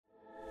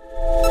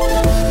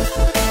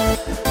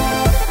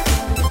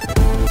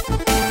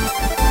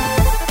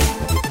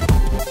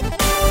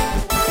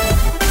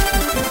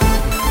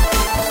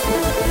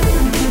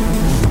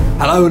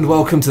Hello and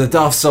welcome to the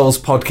Daft Souls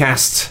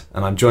podcast,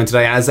 and I'm joined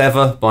today as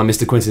ever by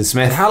Mr. Quinton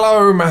Smith.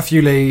 Hello,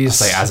 Matthew Lees.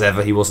 I say as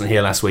ever, he wasn't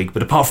here last week,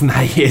 but apart from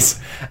that he is.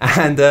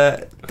 And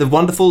the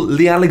wonderful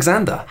Lee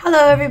Alexander.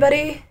 Hello,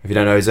 everybody. If you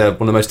don't know, he's one of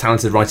the most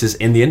talented writers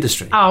in the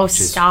industry. Oh, which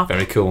is stop.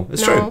 very cool.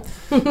 It's true.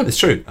 It's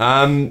true.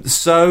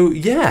 So,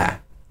 yeah,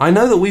 I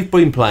know that we've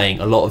been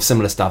playing a lot of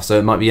similar stuff, so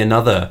it might be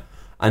another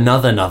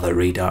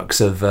redux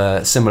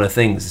of similar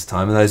things this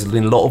time. And those have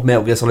been a lot of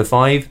Metal Gear Solid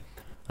 5.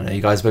 I know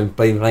you guys have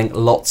been playing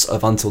lots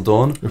of Until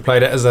Dawn. We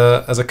played it as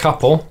a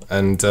couple,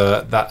 and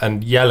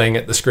yelling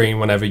at the screen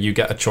whenever you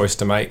get a choice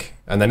to make,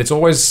 and then it's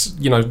always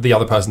the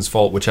other person's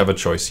fault, whichever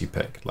choice you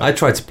pick. I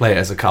tried to play it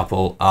as a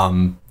couple,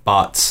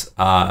 but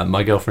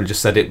my girlfriend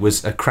just said it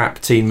was a crap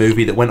teen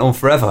movie that went on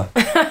forever.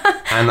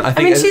 And I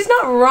think she's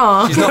not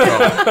wrong. She's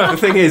not wrong. The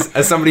thing is,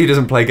 as somebody who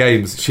doesn't play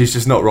games, she's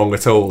just not wrong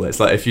at all. It's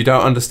like if you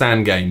don't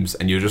understand games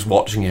and you're just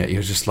watching it,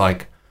 you're just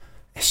like.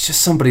 It's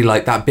just somebody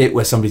like that bit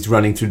where somebody's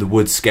running through the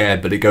woods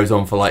scared, but it goes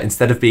on for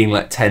instead of being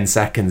 10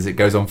 seconds, it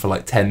goes on for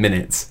 10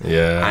 minutes.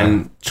 Yeah.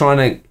 And trying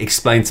to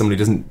explain to somebody who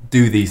doesn't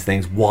do these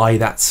things why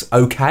that's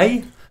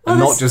okay and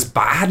not just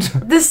bad.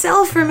 The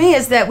sell for me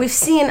is that we've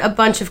seen a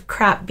bunch of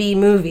crap B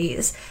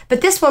movies, but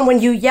this one, when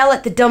you yell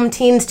at the dumb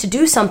teens to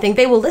do something,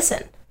 they will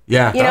listen.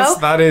 Yeah.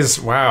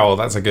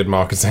 That's a good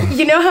marketing.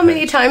 You know how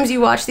many times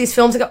you watch these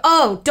films and go,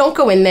 oh, don't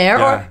go in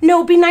there, or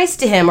no, be nice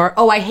to him, or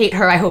oh, I hate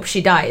her, I hope she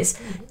dies.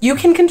 You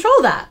can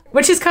control that,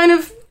 which is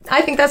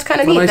I think that's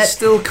kind of neat. But I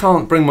still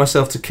can't bring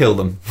myself to kill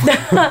them.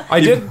 I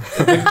did.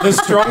 The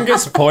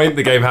strongest point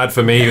the game had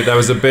for me, there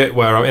was a bit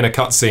where I'm in a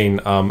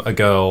cutscene, a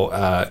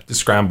girl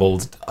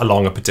scrambled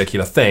along a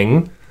particular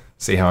thing.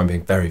 See how I'm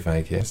being very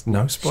vague here?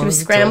 No spoilers. She was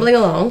scrambling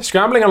along.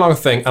 Scrambling along a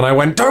thing, and I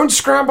went, don't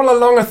scramble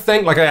along a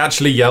thing. I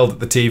actually yelled at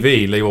the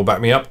TV. Lee will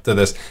back me up to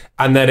this.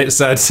 And then it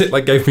said,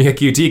 gave me a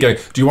QT going,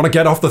 do you want to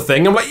get off the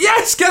thing? I'm like,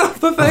 yes, get off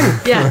the thing.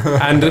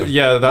 Yeah. And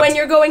that's... When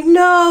you're going,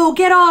 no,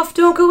 get off,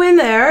 don't go in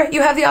there,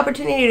 you have the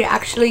opportunity to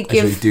actually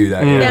give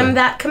them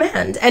that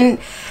command. And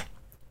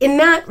in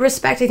that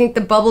respect, I think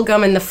the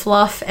bubblegum and the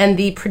fluff and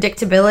the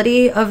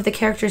predictability of the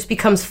characters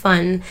becomes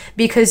fun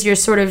because you're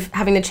sort of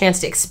having the chance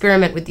to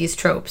experiment with these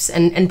tropes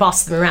and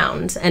boss them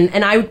around.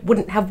 And I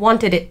wouldn't have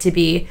wanted it to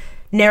be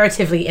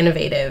narratively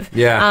innovative.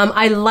 Yeah.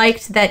 I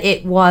liked that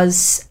it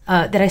was,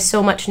 that I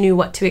so much knew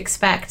what to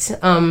expect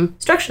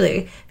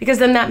structurally, because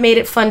then that made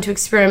it fun to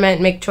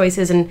experiment, make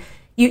choices, and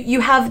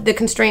you have the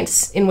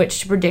constraints in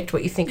which to predict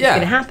what you think is going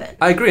to happen.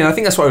 I agree, and I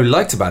think that's what I really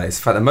liked about it. Is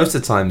the fact that most of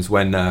the times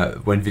when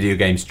video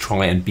games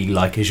try and be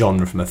like a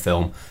genre from a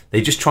film,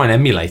 they just try and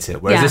emulate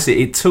it. Whereas this,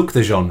 it took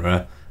the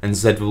genre and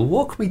said, well,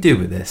 what can we do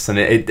with this? And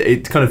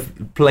it kind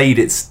of played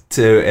it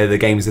to the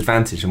game's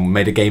advantage and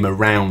made a game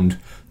around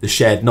the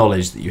shared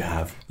knowledge that you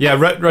have. Yeah,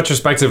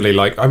 retrospectively,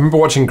 I remember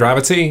watching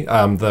Gravity,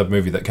 the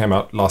movie that came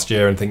out last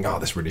year, and thinking, oh,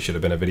 this really should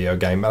have been a video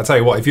game. I'll tell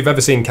you what, if you've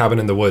ever seen Cabin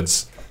in the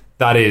Woods,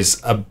 that is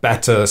a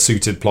better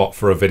suited plot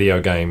for a video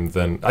game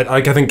than...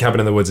 I think Cabin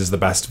in the Woods is the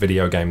best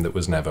video game that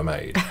was never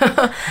made.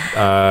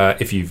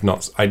 If you've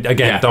not...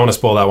 don't want to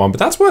spoil that one, but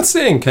that's worth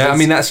seeing. Yeah, I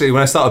mean, actually,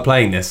 when I started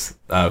playing this,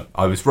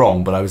 I was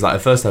wrong, but I was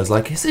at first I was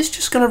like, is this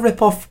just going to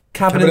rip off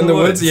Cabin in the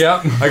Woods?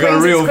 Yeah. I got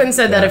a real... Quinn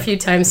said that a few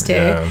times too.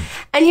 Yeah.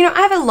 And,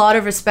 I have a lot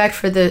of respect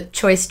for the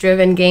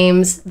choice-driven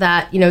games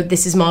that,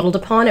 this is modeled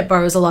upon. It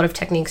borrows a lot of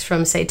techniques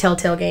from, say,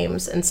 Telltale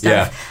games and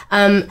stuff.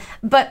 Yeah.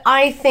 But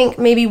I think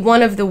maybe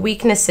one of the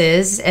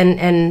weaknesses,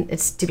 and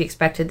it's to be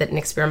expected that an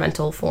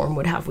experimental form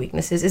would have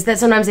weaknesses, is that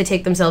sometimes they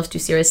take themselves too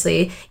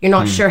seriously. You're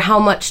not sure how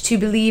much to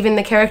believe in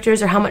the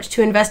characters or how much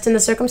to invest in the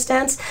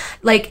circumstance.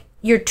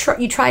 You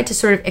try to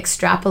sort of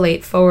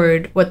extrapolate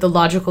forward what the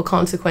logical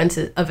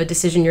consequences of a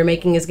decision you're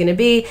making is going to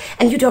be,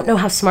 and you don't know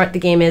how smart the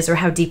game is or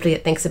how deeply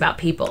it thinks about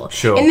people.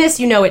 Sure. In this,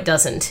 it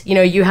doesn't.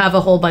 You have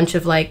a whole bunch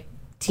of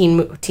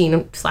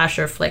teen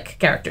slasher flick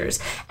characters,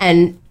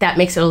 and that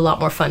makes it a lot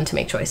more fun to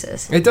make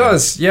choices. It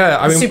does, yeah.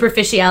 I mean,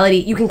 superficiality,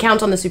 you can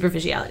count on the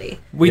superficiality.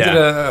 We did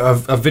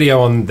a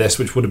video on this,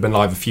 which would have been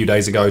live a few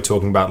days ago,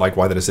 talking about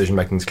why the decision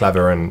making is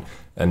clever and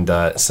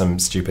some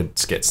stupid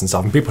skits and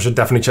stuff, and people should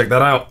definitely check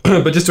that out.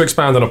 But just to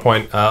expand on a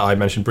point I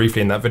mentioned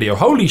briefly in that video,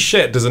 holy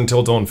shit, does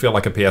Until Dawn feel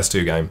like a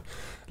PS2 game?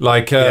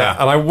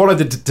 And I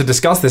wanted to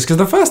discuss this because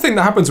the first thing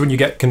that happens when you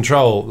get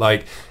control,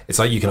 it's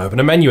you can open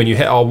a menu and you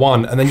hit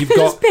R1 and then you've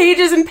got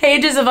pages and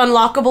pages of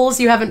unlockables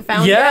you haven't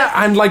found yet.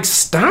 Yeah, and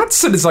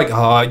stats, and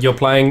it's you're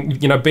playing,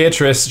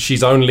 Beatrice,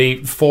 she's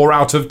only 4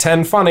 out of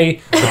 10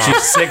 funny, but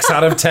she's 6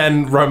 out of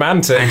 10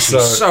 romantic. And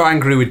she's so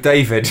angry with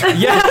David.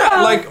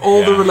 Yeah,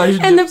 all the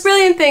relationships. And the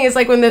brilliant thing is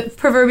when the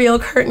proverbial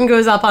curtain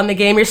goes up on the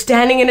game, you're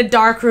standing in a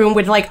dark room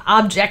with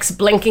objects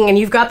blinking and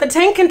you've got the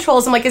tank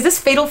controls. I'm is this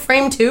Fatal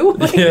Frame 2?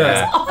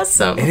 It's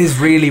awesome. It is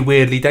really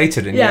weirdly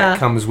dated, and yet it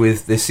comes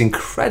with this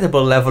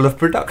incredible level of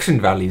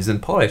production values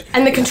and polish.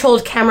 And the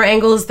controlled camera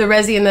angles, the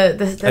Resi and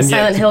the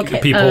Silent Hill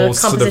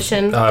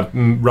composition. Sort of,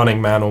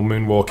 running man or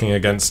moonwalking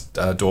against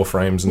door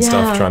frames and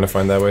stuff, trying to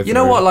find their way through. You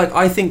know what?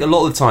 I think a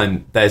lot of the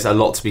time there's a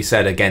lot to be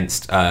said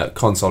against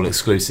console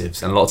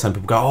exclusives, and a lot of time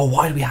people go, "Oh,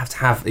 why do we have to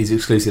have these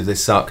exclusives? They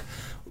suck."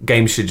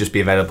 games should just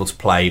be available to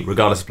play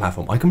regardless of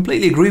platform. I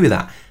completely agree with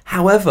that.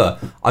 However,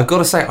 I've got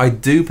to say, I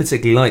do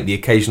particularly like the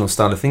occasional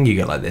style of thing you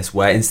get like this,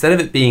 where instead of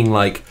it being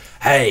like,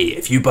 hey,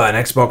 if you buy an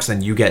Xbox,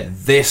 then you get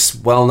this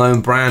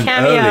well-known brand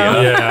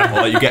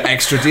earlier, or you get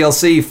extra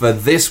DLC for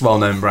this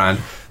well-known brand.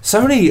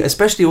 Sony,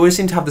 especially, always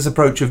seem to have this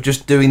approach of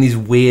just doing these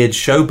weird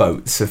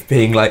showboats of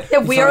being like... Yeah,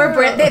 we are a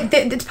brand...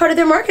 It's part of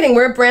their marketing.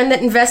 We're a brand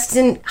that invests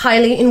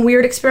highly in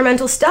weird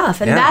experimental stuff.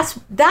 And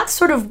that's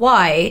sort of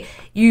why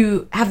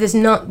you have this...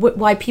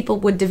 why people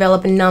would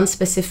develop a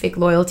non-specific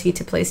loyalty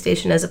to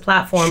PlayStation as a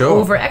platform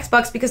over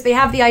Xbox, because they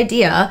have the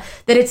idea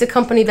that it's a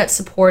company that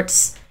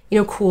supports...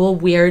 cool,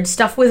 weird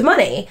stuff with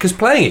money. Because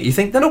playing it, you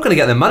think they're not going to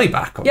get their money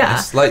back on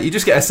this. Like, you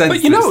just get a sense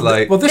that it's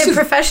like... They're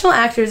professional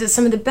actors. It's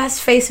some of the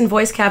best face and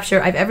voice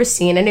capture I've ever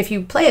seen. And if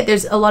you play it,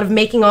 there's a lot of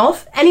making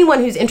of. Anyone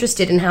who's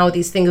interested in how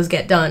these things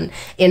get done,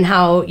 in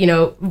how,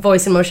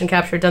 voice and motion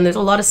capture are done, there's a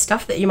lot of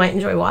stuff that you might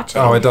enjoy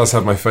watching. Oh, it does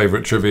have my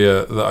favourite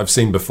trivia that I've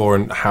seen before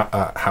in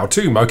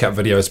how-to mocap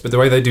videos, but the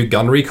way they do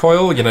gun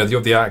recoil, you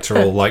have the actor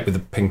all like with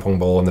the ping pong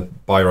ball and the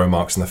biro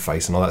marks in the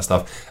face and all that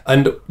stuff.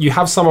 And you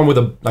have someone with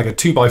a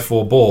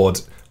 2x4 board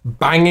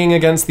banging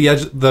against the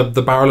edge,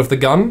 the barrel of the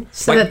gun,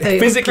 so that the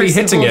physically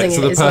hitting it,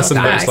 so the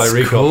person makes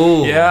recoil.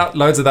 Cool. Yeah,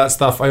 loads of that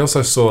stuff. I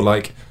also saw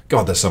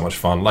God, there's so much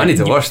fun. I need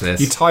to watch this.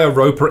 You tie a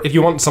rope if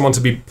you want someone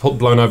to be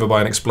blown over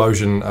by an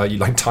explosion. You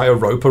tie a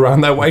rope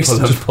around their waist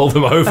and just pull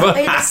them over.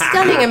 A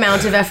stunning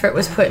amount of effort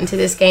was put into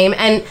this game,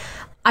 and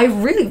I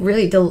really,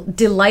 really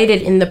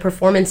delighted in the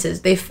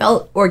performances. They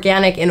felt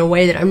organic in a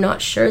way that I'm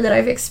not sure that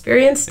I've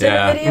experienced in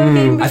a video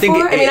game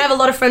before. I have a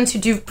lot of friends who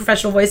do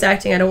professional voice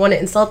acting. I don't want to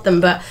insult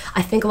them, but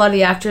I think a lot of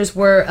the actors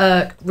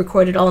were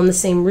recorded all in the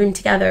same room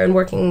together and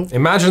working.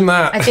 Imagine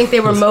that. I think they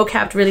were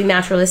mocapped really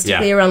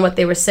naturalistically around what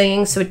they were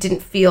saying, so it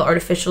didn't feel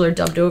artificial or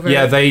dubbed over.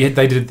 Yeah,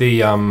 they did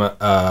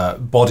the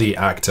body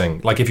acting.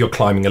 Like if you're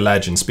climbing a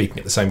ledge and speaking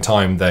at the same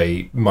time,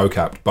 they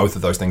mocapped both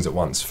of those things at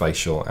once,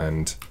 facial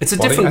and It's a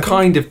body, different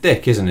kind of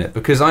dick, isn't it?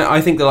 Because I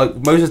think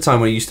that most of the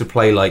time when I used to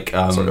play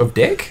sort of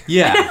dick?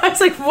 Yeah. I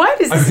was like, what?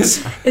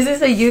 Is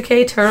this a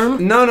UK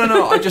term? No.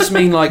 I just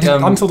mean like...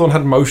 Until Dawn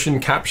had motion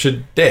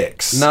captured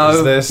dicks.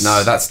 No,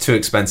 that's too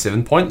expensive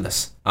and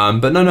pointless.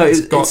 But no,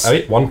 it's got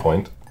 1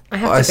 point. I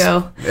have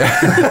to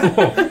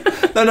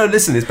go. No,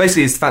 listen, it's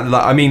the fact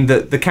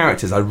that, the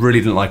characters, I really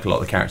didn't like a lot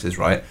of the characters,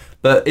 right?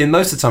 But in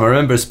most of the time, I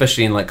remember,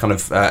 especially in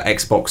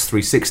Xbox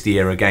 360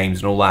 era games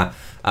and all that,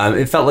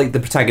 it felt like the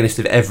protagonist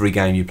of every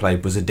game you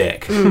played was a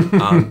dick.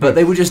 But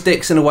they were just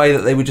dicks in a way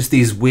that they were just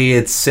these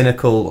weird,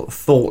 cynical,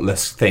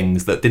 thoughtless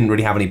things that didn't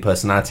really have any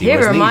personality.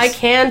 Here are my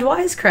canned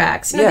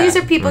wisecracks. These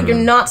are people you're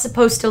not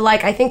supposed to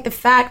like. I think the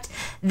fact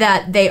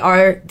that they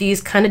are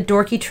these kind of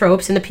dorky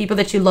tropes and the people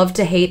that you love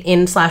to hate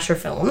in slasher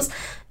films,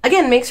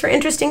 again, makes for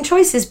interesting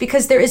choices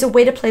because there is a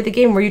way to play the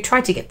game where you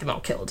try to get them all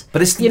killed.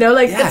 But it's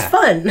it's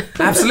fun.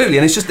 Absolutely,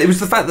 and it was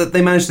the fact that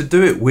they managed to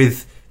do it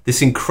with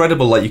this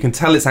incredible, you can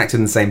tell it's acted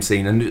in the same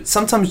scene, and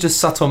sometimes just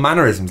subtle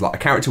mannerisms, like a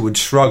character would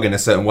shrug in a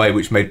certain way,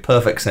 which made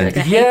perfect sense.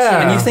 And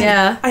you think,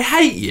 I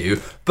hate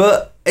you,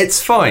 but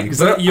it's fine.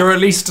 Because you're at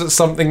least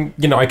something,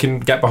 I can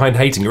get behind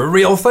hating. You're a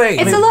real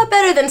thing. It's a lot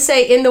better than,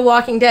 say, in The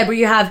Walking Dead, where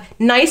you have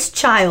nice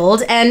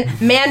child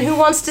and man who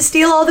wants to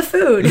steal all the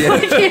food.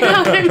 Yeah. You know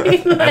what I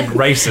mean? And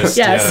racist.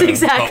 Yes,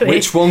 exactly. But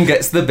which one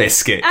gets the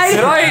biscuits? Did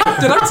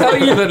I tell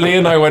you that Lee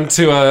and I went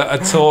to a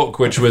talk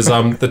which was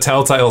the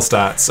telltale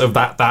stats of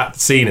that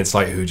scene? It's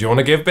like, who do you want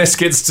to give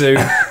biscuits to?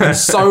 And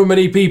so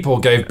many people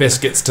gave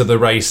biscuits to the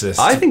racist.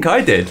 I think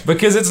I did.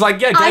 Because it's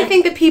like, I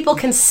think that people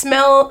can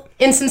smell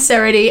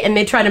insincerity and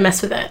they try to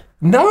mess with it.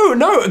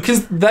 No,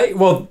 because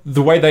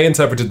the way they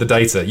interpreted the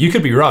data, you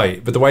could be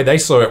right, but the way they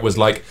saw it was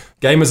like,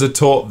 gamers are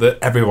taught that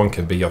everyone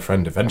can be your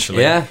friend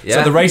eventually. Yeah.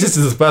 So the racist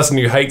is this person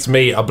who hates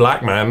me, a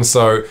black man,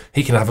 so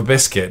he can have a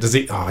biscuit. Does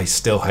he? Oh, he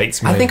still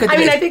hates me. I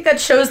think that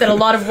shows that a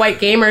lot of white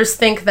gamers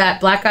think that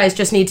black guys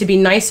just need to be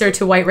nicer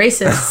to white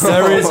racists.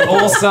 There is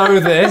also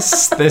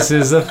this. This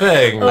is a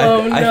thing.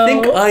 I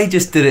think I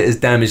just did it as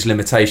damage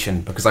limitation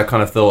because I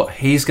kind of thought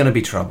he's going to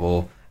be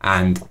trouble.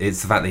 And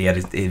it's the fact that he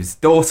had his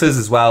daughters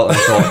as well. And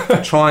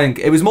I thought,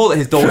 it was more that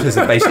his daughters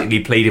had basically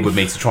pleaded with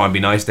me to try and be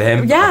nice to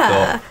him. Yeah. I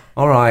thought,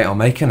 all right, I'll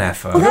make an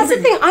effort. Well, that's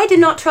the thing. I did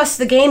not trust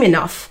the game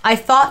enough. I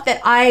thought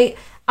that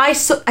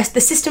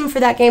the system for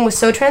that game was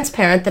so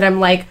transparent that I'm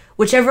like,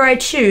 whichever I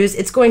choose,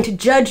 it's going to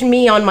judge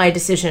me on my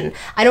decision.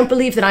 I don't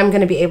believe that I'm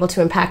going to be able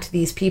to impact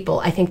these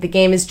people. I think the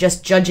game is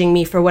just judging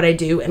me for what I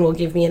do and will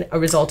give me a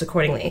result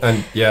accordingly.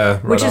 And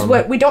which is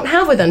what we don't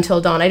have with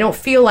Until Dawn. I don't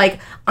feel like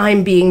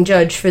I'm being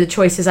judged for the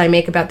choices I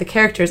make about the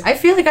characters. I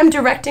feel like I'm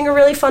directing a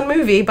really fun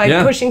movie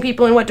by pushing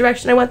people in what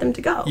direction I want them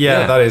to go.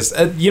 Yeah, that is.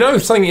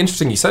 Something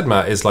interesting you said,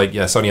 Matt, is like,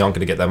 Sony aren't going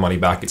to get their money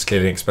back. It's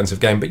clearly an expensive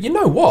game. But you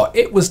know what?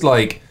 It was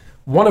like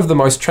one of the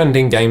most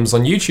trending games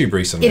on YouTube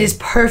recently. It is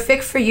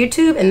perfect for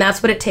YouTube, and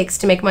that's what it takes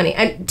to make money.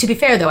 And to be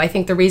fair, though, I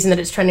think the reason that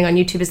it's trending on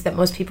YouTube is that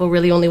most people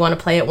really only want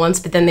to play it once,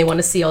 but then they want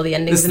to see all the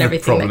endings and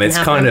everything. Problem. That It's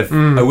can kind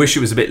happen. of. I wish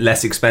it was a bit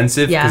less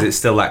expensive because Yeah. it's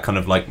still that kind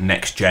of like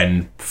next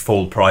gen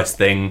full price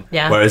thing.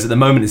 Yeah. Whereas at the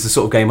moment, it's the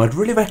sort of game I'd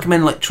really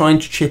recommend like trying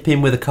to chip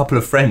in with a couple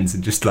of friends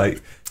and just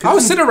like. I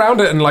would sit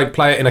around it and like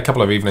play it in a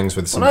couple of evenings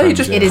with some Well, no, you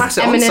friends. just- It is pass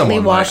it on eminently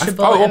someone, like,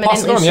 washable, oh, we'll pass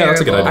it eminently on, yeah,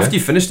 that's a good shareable. idea. After you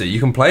finished it, you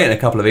can play it in a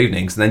couple of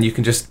evenings, and then you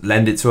can just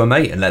lend it to a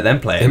mate and let them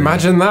play it.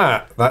 Imagine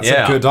that. That's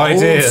a good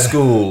idea. Old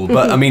school,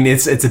 but I mean,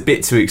 it's a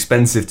bit too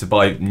expensive to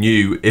buy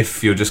new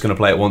if you're just going to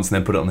play it once and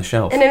then put it on the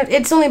shelf. And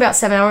it's only about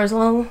 7 hours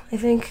long, I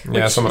think.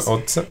 Yeah, which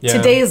is-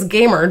 Today's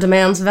gamer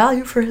demands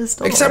value for his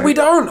dollar. Except we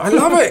don't. I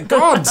love it.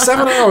 God,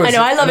 7 hours. I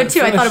know, I love it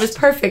too. I thought it was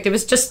perfect. It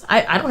was just,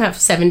 I don't have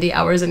 70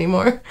 hours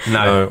anymore.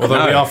 No,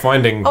 Although we are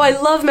finding. Oh, I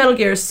love Metal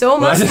Gear so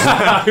much.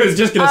 I was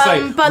just going to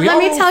say. But we let are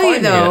me all tell you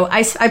finding though,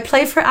 it. I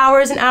play for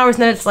hours and hours,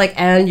 and then it's like,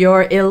 and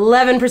you're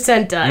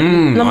 11% done.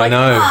 And I'm I like,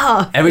 know.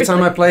 ah. Every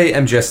time I play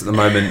MGS at the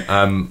moment,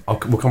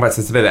 we'll come back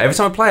to this in a bit. Every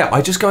time I play it,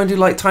 I just go and do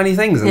like tiny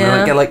things, and then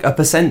Yeah. I get like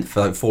 1%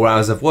 for like 4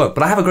 hours of work.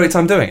 But I have a great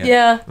time doing it.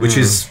 Yeah. Which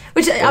is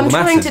Which all I'm that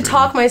trying matters, to really.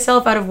 talk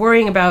myself out of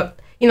worrying about,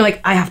 like,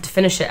 I have to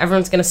finish it.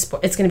 Everyone's going to,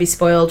 it's going to be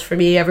spoiled for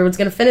me. Everyone's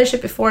going to finish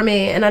it before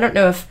me. And I don't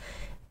know if,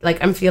 like,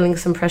 I'm feeling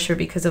some pressure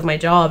because of my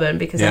job and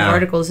because I have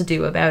articles to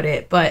do about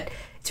it. But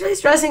it's really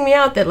stressing me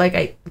out that, like,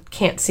 I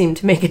can't seem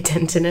to make a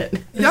dent in it.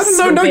 Yeah, It's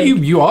no, so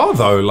big. you are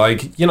though.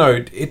 Like,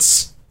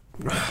 it's.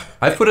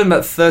 I've put in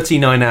about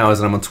 39 hours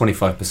and I'm on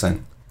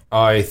 25%.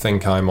 I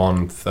think I'm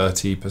on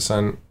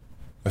 30%.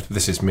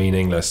 This is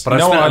meaningless. But I've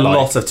You know spent what a I like?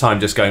 lot of time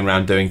just going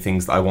around doing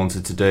things that I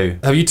wanted to do.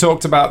 Have you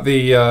talked about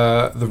the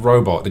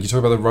robot? Did you talk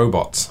about the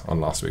robots on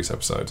last week's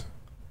episode?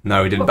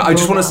 No, we didn't. But I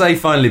just want to say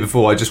finally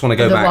before, I just want to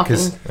go The back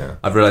because walking.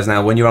 I've realised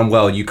now when you're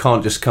unwell, you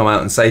can't just come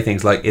out and say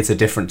things like it's a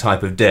different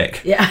type of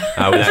dick. Yeah.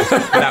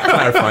 Without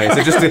clarifying.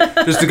 So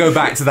just to go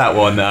back to that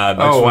one.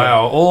 Oh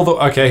wow!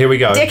 Okay, here we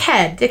go.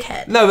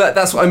 Dickhead. No,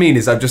 that's what I mean.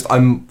 Is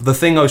I'm the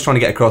thing I was trying to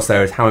get across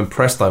there is how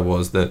impressed I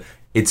was that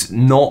it's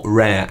not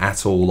rare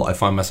at all that I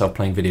find myself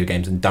playing video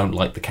games and don't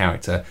like the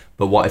character.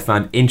 But what I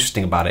found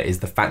interesting about it is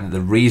the fact that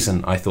the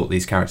reason I thought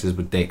these characters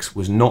were dicks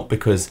was not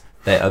because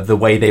of the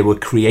way they were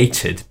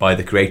created by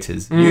the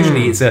creators.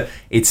 Usually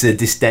it's a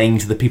disdain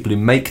to the people who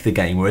make the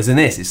game, whereas in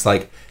this it's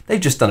like they've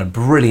just done a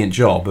brilliant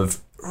job of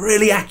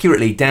really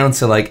accurately down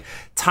to like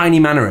tiny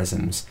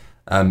mannerisms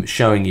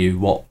showing you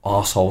what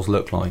arseholes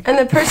look like. And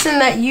the person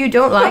that you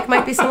don't like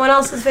might be someone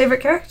else's favorite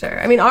character.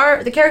 I mean,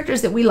 the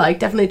characters that we like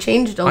definitely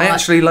changed a lot. I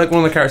actually like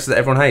one of the characters that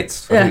everyone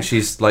hates. I think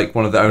she's like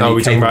one of the only. Oh, we're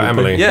talking about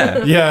capable Emily.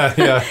 Yeah.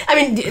 Yeah. I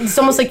mean, it's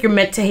almost like you're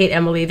meant to hate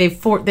Emily. They're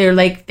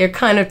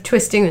kind of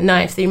twisting the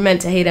knife. That you're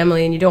meant to hate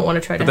Emily, and you don't want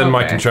to try to. Then help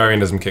my her.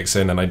 contrarianism kicks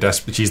in, and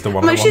she's the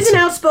one. I'm like, I she's want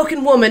an to-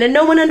 outspoken woman, and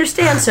no one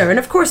understands her. And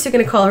of course, they're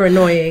going to call her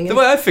annoying. The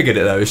way I figured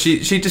it though is she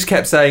just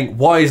kept saying,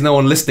 "Why is no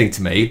one listening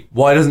to me?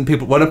 Why don't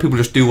people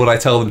just do what I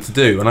tell them to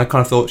do?" And I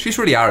kind of thought she's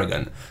really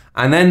arrogant.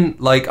 And then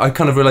like I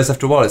kind of realised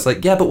after a while, it's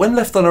like, yeah, but when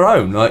left on her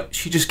own, like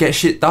she just gets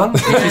shit done.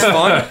 She's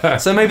fine.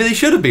 So maybe they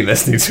should have been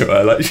listening to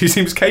her. Like she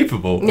seems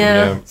capable.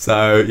 Yeah.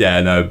 So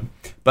yeah, no,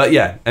 but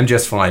yeah,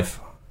 MGS5.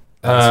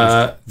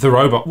 The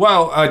robot.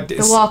 Well,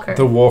 The Walker.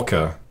 The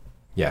Walker.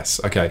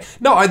 Yes. Okay.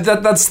 No,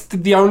 that's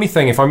the only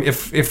thing. If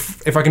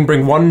I can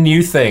bring one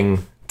new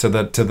thing to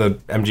the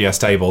MGS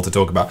table to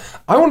talk about,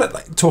 I want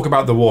to talk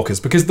about the Walkers,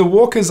 because the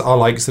Walkers are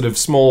like sort of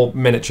small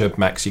miniature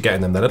mechs you get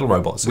in them. They're little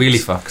robots.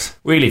 Wheelie fucks.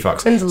 Wheelie fucks.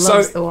 Quinns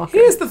loves the Walker.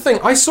 Here's the thing.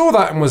 I saw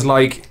that and was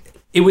like,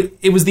 it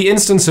was the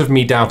instance of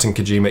me doubting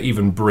Kojima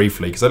even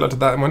briefly, because I looked at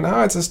that and went,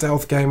 oh, it's a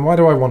stealth game. Why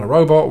do I want a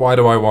robot? Why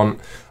do I want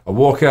a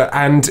walker?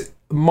 And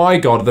my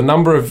God, the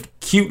number of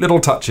cute little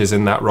touches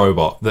in that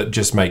robot that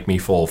just make me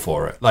fall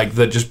for it. Like,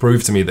 that just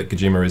prove to me that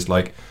Kojima is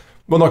like,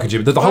 well, not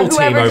Kojima, the whole team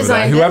whoever over there,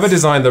 designed whoever it.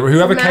 designed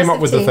whoever came up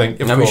Massive with the team.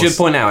 thing. Of Now, we course. should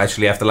point out,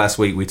 actually, after last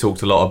week, we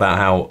talked a lot about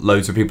how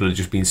loads of people have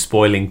just been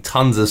spoiling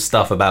tons of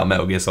stuff about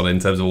Metal Gear Solid in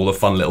terms of all the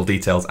fun little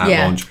details at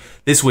Yeah. launch.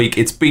 This week,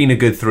 it's been a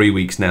good 3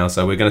 weeks now,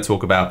 so we're going to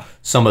talk about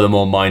some of the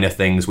more minor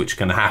things which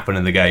can happen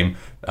in the game.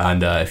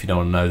 And if you don't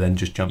want to know, then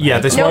just jump Yeah,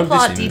 ahead. this No won't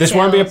plot this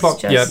won't be a plot.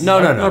 details, Yeah, just-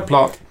 no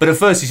plot. But at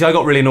first, you see, I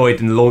got really annoyed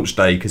in the launch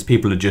day because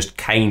people had just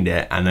caned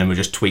it and then were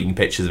just tweeting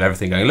pictures of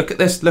everything, going, look at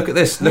this, look at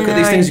this, look at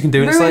these things you can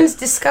do. And Ruins it's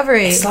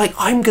discovery. like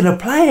I'm going to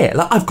play it.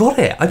 Like, I've got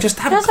it. I just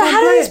haven't Also, come how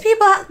do play these it.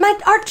 people?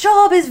 Our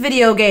job is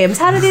video games.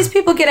 How do these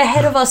people get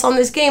ahead of us on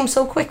this game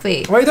so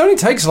quickly? Well, it only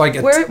takes like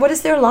What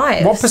is their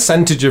lives? what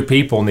percentage of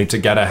people need to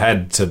get ahead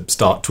to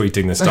start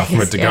tweeting this stuff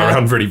for it to go Yeah.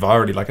 around really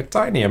virally? Like a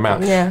tiny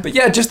amount. Yeah. But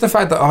yeah, just the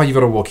fact that, you've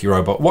got a walkie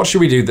robot. What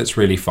should we do that's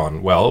really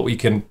fun? Well, we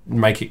can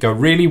make it go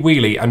really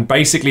wheelie and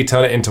basically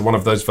turn it into one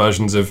of those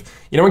versions of,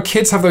 when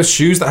kids have those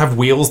shoes that have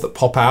wheels that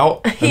pop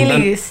out?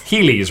 Heelys.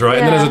 Heelys, right?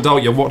 And then Yeah. as an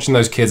adult, you're watching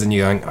those kids and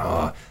you're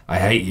going, I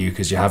hate you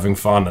because you're having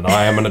fun and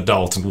I am an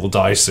adult and will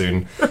die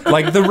soon.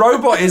 Like, the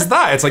robot is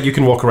that. It's like you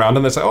can walk around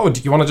and they say, oh, do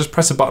you want to just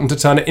press a button to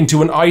turn it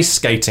into an ice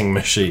skating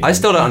machine? I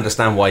still don't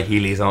understand why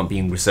Heelys aren't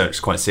being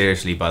researched quite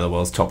seriously by the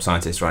world's top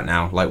scientists right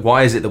now. Like,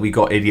 why is it that we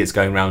got idiots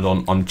going around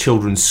on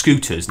children's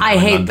scooters now I in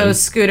hate London?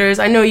 those scooters.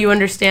 I know you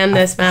understand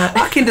this, Matt.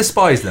 I can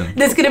despise them.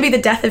 This is going to be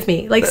the death of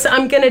me. Like, so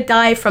I'm going to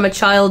die from a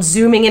child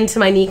zooming into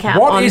my kneecap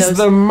What on is those.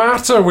 the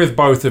matter with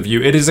both of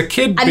you? It is a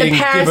kid And being the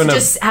parents given a...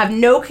 just have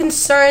no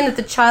concern that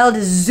the child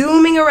is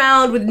zooming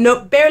around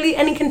with barely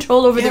any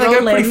control over Yeah, their they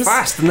own go pretty limbs.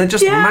 fast and they're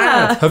just Yeah.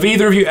 mad. Have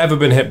either of you ever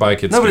been hit by a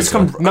kid's No, but it's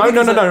scooter? come-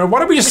 No. Why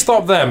don't we just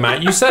stop there,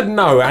 Matt? You said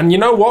no, and you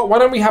know what? Why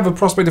don't we have a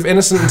prospect of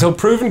innocent until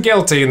proven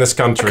guilty in this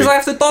country? Because I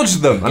have to dodge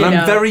them, and You know.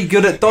 I'm very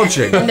good at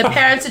dodging. And the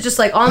parents are just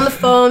like on the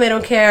phone, they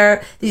don't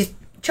care. These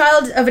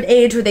child of an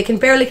age where they can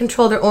barely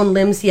control their own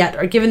limbs yet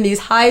are given these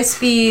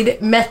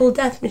high-speed metal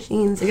death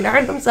machines. They're going to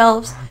hurt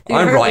themselves. They're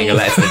I'm gonna hurt writing a me.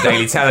 letter to the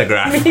Daily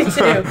Telegraph. Me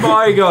too.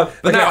 My God.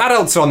 But now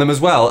adults are on them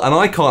as well, and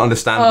I can't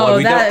understand why Oh,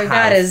 we don't have...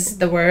 that is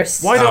the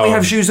worst. Why don't we Oh.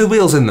 have shoes with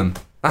wheels in them?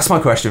 That's my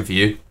question for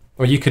you.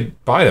 Well, you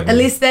could buy them. At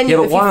least then, Yeah,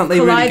 but if why you aren't they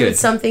really collide good? with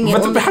something, it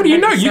But only how do you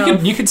know? hurt You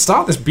yourself. could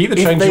start this. Be the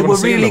If change they you were want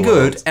to see in really the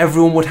world. good,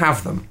 everyone would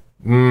have them.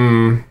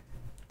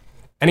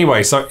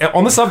 Anyway, so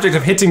on the subject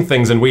of hitting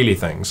things and wheelie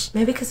things.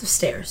 Maybe because of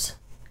stairs.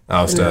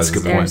 Oh, stairs.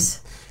 good point.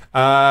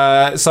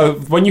 Stairs. So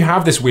when you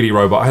have this wheelie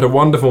robot, I had a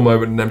wonderful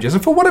moment in MGS,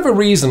 and for whatever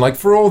reason, like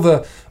for all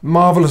the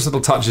marvelous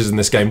little touches in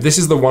this game, this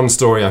is the one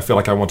story I feel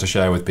like I want to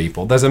share with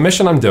people. There's a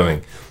mission I'm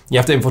doing. You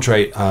have to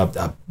infiltrate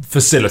a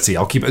facility.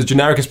 I'll keep it as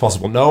generic as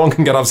possible. No one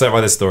can get upset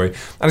by this story.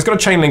 And it's got a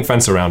chain link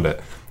fence around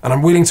it. And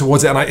I'm wheeling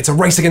towards it, and it's a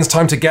race against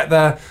time to get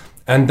there.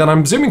 And then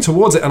I'm zooming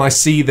towards it, and I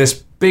see this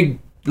big,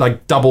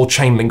 like, double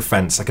chain link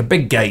fence, like a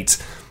big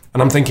gate.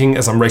 And I'm thinking,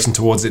 as I'm racing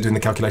towards it, doing the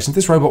calculations,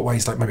 this robot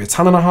weighs like maybe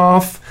 1.5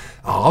 tons.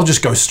 Oh, I'll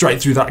just go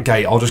straight through that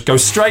gate. I'll just go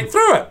straight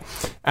through it.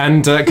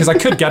 And because I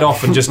could get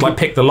off and just like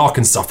pick the lock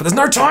and stuff, but there's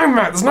no time,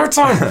 Matt. There's no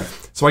time.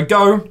 So I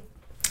go,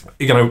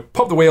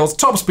 pop the wheels,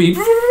 top speed,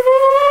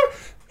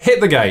 hit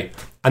the gate,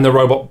 and the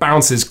robot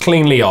bounces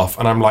cleanly off.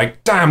 And I'm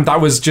like, damn,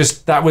 that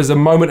was a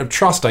moment of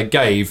trust I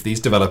gave these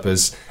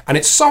developers. And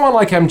it's so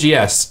unlike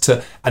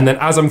MGS and then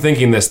as I'm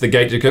thinking this, the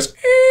gate just goes,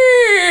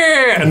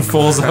 and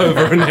falls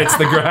over and hits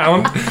the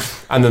ground.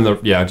 And then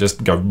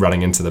just go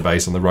running into the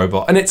base on the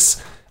robot. And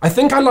I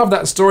think I love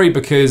that story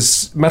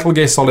because Metal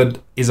Gear Solid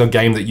is a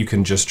game that you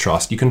can just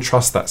trust. You can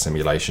trust that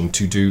simulation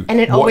to do And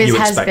it what always you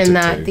has expect been it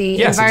that. to. The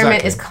Yes,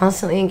 environment exactly. is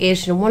constantly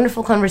engaged in a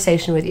wonderful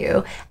conversation with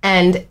you.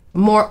 And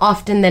more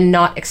often than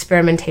not,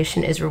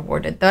 experimentation is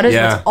rewarded. That is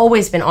Yeah. what's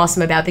always been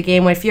awesome about the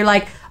game. Where if you're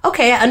like,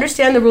 okay, I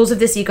understand the rules of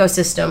this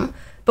ecosystem,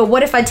 but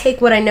what if I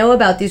take what I know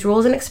about these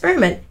rules and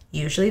experiment?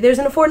 Usually there's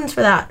an affordance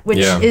for that, which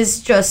Yeah. is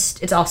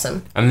just, it's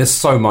awesome. And there's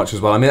so much as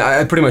well. I mean,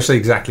 I pretty much said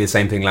exactly the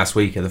same thing last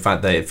week. The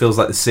fact that it feels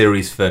like the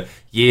series for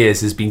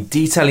years has been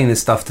detailing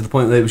this stuff to the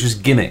point that it was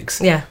just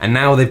gimmicks. Yeah. And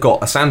now they've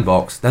got a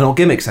sandbox. They're not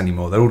gimmicks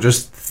anymore. They're all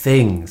just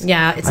things.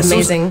 Yeah, it's I saw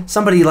amazing.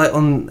 Somebody like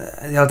on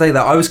the other day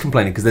that I was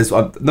complaining because there's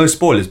no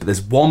spoilers, but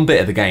there's one bit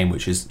of the game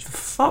which is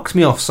fucked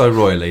me off so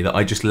royally that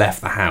I just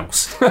left the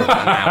house. For an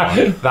hour. I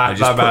just that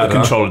put bad, the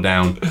huh? controller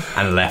down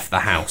and left the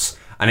house.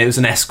 And it was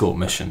an escort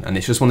mission, and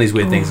it's just one of these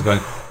weird things of going,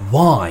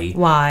 why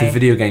Why? do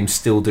video games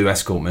still do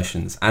escort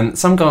missions? And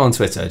some guy on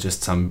Twitter,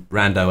 just some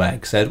rando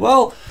egg, said,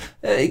 well,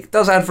 it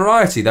does add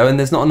variety, though, and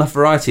there's not enough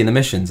variety in the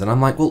missions. And I'm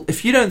like, well,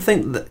 if you don't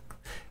think that...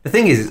 The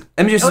thing is,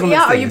 MGS is Oh one of yeah,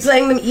 those are you things-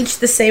 playing them each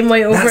the same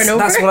way over and over?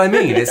 That's what I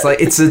mean. It's like,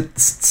 it's a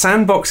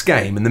sandbox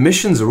game, and the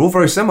missions are all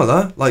very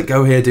similar. Like,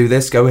 go here, do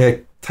this, go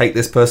here, take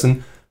this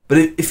person. But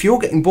if you're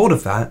getting bored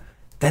of that,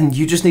 then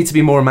you just need to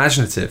be more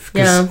imaginative.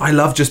 Because Yeah. I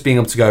love just being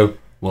able to go,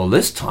 well,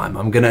 this time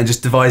I'm going to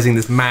just devising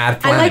this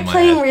mad plan I like in my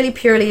playing head. really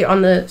purely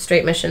on the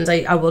straight missions.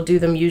 I will do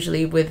them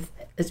usually with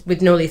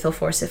no lethal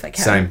force if I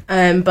can.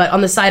 Same. But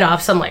on the side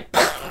offs, I'm like,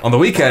 On the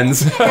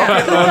weekends.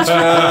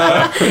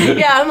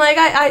 yeah, I'm like,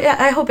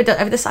 I hope it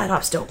does. The side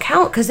offs don't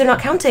count because they're not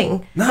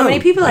counting how No. many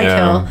people I Yeah.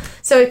 kill.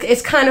 So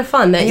it's kind of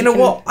fun that You know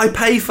can- what? I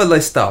pay for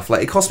this stuff.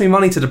 Like, it costs me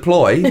money to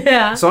deploy.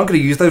 Yeah. So I'm going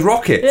to use those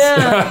rockets.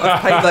 Yeah.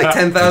 I've paid like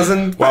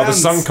 £10,000. Well, the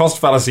sunk cost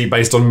fallacy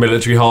based on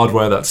military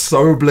hardware, that's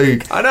so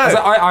bleak. I know.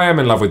 I am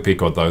in love with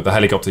Pequod, though, the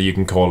helicopter you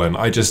can call in.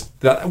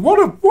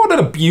 What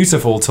a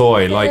beautiful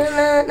toy. Like,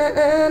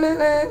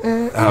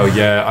 oh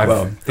yeah.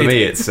 Well, for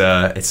me,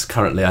 it's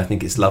currently, I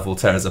think it's Love Will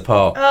Tear Us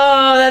Apart.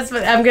 Oh, that's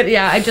what I'm good.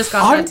 Yeah, I just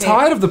got I'm that too.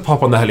 tired of the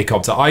pop on the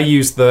helicopter. I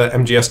use the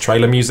MGS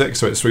trailer music,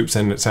 so it swoops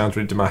in, it sounds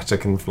really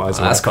dramatic and flies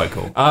away. That's quite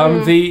cool.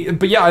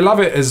 But yeah, I love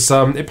it as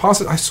it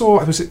passes. I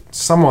saw, was it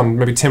someone,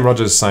 maybe Tim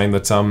Rogers, saying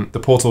that the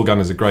Portal gun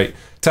is a great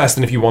test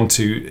and if you want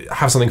to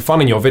have something fun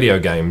in your video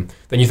game,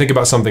 then you think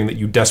about something that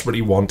you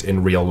desperately want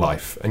in real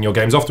life. And your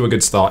game's off to a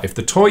good start if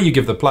the toy you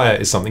give the player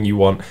is something you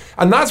want.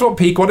 And that's what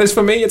Pequod is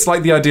for me. It's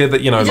like the idea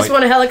that, you just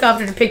want a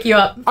helicopter to pick you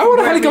up. I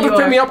want a helicopter to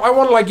pick me up. I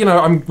want, like,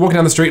 I'm walking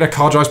down the street and a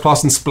car drives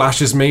past and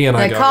splashes me and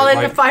I go, call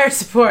in the fire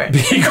support.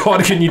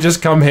 Pequod, can you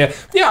just come here?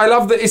 Yeah, I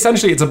love that.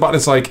 Essentially, it's a button.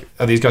 It's like,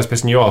 are these guys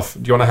pissing you off?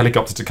 Do you want a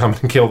helicopter to come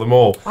and kill them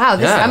all? Wow,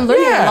 I'm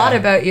learning a lot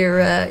about your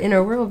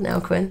inner world now,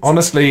 Quinn.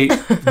 Honestly,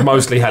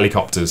 mostly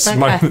helicopters.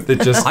 Okay. I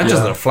just had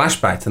a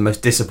flashback to the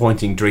most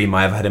disappointing dream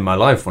I ever had in my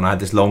life when I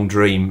had this long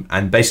dream,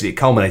 and basically it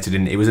culminated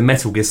in, it was a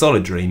Metal Gear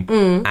Solid dream,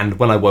 and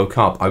when I woke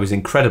up I was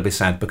incredibly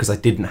sad because I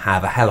didn't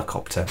have a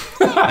helicopter.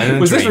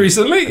 Was this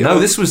recently? No,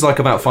 this was like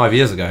about 5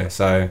 years ago,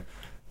 so...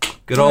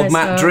 Good old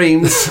Matt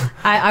dreams.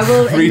 I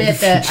will admit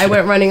that I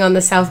went running on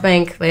the South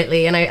Bank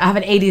lately, and I have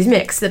an 80s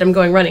mix that I'm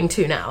going running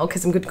to now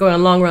because I'm going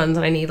on long runs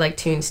and I need like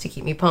tunes to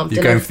keep me pumped.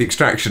 You're going for the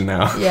Extraction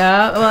now.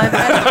 Yeah, well,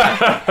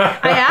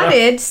 I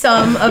added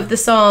some of the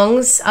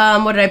songs.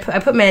 What did I put? I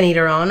put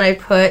Maneater on. I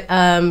put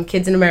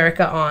Kids in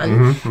America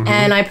on,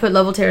 and I put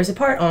Love Will Tear Us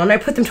Apart on. I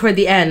put them toward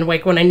the end,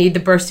 like when I need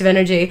the burst of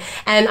energy.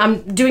 And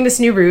I'm doing this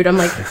new route. I'm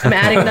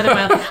adding another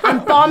mile.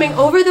 I'm bombing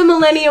over the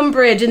Millennium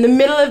Bridge in the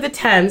middle of the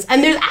Thames,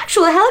 and there's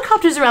actual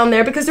helicopters around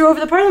there because they're over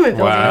the Parliament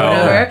building or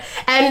whatever.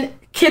 And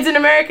Kids in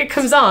America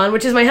comes on,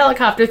 which is my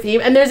helicopter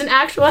theme, and there's an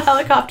actual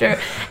helicopter,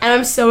 and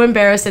I'm so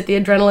embarrassed at the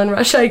adrenaline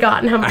rush I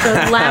got and how much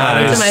I was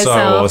laughing to myself.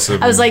 So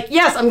awesome. I was like,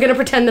 yes, I'm going to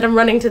pretend that I'm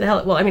running to the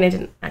Well, I mean, I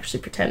didn't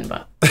actually pretend,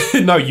 but...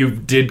 No, you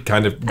did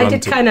kind of run I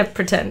did kind of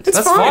pretend. That's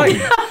fine.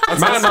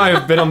 Matt and I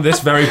have been on this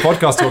very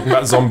podcast talking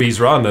about Zombies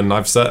Run, and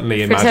I've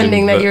certainly imagined...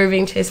 Pretending that you were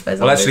being chased by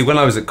zombies. Well, actually, when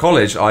I was at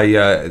college,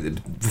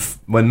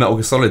 when Metal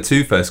Gear Solid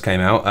 2 first came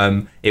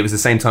out, it was the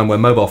same time where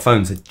mobile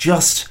phones had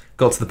just...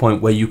 got to the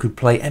point where you could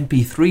play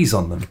MP3s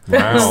on them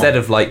instead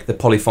of like the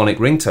polyphonic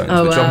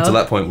ringtones, which up until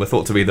that point were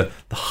thought to be the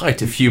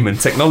height of human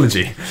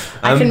technology.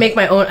 I can make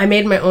my own. I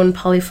made my own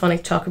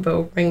polyphonic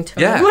Chocobo ringtone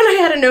when I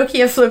had a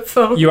Nokia flip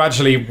phone. You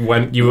actually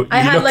went. You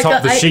looked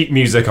up the sheet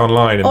music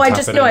online. And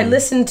I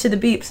listened to the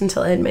beeps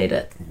until I had made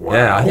it. Wow.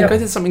 Yeah, I think I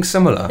did something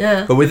similar.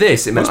 Yeah. But with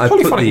this, it meant I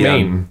put the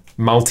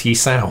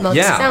multi-sound.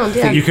 Multi-sound,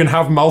 yeah. You can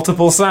have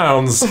multiple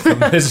sounds from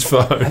this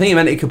phone. I think it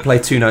meant it could play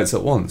two notes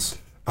at once.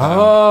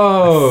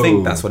 I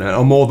think that's what it meant,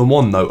 or more than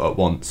one note at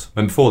once.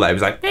 And before that, it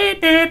was like...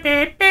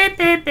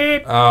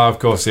 of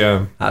course,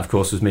 yeah. That, of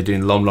course, was me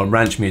doing Lom Lom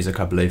Ranch music,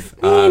 I believe.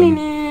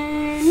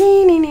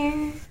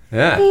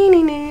 Yeah.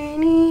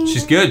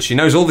 She's good. She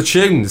knows all the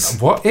tunes.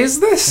 What is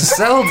this?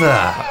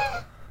 Zelda.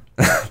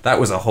 That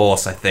was a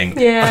horse, I think.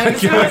 Yeah,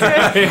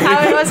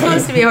 it was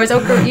supposed to be a horse.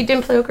 You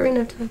didn't play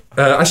Ocarina of Time?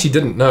 Actually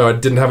didn't. No, I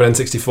didn't have an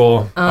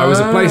N64. I was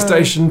a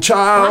PlayStation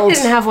child. Well, I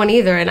didn't have one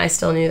either, and I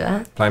still knew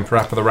that. Playing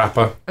Parappa the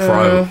Rapper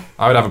Pro.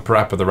 I would have a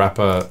Parappa the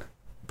Rapper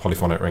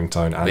polyphonic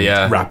ringtone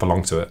and rap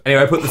along to it.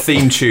 Anyway, I put the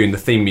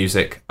theme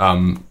music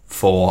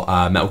for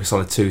Metal Gear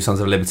Solid 2 Sons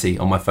of Liberty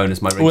on my phone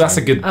as my ringtone. Oh, that's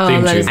a good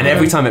theme tune. And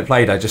every time it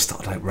played, I just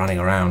started like running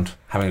around,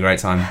 having a great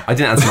time. I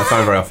didn't answer my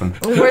phone very often.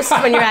 The worst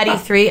is when you're at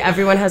E3,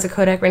 everyone has a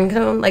codec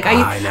ringtone. Like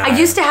I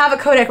used to have a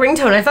codec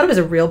ringtone. I thought it was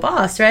a real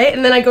boss, right?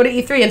 And then I go to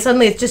E3 and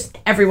suddenly it's just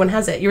everyone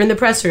has it. You're in the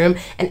press room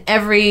and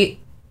every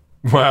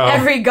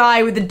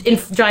guy with the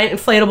giant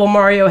inflatable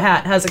Mario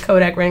hat has a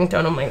Kodak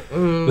ringtone. I'm like,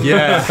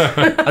 Yeah.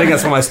 I think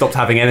that's when I stopped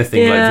having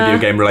anything like video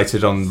game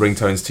related on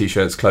ringtones,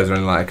 t-shirts, clothes, or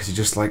anything like that, because you're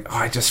just like,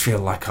 I just feel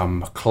like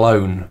I'm a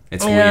clone.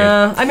 It's weird.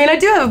 I mean, I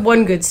do have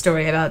one good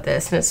story about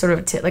this, and it's sort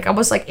of like I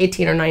was like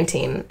 18 or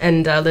 19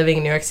 and living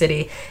in New York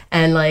City,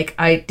 and like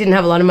I didn't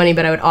have a lot of money,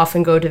 but I would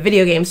often go to a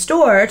video game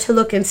store to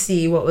look and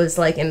see what was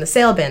like in the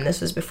sale bin. This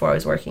was before I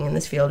was working in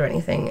this field or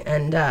anything,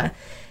 and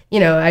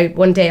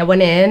one day I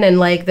went in and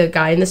like the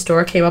guy in the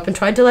store came up and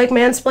tried to like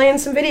mansplain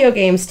some video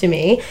games to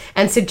me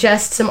and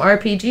suggest some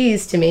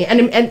RPGs to me.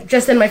 And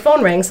just then my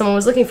phone rang, someone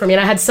was looking for me,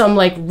 and I had some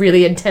like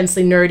really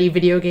intensely nerdy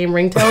video game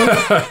ringtone.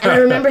 And I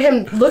remember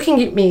him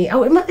looking at me.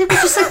 Oh, it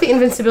was just like the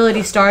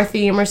Invincibility Star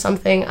theme or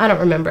something. I don't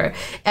remember.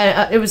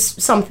 It was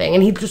something.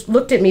 And he just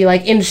looked at me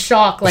like in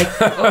shock, like,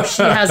 oh,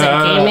 she has a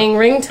gaming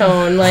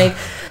ringtone. Like,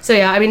 so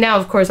yeah, I mean, now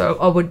of course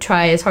I would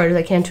try as hard as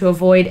I can to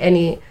avoid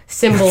any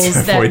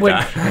symbols that would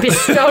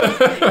bestow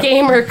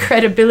gamer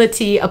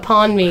credibility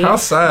upon me. How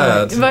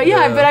sad. But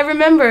I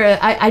remember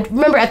I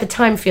remember at the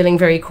time feeling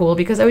very cool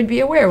because I would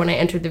be aware when I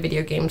entered the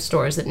video game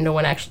stores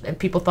that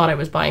people thought I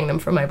was buying them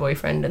for my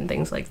boyfriend and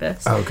things like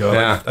this. Oh god.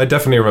 Yeah. I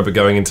definitely remember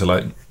going into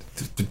like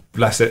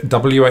bless it,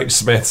 WH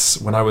Smith's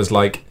when I was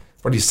like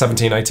probably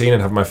 17, 18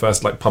 and have my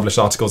first like published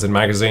articles in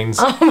magazines.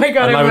 Oh my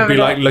god! And I would be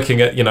like looking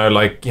at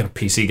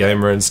PC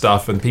Gamer and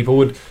stuff, and people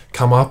would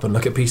come up and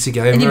look at PC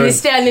Gamer. And you'd be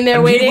standing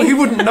there waiting. He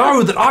wouldn't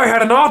know that I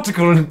had an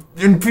article in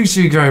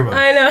PC Gamer.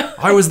 I know.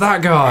 I was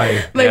that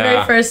guy. My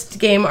very first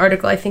game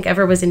article I think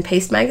ever was in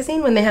Paste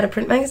magazine when they had a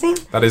print magazine.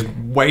 That is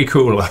way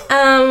cooler.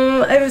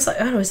 It was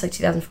like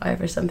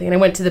 2005 or something, and I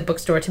went to the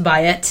bookstore to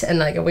buy it, and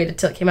like I waited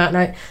till it came out,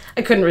 and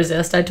I couldn't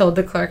resist. I told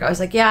the clerk, I was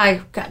like, yeah,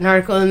 I got an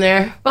article in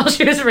there while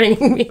she was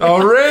ringing me. Oh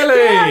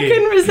really? Yeah, I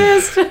couldn't resist.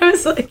 I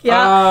was like, yeah.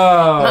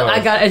 Oh.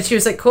 I got it. And she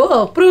was like,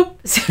 cool. Boop.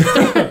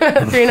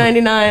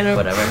 $3.99 or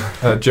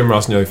whatever. Jim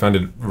Ross, who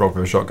founded Rock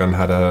Paper Shotgun,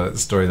 had a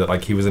story that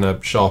like he was in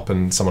a shop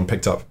and someone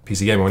picked up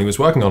PC Gamer when he was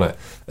working on it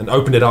and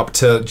opened it up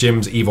to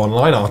Jim's EVE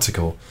Online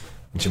article.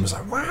 And Jim was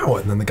like, wow.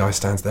 And then the guy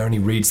stands there and he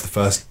reads the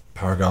first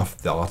paragraph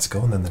of the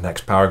article and then the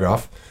next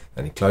paragraph.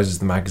 And he closes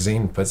the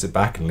magazine, puts it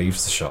back and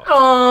leaves the shop.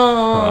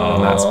 Oh.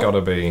 And that's got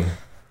to be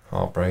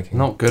heartbreaking.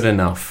 Not good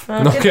enough.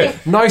 Not good.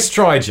 Nice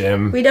try,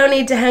 Jim. We don't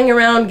need to hang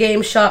around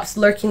game shops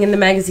lurking in the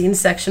magazine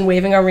section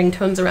waving our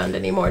ringtones around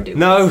anymore, do we?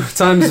 No,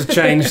 times have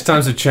changed.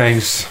 Times have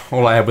changed.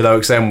 All I had with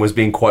OXM was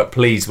being quite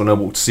pleased when I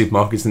walked to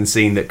supermarkets and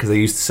seen that because they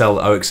used to sell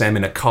OXM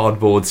in a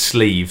cardboard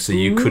sleeve, so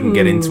you couldn't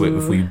get into it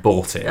before you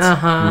bought it.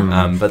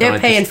 But They're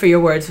paying for your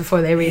words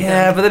before they read them.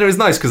 Yeah, but then it was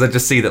nice because I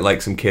just see that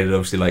like some kid had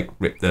obviously like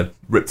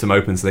ripped them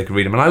open so they could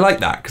read them, and I like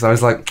that because I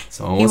was like,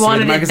 someone wants to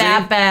read the magazine. It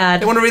that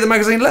bad. They want to read the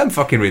magazine. Let them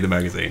fucking read the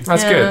magazine.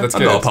 That's good. That's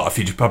I'm good. not a part of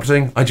future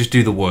publishing. I just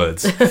do the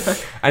words.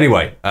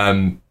 Anyway,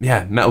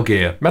 Metal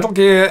Gear. Metal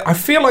Gear, I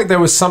feel like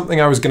there was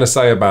something I was going to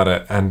say about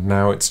it, and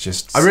now it's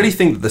just... I really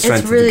think that the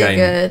strength really of the game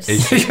good.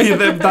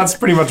 is... That's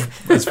pretty much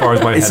as far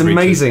as my head It's reaches.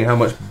 amazing how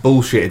much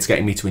bullshit it's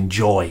getting me to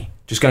enjoy.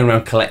 Just going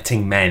around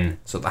collecting men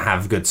so that I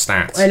have good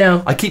stats. I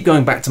know. I keep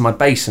going back to my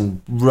base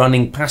and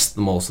running past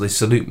them all so they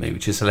salute me,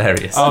 which is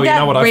hilarious. Oh, you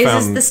know what I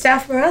raises found? the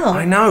staff morale.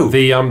 I know.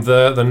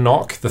 The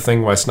knock, the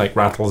thing where Snake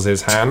rattles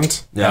his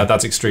hand, Yeah.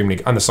 that's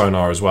extremely... And the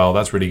sonar as well.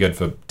 That's really good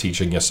for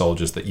teaching your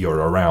soldiers that you're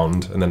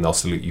around, and then they'll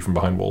salute you from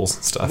behind walls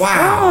and stuff.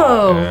 Wow.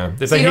 Oh. Yeah.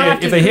 If So you don't have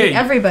to greet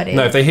everybody.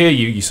 No, if they hear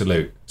you, you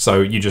salute. So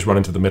you just run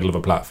into the middle of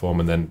a platform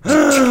and then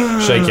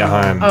shake your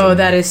hand. Oh,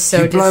 that is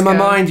so You blow my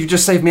disco. mind. You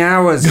just saved me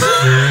hours.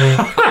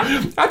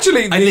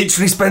 Actually, I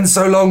literally spend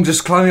so long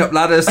just climbing up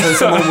ladders so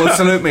someone will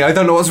salute me. I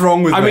don't know what's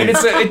wrong with me. I mean, it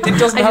doesn't I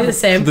do have the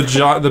same.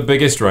 the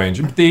biggest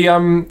range.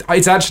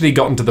 It's actually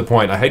gotten to the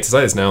point. I hate to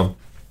say this now.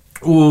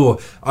 Ooh,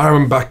 I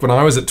remember back when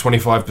I was at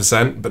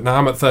 25%, but now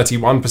I'm at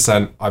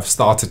 31%. I've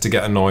started to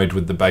get annoyed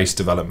with the base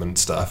development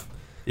stuff.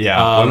 Yeah.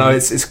 Well, no,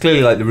 it's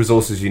clearly like the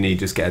resources you need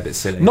just get a bit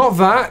silly. Not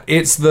that,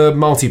 it's the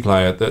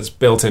multiplayer that's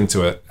built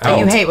into it. Oh,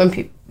 you And- hate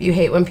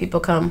when people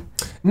come.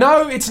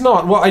 No, it's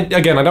not. Well, I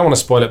don't want to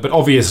spoil it, but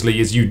obviously,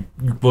 as you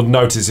will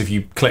notice if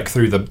you click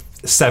through the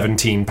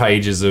 17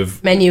 pages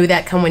of... Menu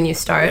that come when you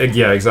start.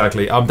 Yeah,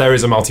 exactly. There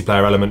is a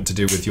multiplayer element to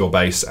do with your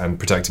base and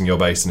protecting your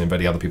base and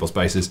invading other people's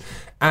bases.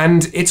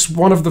 And it's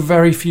one of the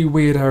very few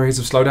weird areas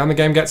of slowdown the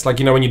game gets. Like,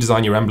 you know, when you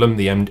design your emblem,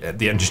 the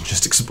engine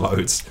just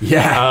explodes.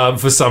 Yeah.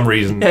 For some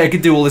reason. Yeah, it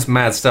could do all this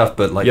mad stuff,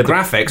 but like Yeah, the-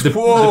 graphics. the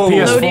whoa.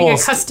 PS4 Loading a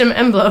custom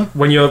emblem.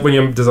 When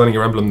you're designing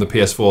your emblem, the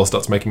PS4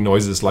 starts making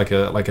noises like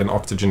an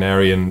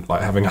octogenarian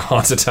like having a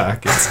heart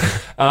attack.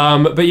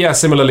 But yeah,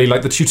 similarly,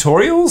 like the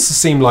tutorials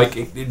seem like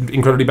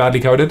incredibly badly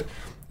coded,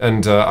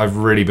 and I've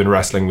really been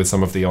wrestling with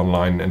some of the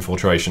online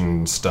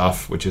infiltration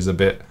stuff, which is a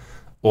bit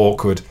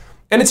awkward.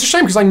 And it's a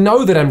shame because I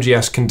know that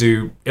MGS can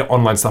do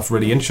online stuff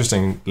really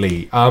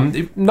interestingly.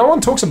 No one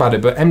talks about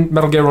it, but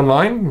Metal Gear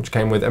Online, which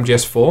came with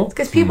MGS4.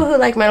 Because people who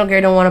like Metal Gear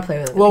don't want to play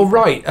with it. Well,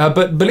 right,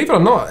 but believe it or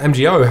not,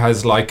 MGO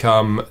has like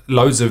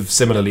loads of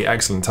similarly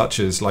excellent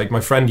touches. Like my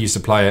friend used to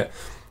play it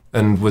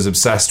and was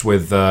obsessed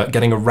with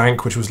getting a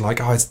rank which was like,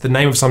 oh, it's the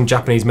name of some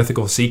Japanese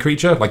mythical sea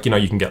creature. Like, you know,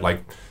 you can get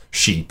like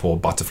sheep or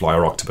butterfly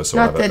or octopus or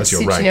Not whatever. the That's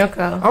your rank.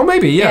 Tsuchinoko. Oh,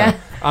 maybe, yeah.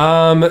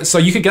 So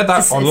you could get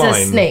that online.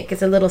 It's a snake.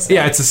 It's a little snake.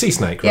 Yeah, it's a sea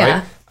snake,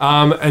 right?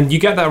 Yeah. And you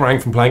get that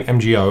rank from playing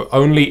MGO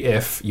only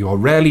if you are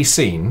rarely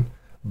seen,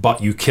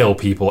 but you kill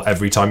people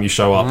every time you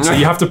show up. So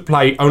you have to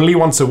play only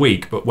once a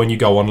week, but when you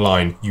go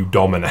online, you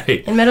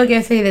dominate. In Metal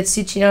Gear 3, the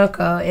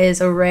Tsuchinoko is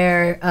a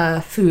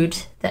rare food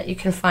that you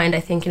can find, I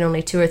think, in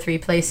only 2 or 3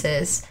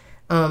 places.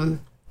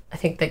 I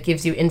think that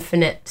gives you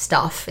infinite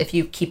stuff if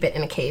you keep it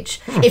in a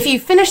cage. If you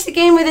finish the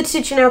game with a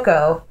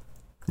Tsuchinoko...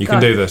 You can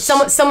do this.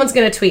 Someone's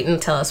going to tweet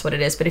and tell us what it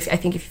is, but I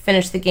think if you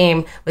finish the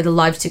game with a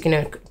live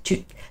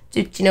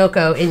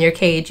Tsuchinoko in your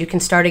cage, you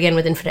can start again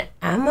with infinite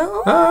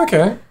ammo? Oh,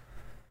 okay.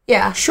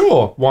 Yeah.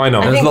 Sure, why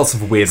not? There's think lots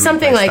of weird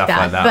Something replay like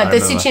stuff that. I But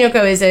the remember.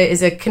 Tsuchinoko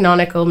is a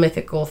canonical,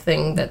 mythical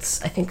thing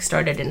that's, I think,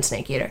 started in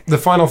Snake Eater. The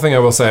final thing I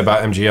will say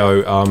about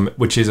MGO,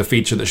 which is a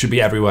feature that should be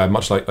everywhere,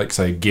 much like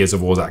say Gears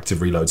of War's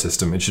active reload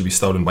system, it should be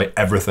stolen by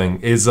everything,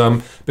 is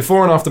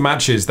before and after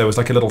matches there was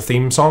like a little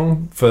theme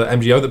song for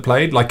MGO that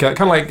played, like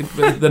kind of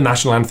like the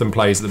national anthem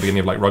plays at the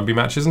beginning of like rugby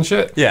matches and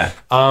shit. Yeah.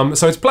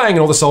 So it's playing and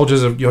all the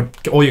soldiers,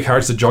 all your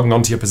characters are jogging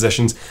onto your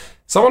positions.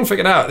 Someone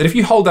figured out that if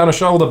you hold down a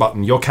shoulder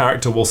button, your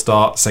character will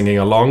start singing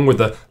along with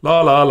the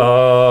la la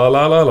la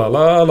la la la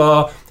la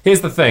la.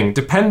 Here's the thing,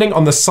 depending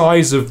on the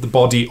size of the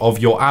body of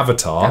your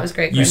avatar, That was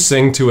great, you Chris.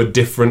 sing to a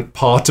different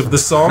part of the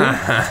song.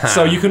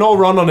 So you can all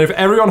run on, if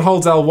everyone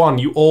holds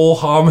L1, you all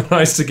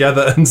harmonise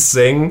together and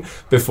sing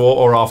before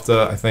or after,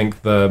 I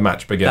think, the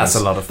match begins. That's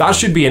a lot of fun. That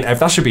should be in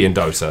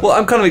Dota. Well,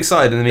 I'm kind of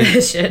excited. I mean,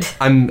 It should.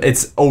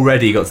 it's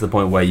already got to the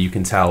point where you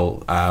can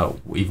tell,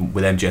 even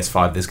with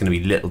MGS5, there's going to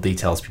be little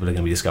details people are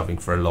going to be discovering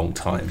for a long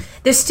time.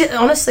 There's still,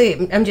 honestly,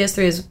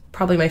 MGS3 is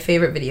probably my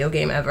favorite video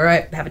game ever.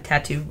 I have a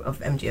tattoo of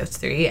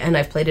MGS3, and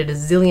I've played it a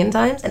zillion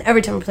times, and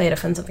every time I play it, I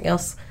find something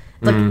else.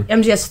 Like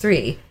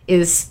MGS3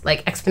 is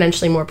like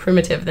exponentially more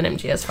primitive than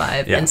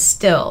MGS5, and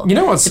still,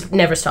 it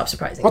never stops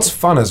surprising. What's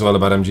fun as well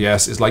about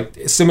MGS is like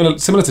similar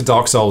to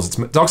Dark Souls.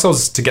 Dark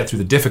Souls, to get through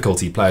the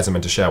difficulty, players are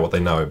meant to share what they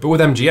know. But with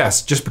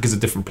MGS, just because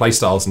of different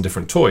playstyles and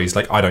different toys,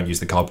 like I don't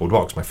use the cardboard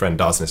box, my friend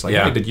does, and it's like,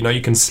 hey, did you know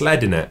you can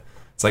sled in it?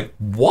 It's like,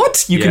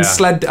 what? You can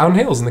sled down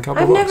hills in the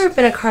cardboard box? I've never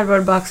been a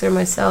cardboard boxer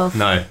myself.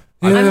 No.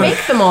 I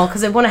make them all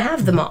because I want to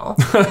have them all,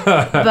 but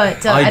I don't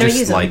use them. I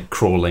just like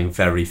crawling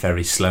very,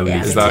 very slowly.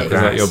 Yeah, Is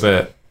that your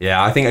bit?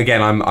 Yeah, I think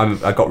again,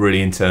 I got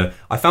really into.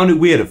 I found it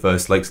weird at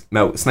first, like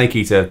Snake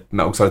Eater,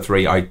 Metal Solid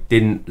 3. I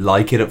didn't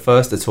like it at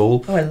first at all.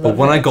 But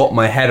when I got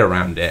my head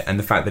around it, and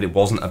the fact that it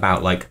wasn't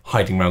about like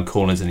hiding around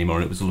corners anymore,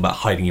 and it was all about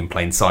hiding in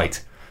plain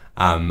sight,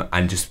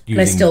 and just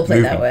using. I still play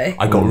movement, that way.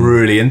 I got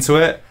really into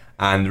it.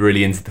 And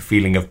really into the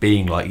feeling of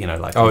being like,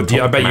 like... Oh,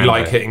 I bet you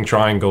like hitting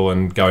triangle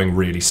and going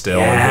really still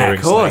and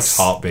hearing Snake's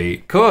heartbeat.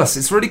 Of course,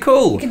 it's really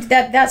cool.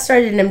 That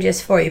started in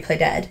MGS4. You play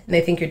dead, and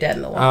they think you're dead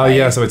in the one. Oh,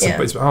 yeah, so it's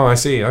I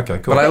see. Okay,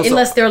 cool. But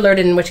unless they're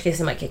alerted, in which case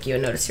they might kick you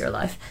and notice you're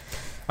alive.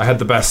 I had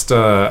the best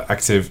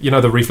active...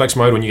 the reflex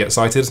mode when you get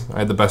sighted? I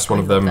had the best one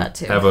of them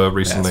ever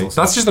recently.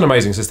 That's just an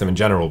amazing system in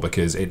general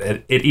because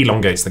it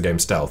elongates the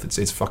game's stealth.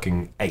 It's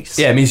fucking ace.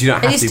 Yeah, it means you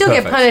don't have to And you still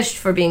get punished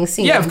for being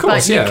seen. Yeah, of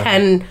course, but you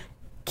can...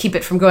 keep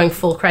it from going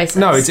full crisis.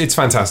 No, it's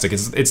fantastic.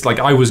 It's like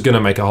I was gonna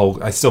make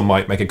I still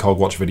might make a Cog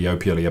Watch video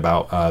purely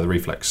about the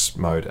reflex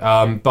mode.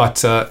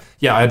 But I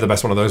had the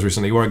best one of those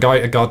recently, where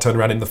a guard turned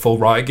around in the full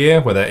riot gear,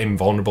 where they're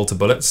invulnerable to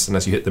bullets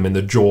unless you hit them in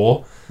the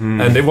jaw,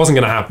 and it wasn't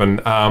gonna happen.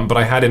 But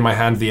I had in my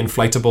hand the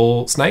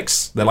inflatable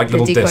snakes. They're like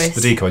little discs,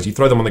 the decoys. You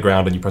throw them on the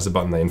ground and you press a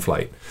button, they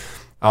inflate.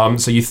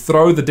 So you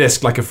throw the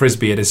disc like a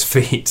frisbee at his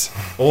feet,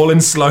 all in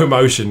slow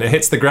motion. It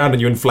hits the ground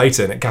and you inflate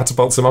it, and it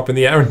catapults him up in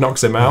the air and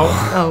knocks him out.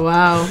 Oh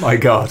wow! My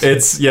God!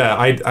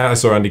 I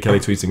saw Andy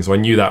Kelly tweeting, so I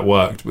knew that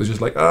worked. It was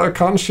just like, I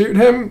can't shoot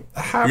him.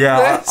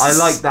 I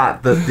like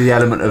that. The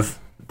element of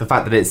the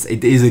fact that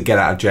it is a get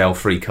out of jail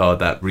free card,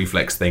 that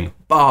reflex thing,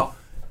 but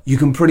you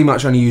can pretty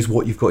much only use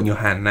what you've got in your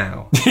hand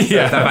now.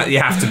 Yeah. You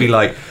have to be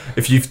like,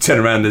 if you turn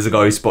around, there's a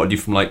guy who spotted you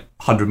from like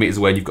 100 meters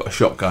away and you've got a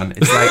shotgun.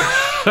 It's like,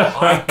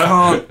 I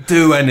can't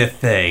do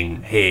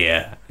anything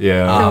here.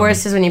 Yeah. The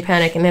worst is when you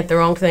panic and hit the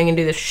wrong thing and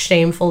do the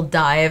shameful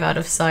dive out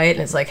of sight,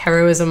 and it's like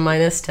heroism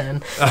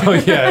 -10. Oh,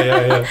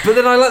 yeah. But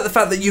then I like the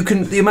fact that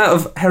the amount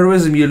of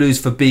heroism you lose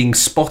for being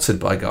spotted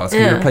by guards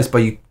can be replaced by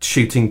you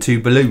shooting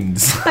 2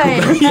 balloons.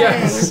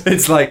 Yes.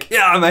 It's like,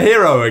 I'm a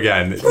hero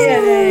again.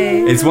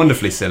 It's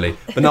wonderfully silly.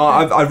 But no,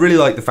 I really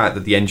like the fact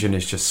that the engine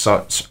is just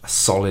such a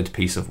solid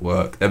piece of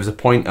work. There was a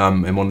point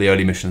in one of the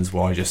early missions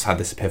where I just had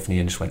this epiphany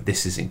and just went,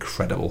 this is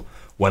incredible,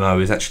 when I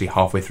was actually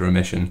halfway through a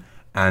mission.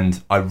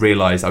 And I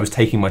realised I was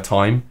taking my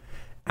time,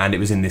 and it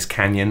was in this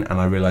canyon, and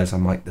I realised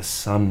I'm like, the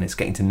sun is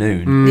getting to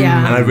noon.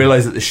 Yeah. And I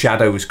realised that the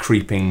shadow was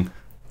creeping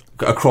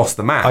across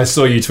the map. I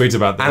saw you tweet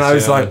about this. And I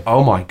was like,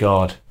 oh my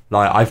God.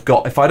 Like,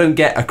 if I don't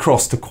get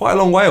across to quite a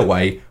long way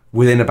away,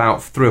 within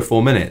about 3 or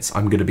 4 minutes,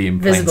 I'm going to be in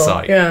plain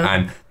sight. Yeah.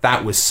 And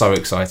that was so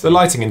exciting. The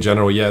lighting in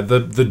general,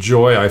 the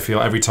joy I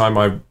feel every time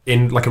I'm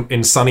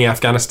in sunny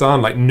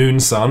Afghanistan, like noon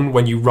sun,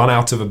 when you run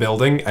out of a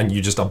building and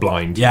you just are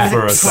blind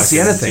for a second. See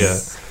anything. Yeah.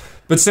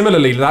 But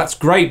similarly, that's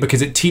great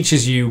because it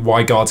teaches you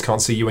why guards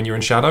can't see you when you're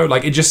in shadow.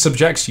 Like, it just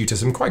subjects you to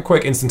some quite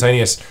quick,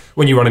 instantaneous,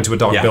 when you run into a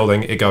dark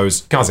building, it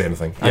goes, can't see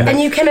anything. And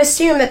you can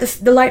assume that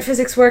the light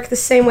physics work the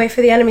same way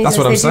for the enemies as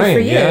they do for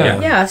you.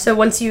 Yeah, so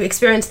once you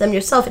experience them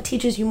yourself, it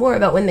teaches you more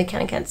about when they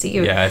can and can't see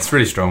you. Yeah, it's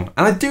really strong.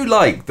 And I do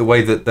like the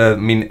way that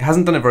it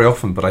hasn't done it very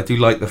often, but I do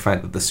like the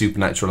fact that the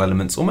supernatural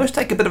elements almost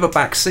take a bit of a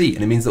back seat,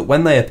 and it means that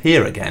when they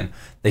appear again,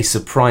 they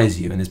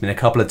surprise you. And there's been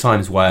a couple of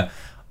times where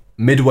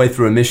midway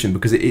through a mission,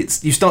 because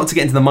you start to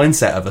get into the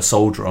mindset of a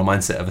soldier or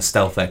mindset of a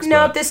stealth expert.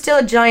 No, there's still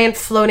a giant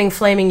floating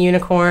flaming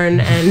unicorn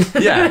and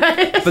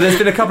but there's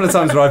been a couple of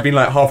times where I've been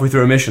like halfway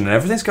through a mission and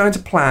everything's going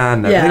to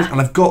plan,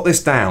 and I've got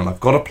this down,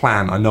 I've got a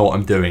plan, I know what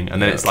I'm doing,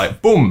 and then it's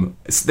like boom,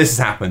 this has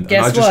happened. Guess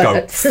and I just go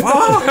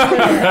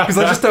because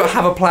I just don't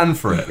have a plan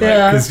for it,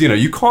 because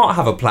you can't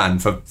have a plan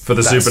for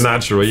the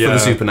supernatural. For the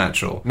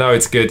supernatural. No,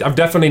 it's good. I've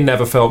definitely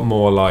never felt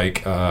more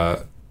like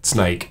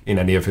Snake in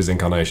any of his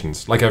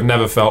incarnations. Like, I've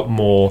never felt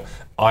more,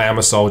 I am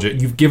a soldier.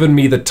 You've given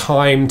me the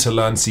time to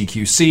learn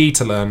CQC,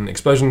 to learn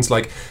explosions.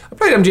 Like, I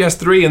played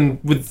MGS3 and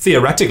with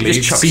theoretically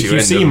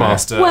CQC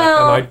master.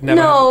 Well, and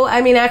no,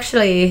 I mean,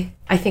 actually,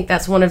 I think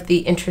that's one of the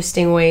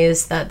interesting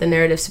ways that the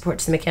narrative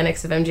supports the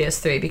mechanics of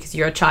MGS3, because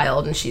you're a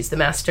child and she's the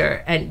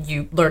master, and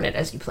you learn it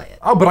as you play it.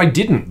 Oh, but I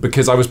didn't,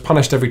 because I was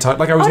punished every time.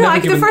 Like, I was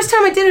never given... The first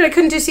time I did it, I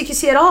couldn't do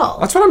CQC at all.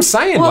 That's what I'm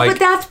saying. Well,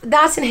 but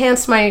that's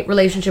enhanced my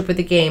relationship with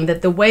the game,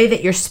 that the way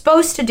that you're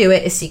supposed to do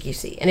it is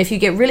CQC. And if you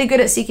get really good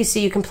at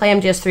CQC, you can play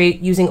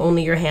MGS3 using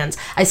only your hands.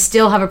 I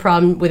still have a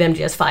problem with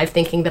MGS5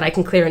 thinking that I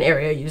can clear an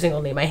area using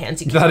only my hands.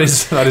 That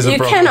is a problem. You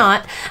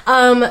cannot.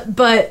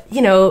 But,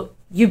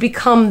 you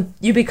become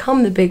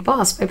the big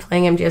boss by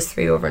playing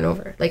MGS3 over and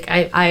over. Like,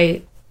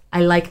 I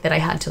like that I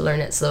had to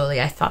learn it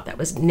slowly. I thought that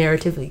was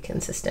narratively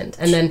consistent.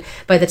 And then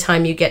by the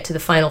time you get to the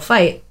final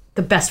fight,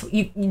 the best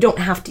you don't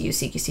have to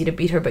use CQC to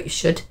beat her, but you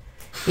should.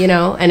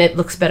 and it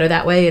looks better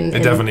that way. And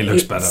it definitely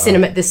looks better.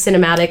 The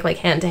cinematic, like,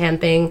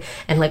 hand-to-hand thing,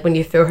 and, like, when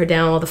you throw her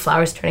down, all the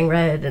flowers turning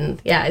red,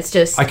 and, yeah, it's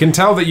just... I can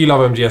tell that you love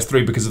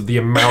MGS3 because of the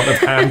amount of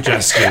hand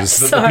gestures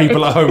that the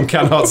people at home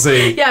cannot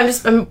see. Yeah,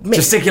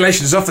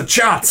 Gesticulation is off the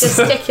charts!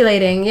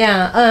 Gesticulating,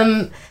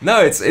 yeah.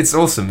 No, it's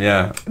awesome,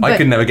 yeah. I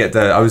could never get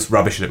I was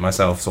rubbish at it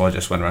myself, so I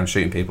just went around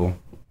shooting people.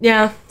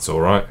 Yeah. It's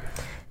all right.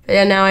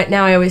 Yeah,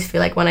 now I always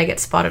feel like when I get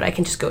spotted, I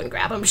can just go and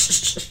grab them.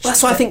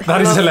 That's why I think...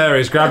 That is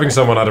hilarious. Grabbing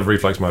someone out of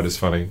reflex mode is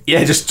funny.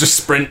 Yeah, just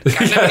sprint. Let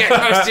me get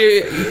close to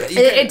you.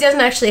 It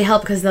doesn't actually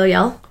help because they'll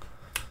yell.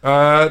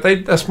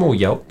 A small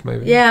yelp,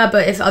 maybe. Yeah,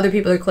 but if other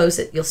people are close,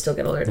 you'll still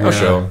get alerted. Oh,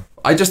 sure.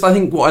 I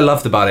think what I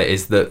loved about it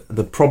is that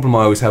the problem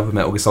I always have with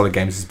Metal Gear Solid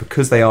games is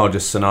because they are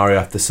just scenario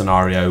after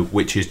scenario,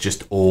 which is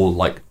just all,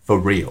 like, for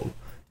real.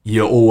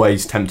 You're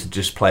always tempted to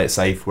just play it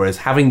safe, whereas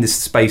having this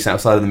space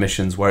outside of the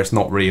missions where it's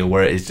not real,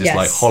 where it is just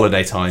like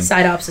holiday time.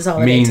 Side ops is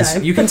holiday means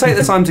time. You can take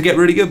the time to get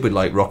really good with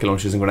like rocket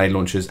launchers and grenade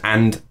launchers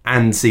and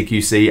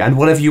CQC and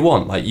whatever you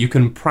want. Like you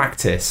can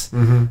practice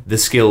the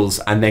skills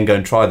and then go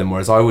and try them,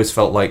 whereas I always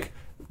felt like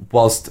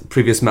whilst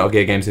previous Metal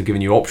Gear games have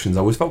given you options,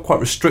 I always felt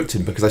quite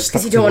restricted because I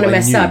stuck to what I knew. Because you don't want to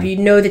mess up. You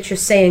know that you're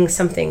saying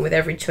something with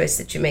every choice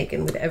that you make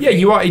and with every... Yeah,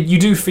 you are. You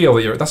do feel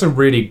that that's a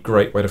really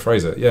great way to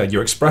phrase it. Yeah,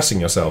 you're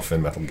expressing yourself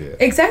in Metal Gear.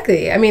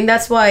 Exactly. I mean,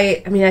 that's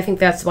why... I think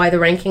that's why the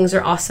rankings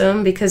are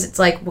awesome, because it's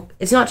like...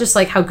 It's not just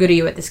like, how good are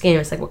you at this game?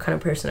 It's like, what kind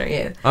of person are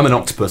you? I'm an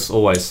octopus,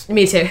 always.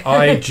 Me too.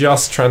 I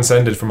just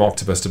transcended from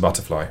octopus to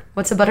butterfly.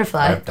 What's a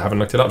butterfly? I haven't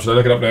looked it up. Should I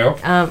look it up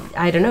now?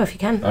 I don't know if you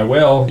can. I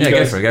will. Yeah,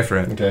 go for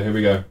it. Okay, here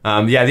we go.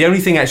 Yeah, the only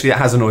thing actually that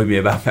has annoyed me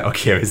about Metal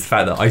Gear is the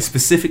fact that I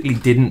specifically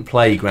didn't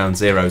play Ground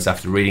Zeroes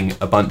after reading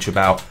a bunch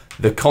about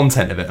the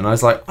content of it, and I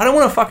was like, I don't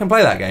want to fucking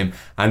play that game.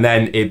 And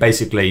then it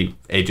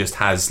just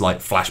has like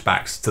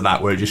flashbacks to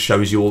that where it just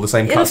shows you all the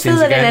same cutscenes again.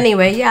 It'll fill it in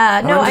anyway, yeah.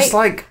 And I'm just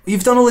like,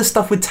 you've done all this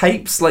stuff with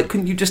tapes, like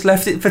couldn't you just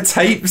left it for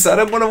tapes? I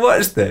don't want to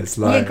watch this.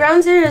 Like, yeah,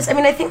 Ground Zeroes,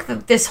 I think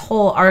that this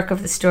whole arc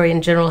of the story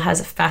in general has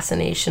a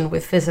fascination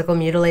with physical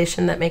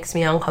mutilation that makes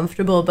me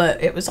uncomfortable,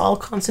 but it was all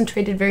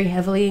concentrated very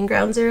heavily in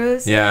Ground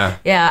Zeroes. Yeah.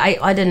 Yeah,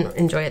 I didn't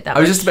enjoy it that much.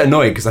 I was just a bit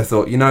annoyed because I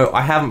thought,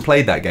 I haven't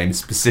played that game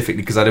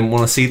specifically because I didn't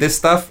want to see this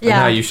stuff, and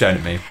now you've shown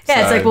it me. Yeah,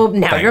 so, it's like, well,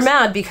 now thanks. You're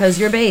mad because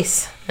you're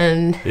base.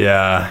 And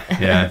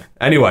yeah.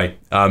 Anyway,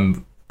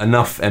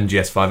 enough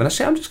MGS5. And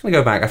actually, I'm just going to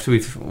go back after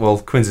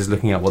Quinns is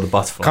looking at what the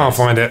butterfly Can't is.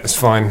 find it. It's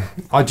fine.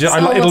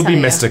 It'll be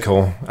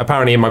mystical.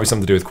 Apparently, it might be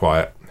something to do with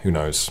quiet. Who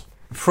knows?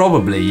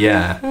 Probably,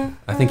 yeah.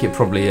 I think it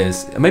probably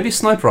is. Maybe a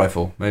sniper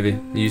rifle. Maybe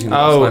using.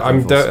 Sniper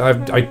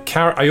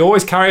rifles. I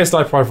always carry a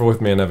sniper rifle with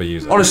me and never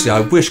use it. Honestly,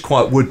 I wish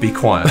Quiet would be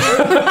quiet.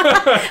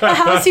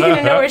 How is he going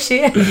to know where she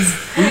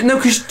is? No,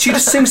 because she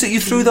just sings at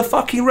you through the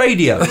fucking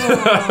radio.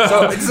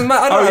 So it doesn't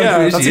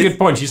matter. That's a good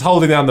point. She's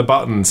holding down the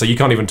button, so you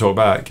can't even talk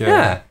back.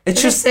 Yeah.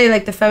 It's just say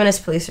like the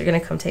feminist police are going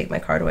to come take my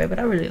card away, but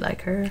I really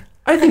like her.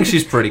 I think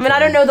she's pretty cool. I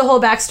don't know the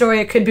whole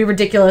backstory. It could be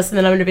ridiculous, and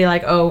then I'm going to be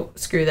like, oh,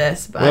 screw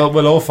this. But, well,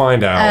 we'll all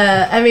find out.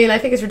 I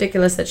think it's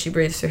ridiculous that she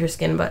breathes through her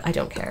skin, but I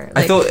don't care.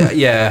 I thought,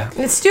 yeah.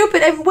 It's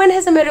stupid. And when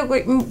has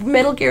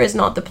Metal Gear is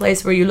not the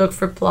place where you look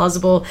for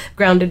plausible,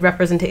 grounded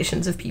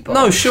representations of people.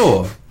 No,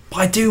 sure. But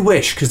I do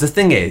wish, because the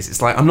thing is,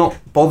 it's like, I'm not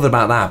bothered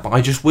about that, but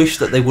I just wish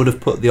that they would have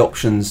put the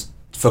options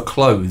for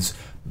clothes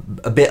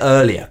a bit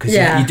earlier, because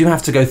you do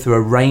have to go through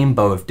a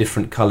rainbow of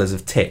different colours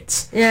of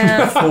tits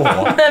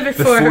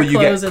before you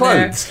get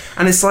clothes.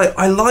 And it's like,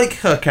 I like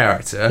her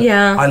character.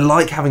 Yeah. I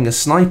like having a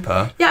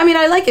sniper. Yeah,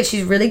 I like it.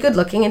 She's really good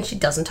looking and she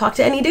doesn't talk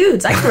to any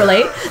dudes. I can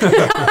relate.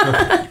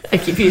 I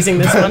keep using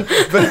this one.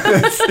 But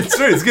it's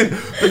true, it's good.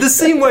 But the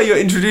scene where you're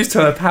introduced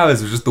to her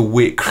powers was just the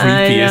creepiest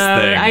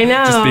thing. I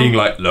know. Just being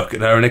like, look at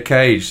her in a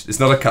cage.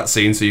 It's not a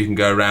cutscene, so you can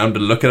go around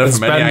and look at her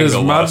from any angle.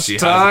 Spend as much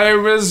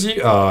time as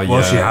you...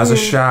 While she has a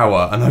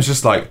shower. And I was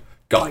just like,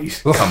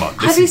 guys, come on.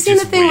 Have you seen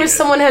the thing where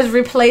someone has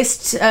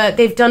replaced?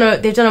 They've done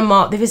a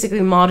mod. They physically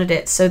modded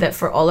it so that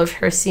for all of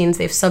her scenes,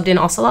 they've subbed in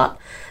Ocelot,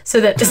 so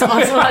that just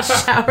Ocelot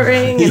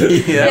showering.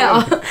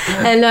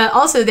 And, and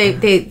also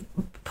they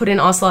put in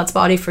Ocelot's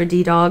body for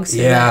D-Dog. So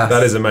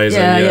that is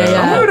amazing.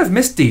 I would have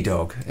missed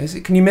D-Dog.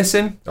 Can you miss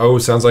him? Oh,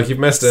 sounds like you've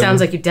missed him. Sounds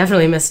like you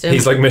definitely missed him.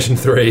 He's like mission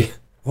 3.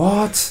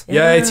 What?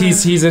 Yeah,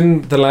 he's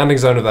in the landing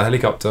zone of the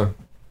helicopter.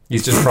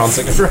 He's just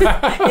prancing around.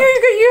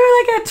 You're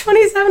like at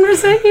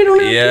 27%. You don't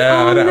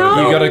have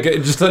to. You gotta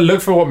just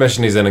look for what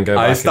mission he's in and go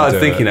back. I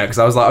started thinking that because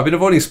I was like, I've been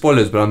avoiding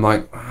spoilers, but I'm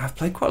like, I've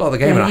played quite a lot of the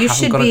game and I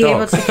haven't got a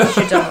dog. You should be able to get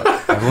your dog.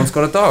 Everyone's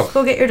got a dog.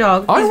 Go get your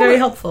dog. He's very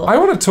helpful. I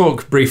want to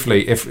talk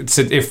briefly,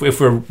 if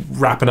we're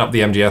wrapping up the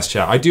MGS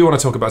chat, I do want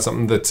to talk about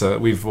something that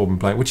we've all been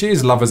playing, which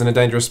is Lovers in a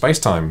Dangerous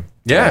Space-Time.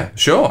 Yeah,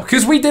 sure.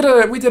 Because we did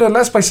a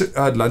Let's Play,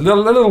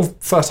 little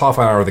first half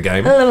hour of the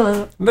game.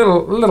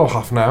 Little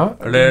half an hour.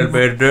 A little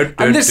bit.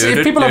 And this,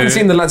 if people haven't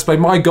seen the Let's Play,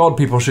 my God,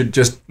 people should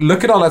just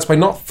look at our Let's Play,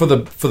 not for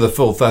the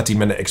full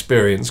 30-minute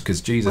experience, because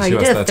Jesus, you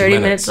has 30 30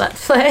 minutes.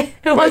 Let's Play.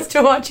 Who wants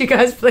to watch you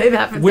guys play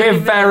that for 30 We're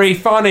minutes? very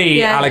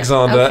funny,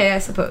 Alexander. Okay, I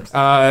suppose.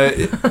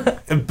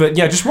 But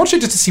yeah, just watch it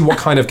just to see what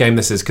kind of game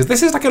this is, because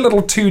this is like a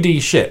little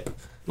 2D ship.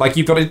 Like,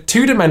 you've got a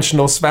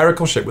 2-dimensional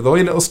spherical ship with all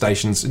your little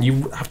stations, and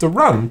you have to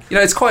run. You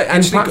know, it's quite...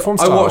 Actually, platform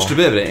I style. watched a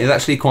bit of it. It's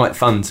actually quite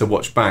fun to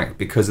watch back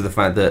because of the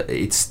fact that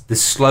it's the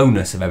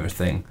slowness of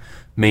everything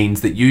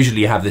means that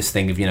usually you have this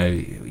thing of, you know,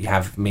 you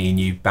have me and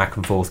you back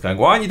and forth going,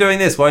 why aren't you doing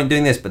this? Why aren't you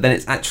doing this? But then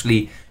it's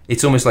actually...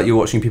 It's almost like you're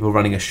watching people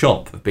running a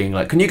shop of being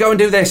like, can you go and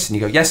do this? And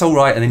you go, yes, all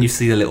right. And then you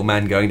see the little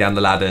man going down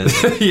the ladders.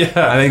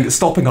 Yeah. And then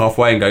stopping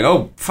halfway and going,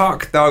 oh,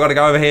 fuck, now I got to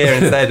go over here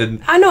instead.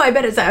 And I know, I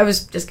bet I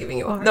was just giving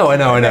you a hard No, I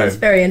know. It's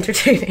very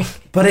entertaining.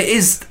 But it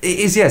is,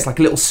 yeah, it's like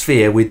a little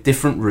sphere with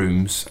different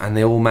rooms and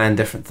they all man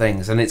different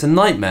things. And it's a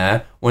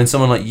nightmare when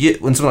someone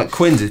like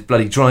Quinn's is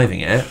bloody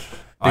driving it.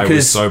 I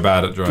was so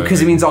bad at driving.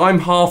 Because it means I'm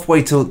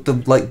halfway to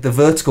the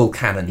vertical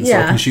cannon, so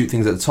I can shoot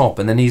things at the top,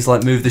 and then he's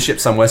like moved the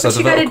ship somewhere. So what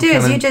you gotta do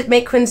is you just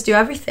make Quinns do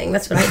everything.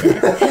 That's what I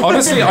did.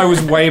 Honestly, I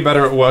was way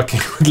better at working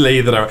with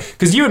Lee than I...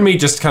 Because you and me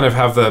just kind of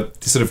have the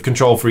sort of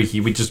control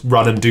freaky, we just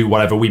run and do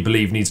whatever we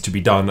believe needs to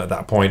be done at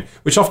that point,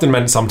 which often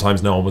meant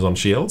sometimes no one was on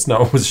shields,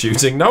 no one was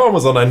shooting, no one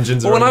was on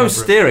engines. Well, when I was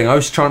steering, I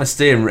was trying to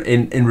steer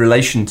in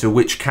relation to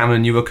which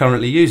cannon you were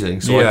currently using,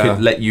 so I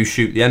could let you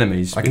shoot the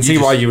enemies. I can see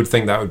why you would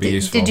think that would be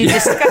useful.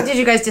 Did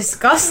you guys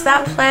discuss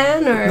that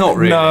plan, or not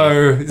really?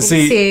 No.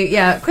 See,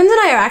 yeah, Quinns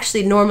and I are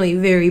actually normally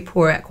very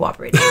poor at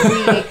cooperating.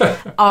 We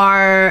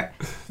are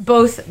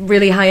both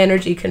really high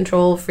energy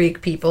control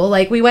freak people.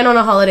 Like, we went on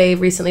a holiday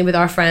recently with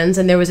our friends,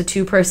 and there was a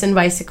 2-person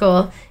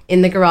bicycle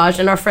in the garage,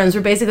 and our friends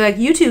were basically like,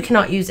 you two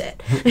cannot use it.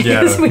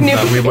 Yeah, we knew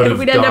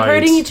we'd end up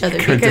hurting each other.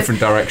 Go in different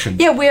directions.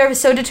 Yeah, we are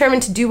so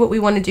determined to do what we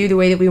want to do the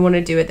way that we want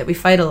to do it that we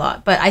fight a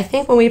lot. But I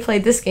think when we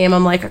played this game,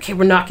 I'm like, okay,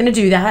 we're not going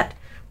to do that.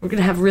 We're going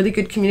to have really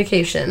good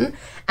communication.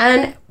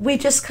 And we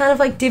just kind of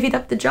like divvied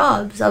up the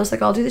jobs. I was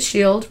like, I'll do the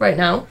shield right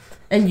now,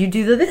 and you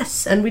do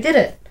this. And we did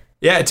it.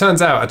 Yeah, it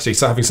turns out, actually,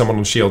 so having someone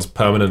on shields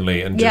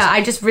permanently and just... Yeah,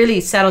 I just really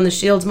sat on the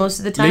shields most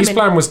of the time. Lee's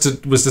plan was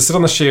to sit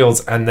on the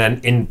shields and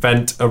then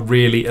invent a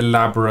really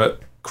elaborate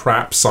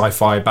crap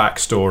sci-fi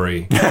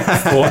backstory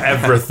for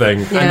everything,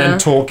 and then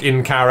talk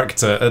in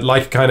character,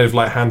 like kind of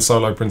like Han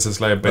Solo, Princess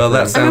Leia bickering.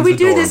 Well, I mean, we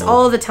do this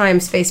all the time,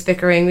 space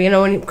bickering. You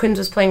know, when Quinns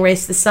was playing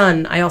Race the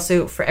Sun, I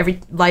also, for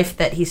every life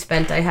that he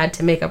spent, I had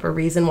to make up a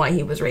reason why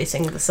he was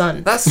racing the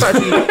sun. That's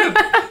actually...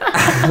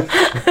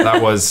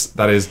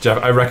 that is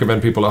Jeff. I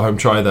recommend people at home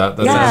try that.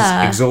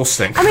 That's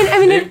exhausting. I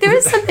mean, there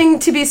is something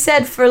to be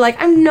said for like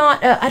I'm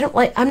not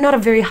a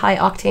very high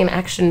octane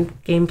action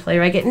game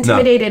player. I get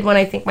intimidated when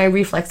I think my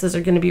reflexes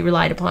are going to be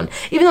relied upon.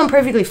 Even though I'm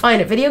perfectly fine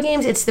at video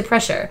games, it's the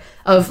pressure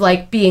of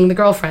like being the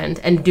girlfriend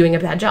and doing a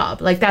bad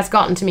job. Like that's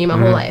gotten to me my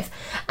whole life,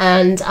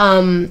 and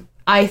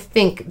I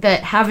think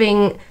that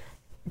having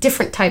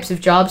different types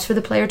of jobs for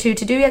the player to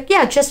do,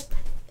 just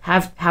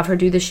have her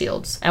do the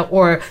shields,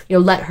 or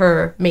let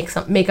her make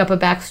up a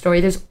backstory.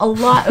 There's a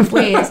lot of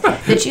ways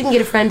that you can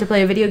get a friend to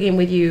play a video game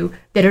with you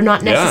that are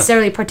not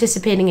necessarily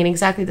participating in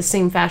exactly the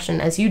same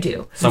fashion as you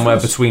do. Somewhere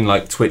between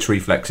like Twitch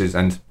reflexes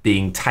and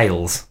being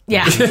Tails.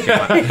 Yeah.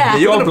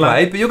 You're gonna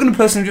play, but you're gonna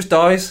person who just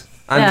dies.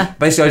 And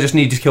basically, I just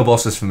need you to kill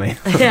bosses for me.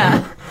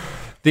 Yeah.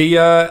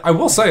 I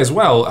will say as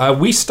well,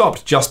 we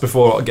stopped just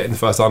before getting the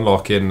first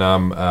unlock in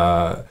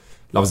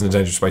Lovers in a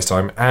Dangerous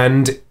Space-Time,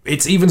 and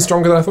it's even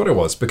stronger than I thought it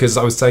was, because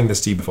I was saying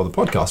this to you before the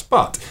podcast,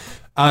 but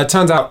it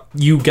turns out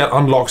you get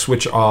unlocks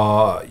which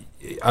are...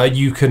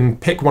 you can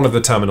pick one of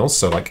the terminals,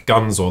 so like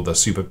guns or the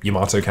Super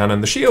Yamato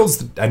cannon, the shields,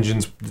 the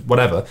engines,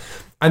 whatever,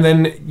 and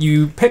then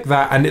you pick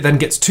that, and it then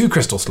gets 2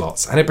 crystal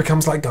slots, and it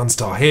becomes like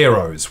Gunstar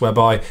Heroes,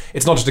 whereby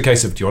it's not just a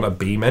case of, do you want a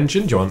beam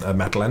engine, do you want a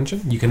metal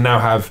engine? You can now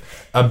have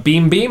a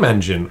beam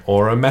engine,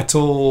 or a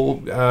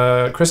metal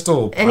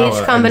crystal and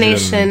each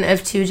combination engine.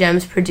 of 2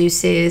 gems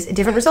produces a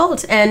different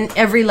result, and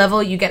every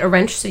level you get a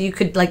wrench, so you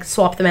could like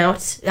swap them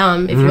out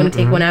if you want to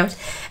take one out.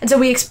 And so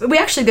we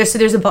actually there's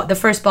the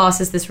first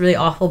boss is this really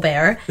awful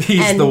bear.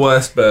 He's the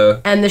worst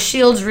bear, and the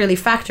shields really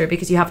factor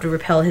because you have to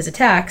repel his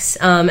attacks,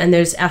 and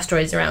there's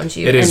asteroids around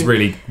you. It is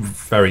really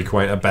very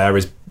quaint. A bear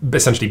is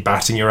essentially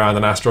batting you around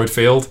an asteroid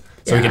field.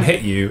 So he can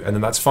hit you, and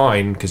then that's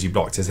fine because you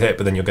blocked his hit,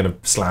 but then you're going to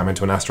slam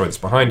into an asteroid that's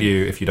behind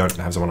you if you don't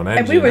have someone on engine.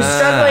 And we were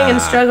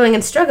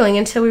struggling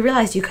until we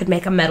realized you could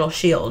make a metal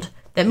shield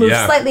that moves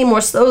slightly more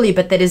slowly,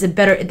 but that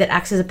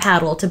acts as a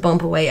paddle to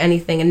bump away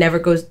anything and never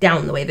goes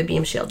down the way the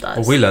beam shield does.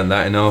 Well, we learned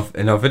that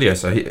in our video,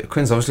 so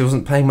Quinns obviously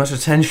wasn't paying much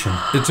attention.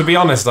 To be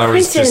honest, I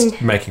was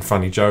just making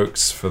funny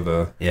jokes for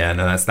the... Yeah,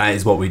 no, that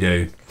is what we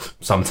do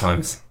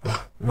sometimes.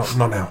 Not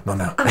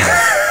now.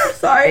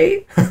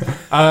 Sorry.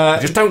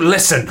 Just don't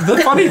listen.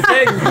 The funny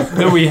thing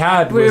that we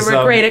had was... We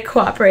were great at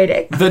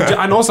cooperating.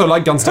 And also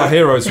like Gunstar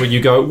Heroes, where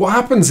you go, what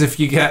happens if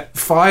you get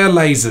fire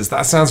lasers?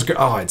 That sounds good.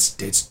 Oh,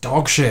 it's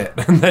dog shit.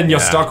 And then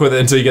you're stuck with it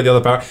until you get the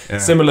other power. Yeah.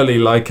 Similarly,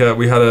 like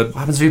we had a... What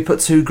happens if you put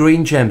 2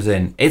 green gems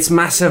in? It's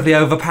massively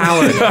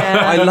overpowered.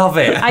 I love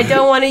it. I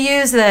don't want to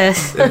use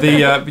this.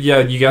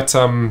 You get,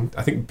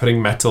 I think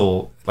putting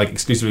metal... like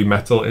exclusively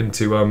metal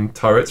into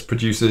turrets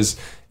produces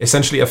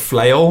essentially a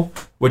flail,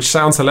 which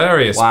sounds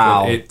hilarious,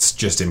 but it's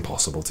just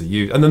impossible to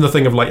use. And then the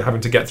thing of like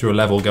having to get through a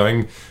level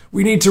going,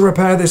 we need to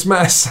repair this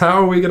mess,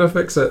 how are we going to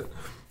fix it?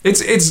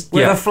 It's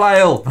with a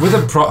flail. With a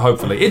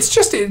hopefully. It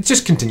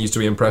just continues to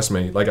impress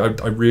me. Like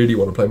I really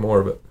want to play more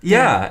of it.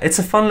 Yeah, it's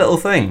a fun little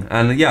thing.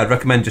 And yeah, I'd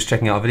recommend just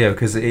checking out a video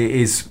because it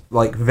is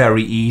like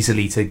very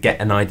easily to get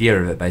an idea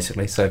of it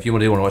basically. So if you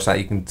want to watch that,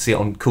 you can see it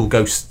on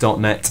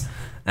coolghosts.net.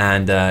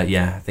 And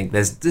yeah, I think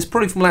there's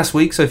probably from last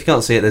week, so if you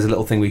can't see it, there's a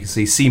little thing we can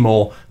see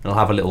more, and I'll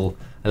have a little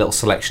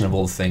selection of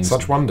all the things.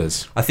 Such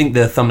wonders. I think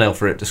the thumbnail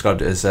for it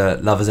described it as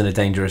Lovers in a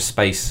Dangerous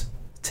Space,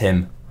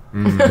 Tim,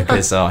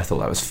 because I thought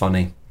that was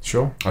funny.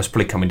 Sure. I was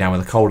probably coming down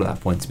with a cold at that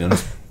point, to be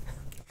honest.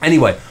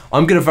 Anyway,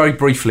 I'm going to very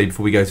briefly,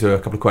 before we go to a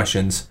couple of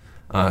questions,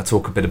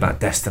 talk a bit about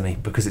Destiny,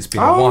 because it's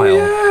been a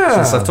while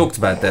since I've talked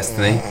about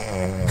Destiny.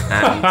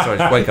 And, sorry,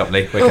 just wake up,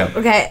 Lee, wake up.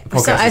 Okay,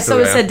 so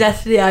someone said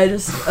Destiny, I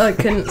just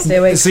couldn't stay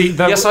awake.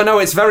 Yes, I know,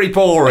 it's very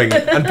boring,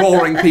 and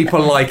boring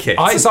people like it.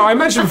 So I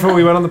mentioned before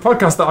we went on the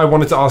podcast that I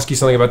wanted to ask you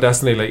something about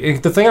Destiny.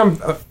 Like, the thing I'm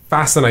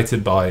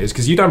fascinated by is,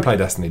 because you don't play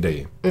Destiny, do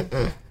you?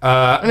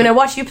 I mean, I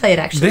watch you play it,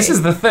 actually. This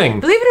is the thing.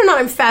 Believe it or not,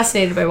 I'm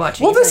fascinated by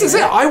watching Well, this is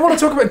it. I want to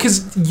talk about,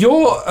 because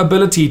your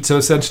ability to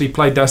essentially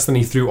play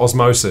Destiny through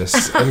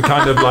osmosis and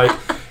kind of like...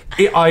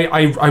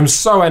 I'm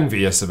so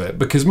envious of it,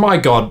 because my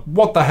god,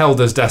 what the hell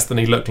does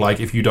Destiny look like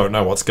if you don't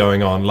know what's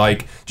going on?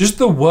 Like, just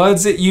the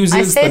words it uses,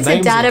 I say the it's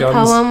names a data of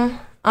guns. poem.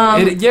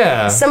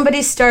 Yeah.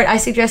 I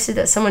suggested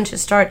that someone should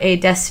start a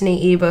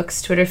Destiny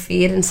ebooks Twitter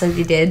feed, and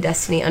somebody did,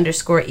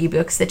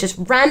 Destiny_ebooks, that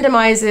just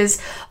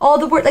randomizes all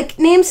the words. Like,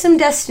 name some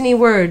Destiny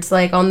words.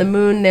 Like, on the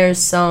moon, there's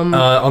some...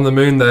 on the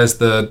moon, there's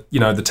the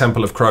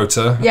Temple of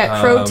Crota.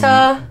 Yeah,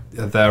 Crota.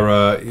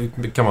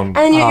 Come on.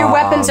 And your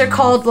weapons are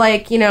called,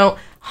 like,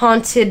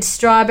 Haunted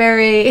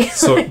Strawberry.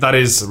 So that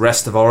is... The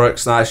rest of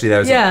Oryx. No, actually,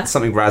 there's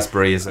something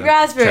Raspberry, isn't it?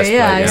 Raspberry,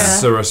 yeah.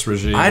 Surus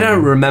Regime. I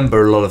don't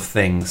remember a lot of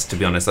things, to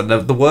be honest.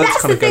 The words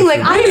That's kind the of thing, go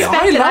like, through I me.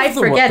 expect that I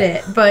forget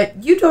it,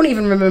 but you don't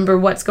even remember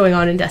what's going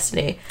on in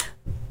Destiny.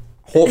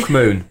 Hawk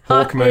Moon.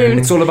 Hawk Moon.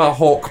 It's all about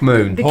Hawk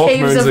Moon. The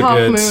caves of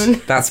Hawk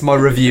Moon. That's my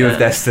review of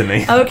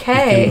Destiny.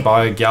 Okay. You can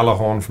buy a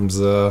Galahorn from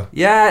Xur.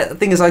 Yeah, the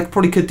thing is, I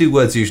probably could do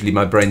words usually.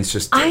 My brain's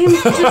just...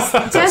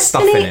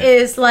 Destiny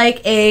is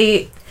like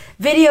a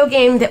video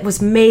game that was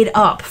made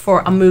up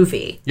for a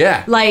movie.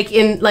 Yeah.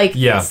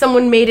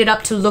 Someone made it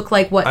up to look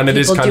like what and people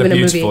it is kind do of in a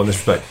beautiful movie. in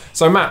this respect.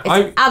 So Matt,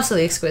 it's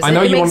absolutely exquisite. I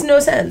know it makes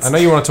no sense. I know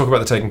you want to talk about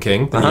the Taken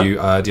King, the new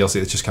DLC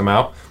that's just come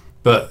out,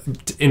 but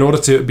in order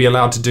to be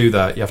allowed to do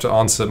that, you have to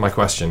answer my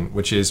question,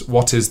 which is,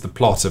 what is the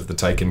plot of the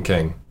Taken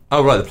King?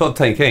 Oh right, the plot of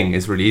Taken King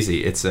is really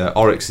easy. It's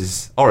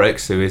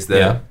Oryx, who is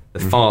the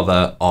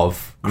father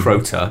of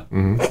Crota,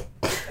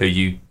 who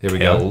you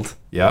killed.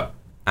 Yeah.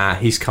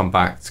 He's come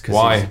back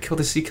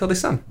because he killed his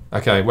son.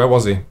 Okay, where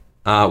was he?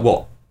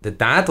 What? The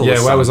dad or the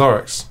son? Where was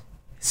Oryx?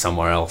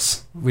 Somewhere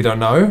else. We don't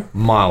know.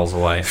 Miles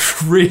away.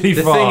 Really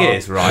far. The thing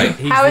is, right?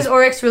 How is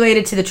Oryx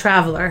related to the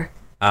Traveler?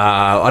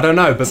 I don't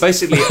know, but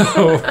basically,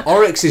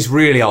 Oryx is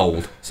really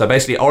old. So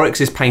basically,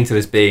 Oryx is painted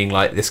as being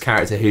like this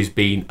character who's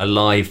been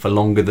alive for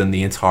longer than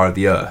the entire of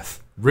the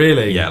Earth.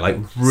 Really? Yeah, like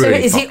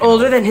really. So is he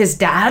older than his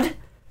dad?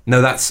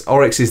 No,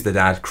 Oryx is the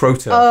dad.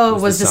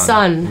 Crota was the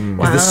son.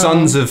 Wow. The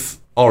sons of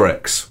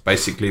Oryx,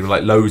 basically,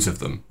 like loads of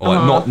them. Or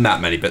like, not that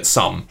many, but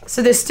some.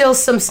 So there's still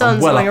some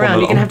sons going around.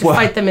 You're going to have to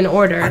fight them in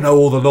order. I know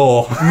all the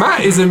lore.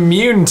 Matt is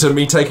immune to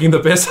me taking the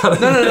piss out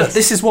of No.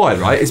 This is why,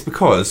 right? It's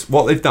because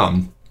what they've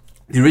done...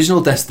 The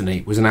original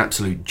Destiny was an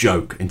absolute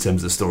joke in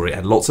terms of the story. It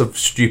had lots of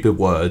stupid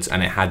words,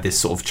 and it had this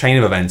sort of chain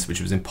of events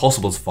which was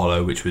impossible to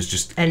follow, which was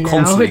just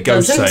constantly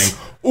Ghost saying,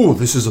 "Oh,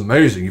 this is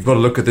amazing! You've got to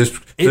look at this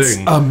thing. It's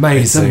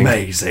amazing. It's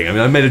amazing." I mean,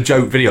 I made a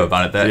joke video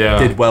about it that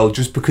did well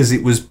just because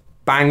it was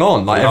bang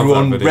on. Like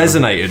everyone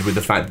resonated with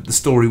the fact that the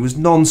story was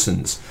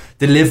nonsense,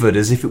 delivered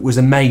as if it was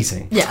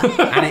amazing. Yeah,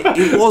 and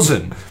it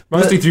wasn't.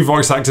 Mostly through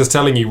voice actors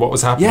telling you what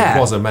was happening. It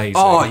was amazing.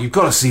 Oh, you've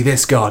got to see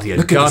this, Guardian.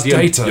 Look at this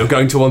data. You're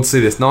going to want to see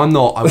this. No, I'm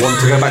not. I want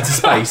to go back to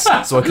space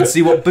so I can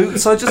see what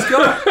boots I just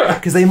got,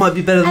 because they might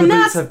be better than the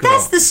boots I've got.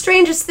 That's the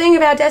strangest thing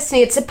about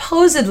Destiny. It's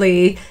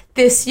supposedly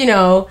this,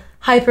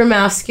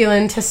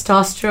 hyper-masculine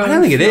testosterone. I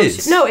don't think it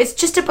is. No, it's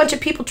just a bunch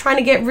of people trying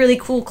to get really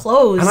cool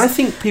clothes. And I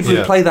think people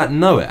who play that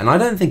know it, and I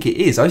don't think it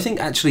is. I think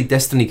actually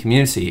Destiny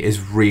community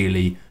is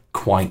really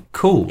quite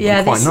cool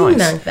and quite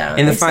nice. Like that.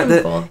 In the fact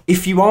that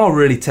if you are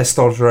really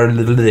testosterone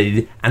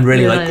and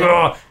really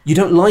you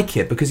don't like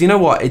it, because you know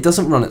what? It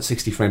doesn't run at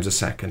 60 frames a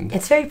second.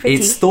 It's very pretty.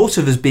 It's thought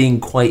of as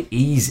being quite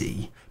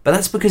easy. But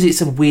that's because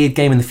it's a weird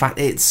game in the fact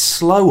that it's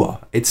slower.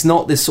 It's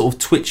not this sort of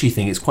twitchy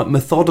thing. It's quite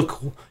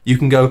methodical. You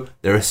can go,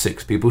 there are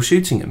 6 people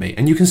shooting at me.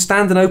 And you can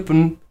stand in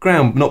open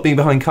ground, not being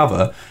behind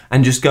cover,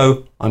 and just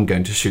go, I'm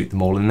going to shoot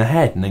them all in the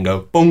head. And then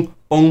go, bong,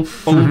 bong,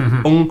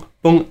 bong, bong,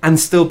 bong, and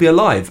still be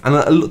alive.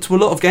 And to a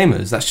lot of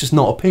gamers, that's just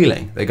not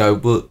appealing. They go,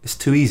 well, it's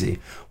too easy.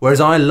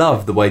 Whereas I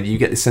love the way that you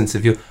get this sense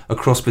of you're a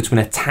cross between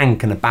a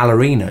tank and a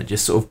ballerina,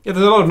 just sort of there's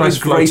a lot of nice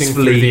floating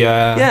through the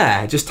air.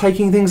 Yeah, just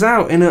taking things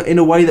out in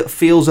a way that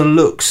feels and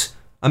looks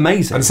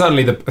amazing. And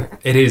certainly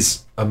it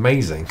is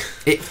amazing.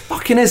 It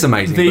fucking is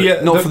amazing,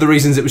 but not for the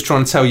reasons it was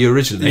trying to tell you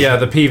originally. Yeah,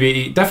 the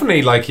PvE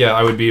definitely.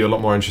 I would be a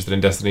lot more interested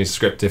in Destiny's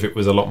script if it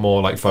was a lot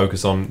more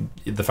focus on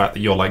the fact that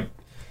you're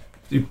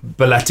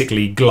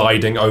balletically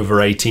gliding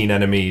over 18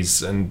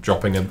 enemies and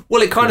dropping a...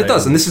 Well, it kind of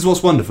does, and this is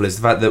what's wonderful, is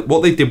the fact that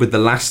what they did with the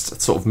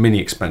last sort of mini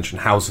expansion,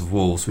 House of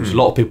Wolves, which a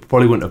lot of people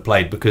probably wouldn't have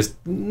played because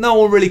no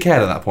one really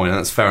cared at that point, and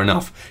that's fair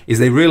enough, is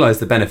they realised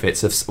the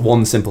benefits of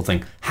one simple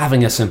thing,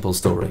 having a simple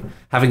story.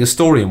 Having a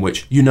story in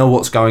which you know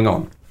what's going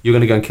on. You're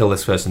going to go and kill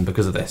this person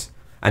because of this.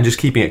 And just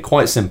keeping it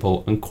quite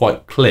simple and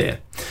quite clear.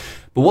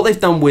 But what they've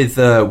done with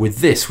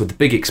the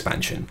big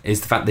expansion,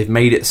 is the fact they've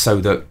made it so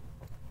that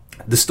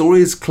the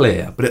story is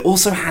clear, but it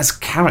also has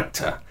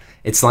character.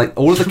 It's like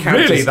all of the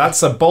characters... Really?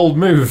 That's a bold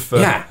move.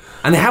 Yeah.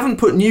 And they haven't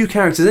put new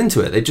characters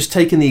into it. They've just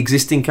taken the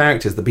existing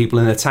characters, the people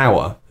in the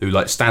tower, who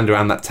like stand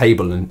around that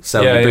table and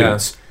sell the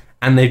boots,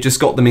 and they've just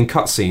got them in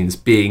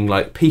cutscenes being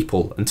like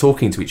people and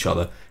talking to each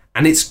other.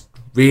 And it's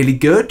really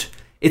good.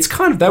 It's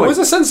kind of... There was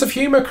a sense of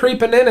humour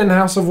creeping in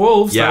House of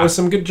Wolves. Yeah. There were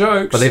some good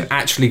jokes. But they've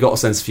actually got a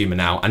sense of humour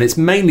now. And it's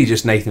mainly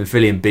just Nathan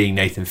Fillion being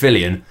Nathan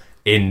Fillion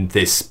in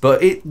this.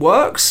 But it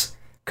works.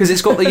 Because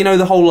it's got the,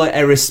 the whole like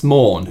Eris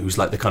Morn, who's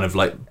like the kind of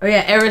like... Oh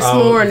yeah, Eris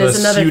Morn is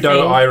another thing.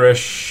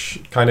 Pseudo-Irish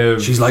kind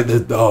of... She's like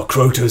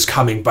Croto's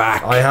coming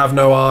back. I have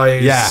no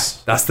eyes. Yeah,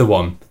 that's the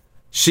one.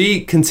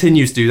 She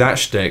continues to do that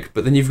shtick,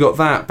 but then you've got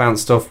that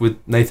bounced off with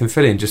Nathan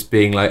Fillion just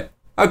being like,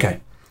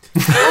 okay.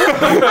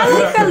 I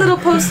like that little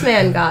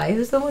postman guy.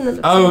 Who's the one that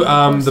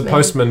looks the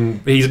postman.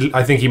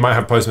 I think he might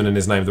have postman in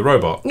his name. The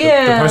robot.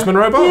 Yeah. The postman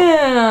robot.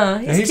 Yeah,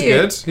 he's cute.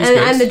 Good. He's good.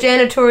 And the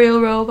janitorial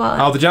robot.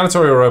 Oh, the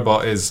janitorial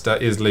robot is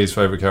Lee's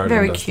favourite character.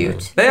 Very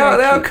cute. They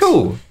are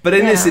cool. But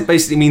in this, it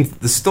basically means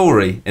the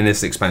story in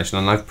this expansion,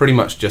 and I've pretty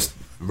much just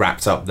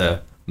wrapped up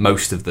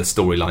most of the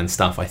storyline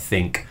stuff, I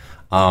think.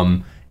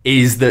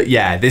 Is that,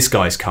 this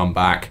guy's come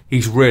back.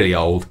 He's really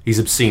old. He's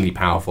obscenely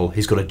powerful.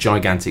 He's got a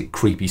gigantic,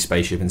 creepy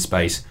spaceship in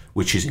space,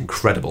 which is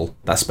incredible.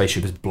 That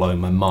spaceship is blowing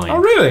my mind. Oh,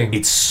 really?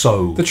 It's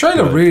so The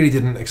trailer good. really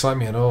didn't excite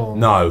me at all.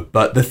 No,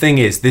 but the thing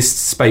is, this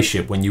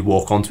spaceship, when you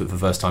walk onto it for the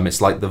first time, it's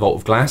like the Vault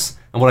of Glass.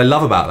 And what I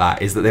love about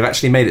that is that they've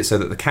actually made it so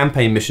that the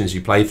campaign missions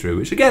you play through,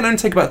 which again only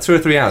take about 2 or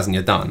 3 hours and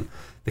you're done,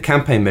 the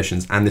campaign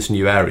missions and this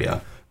new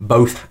area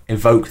both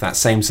evoke that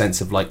same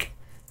sense of like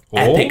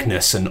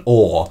epicness and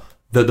awe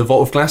that the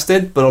Vault of Glass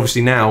did, but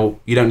obviously now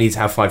you don't need to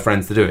have 5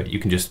 friends to do it. You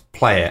can just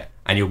play it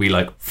and you'll be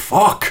like,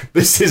 fuck,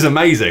 this is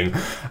amazing.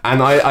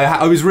 And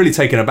I was really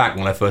taken aback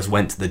when I first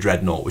went to the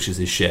Dreadnought, which is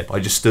his ship. I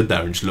just stood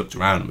there and just looked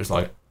around and was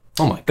like,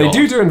 oh my God.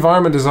 They do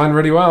environment design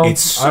really well. It's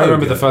so I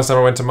remember good. the first time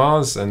I went to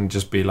Mars and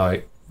just be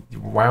like,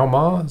 wow,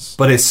 Mars.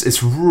 But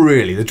it's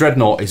really, the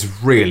Dreadnought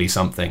is really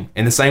something.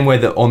 In the same way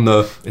that on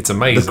it's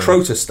amazing. The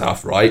Crota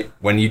stuff, right?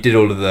 When you did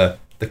all of the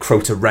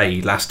Crota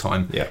raid last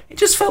time, it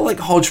just felt like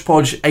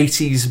hodgepodge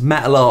 80s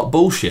metal art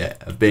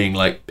bullshit of being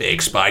like big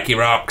spiky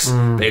rocks,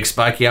 big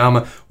spiky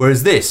armor.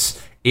 Whereas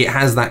this, it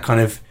has that kind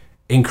of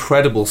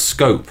incredible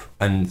scope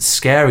and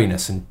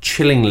scariness and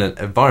chilling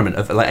environment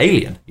of like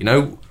Alien. You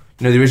know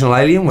the original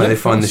Alien where they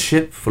find the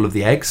ship full of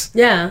the eggs?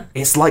 Yeah.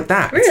 It's like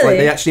that. Really? It's like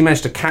they actually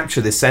managed to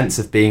capture this sense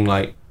of being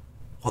like,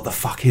 what the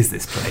fuck is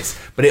this place?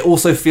 But it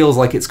also feels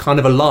like it's kind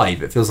of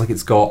alive. It feels like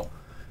it's got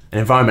an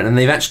environment, and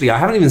they've actually, I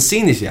haven't even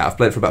seen this yet, I've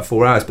played it for about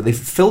 4 hours, but they've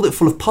filled it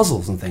full of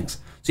puzzles and things.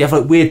 So you have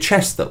like weird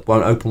chests that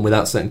won't open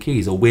without certain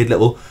keys, or weird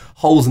little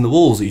holes in the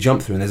walls that you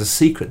jump through and there's a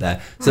secret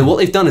there. So what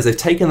they've done is they've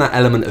taken that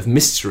element of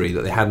mystery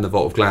that they had in the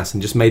Vault of Glass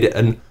and just made it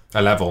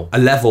a level,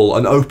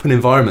 an open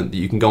environment that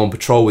you can go on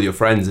patrol with your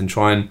friends and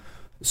try and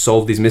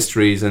solve these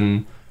mysteries,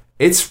 and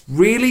it's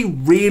really,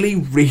 really,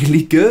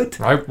 really good.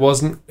 I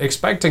wasn't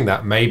expecting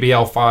that. Maybe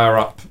I'll fire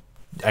up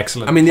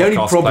excellent. I mean, the only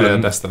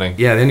problem, Destiny.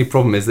 Yeah, the only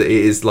problem is that it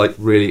is like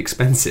really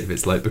expensive.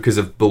 It's like because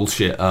of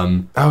bullshit.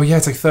 Oh yeah,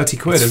 it's like 30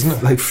 quid, isn't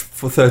it? Like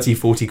for 30,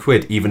 40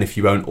 quid, even if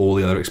you own all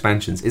the other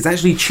expansions. It's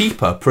actually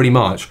cheaper, pretty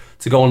much,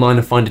 to go online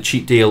and find a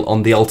cheap deal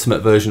on the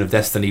ultimate version of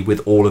Destiny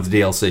with all of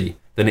the DLC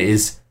than it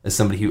is as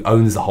somebody who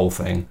owns the whole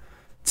thing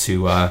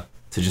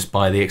to just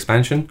buy the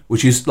expansion,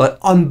 which is like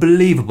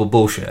unbelievable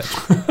bullshit.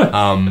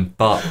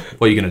 But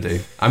what are you going to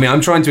do? I mean,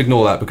 I'm trying to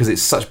ignore that because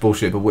it's such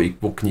bullshit, but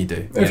what can you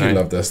do? If you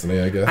love Destiny,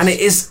 I guess. And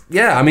it is,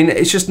 I mean,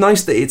 it's just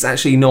nice that it's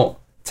actually not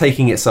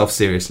taking itself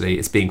seriously.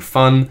 It's being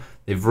fun.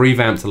 They've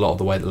revamped a lot of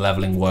the way that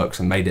leveling works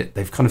and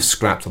they've kind of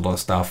scrapped a lot of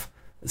stuff,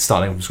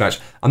 starting from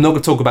scratch. I'm not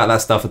going to talk about that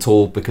stuff at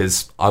all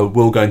because I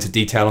will go into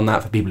detail on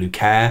that for people who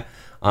care.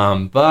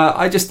 But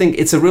I just think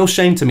it's a real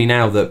shame to me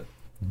now that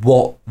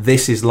what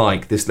this is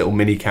like, this little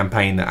mini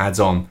campaign that adds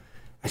on,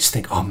 I just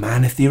think, oh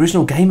man, if the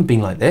original game had been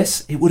like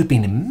this, it would have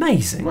been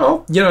amazing.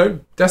 Well,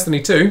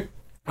 Destiny 2.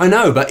 I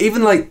know, but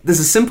even like,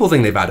 there's a simple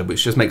thing they've added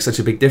which just makes such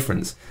a big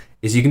difference,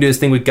 is you can do this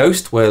thing with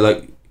Ghost where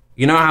like,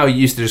 you know how you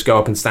used to just go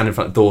up and stand in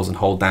front of doors and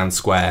hold down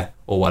square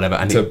or whatever,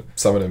 and to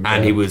summon him,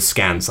 and he would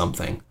scan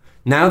something.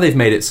 Now they've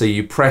made it so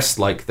you press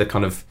like the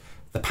kind of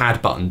the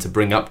pad button to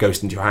bring up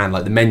Ghost into your hand,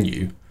 like the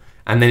menu,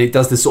 and then it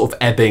does this sort of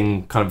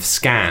ebbing kind of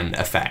scan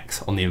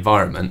effect on the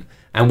environment.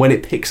 And when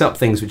it picks up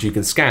things which you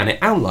can scan, it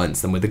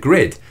outlines them with a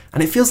grid.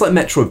 And it feels like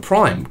Metroid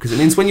Prime, because it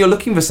means when you're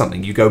looking for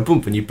something, you go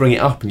boom, and you bring it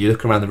up, and you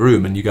look around the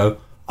room, and you go,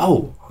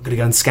 oh, I'm going to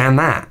go and scan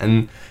that.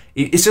 And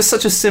it's just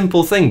such a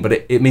simple thing, but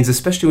it means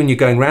especially when you're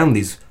going around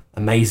these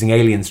amazing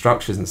alien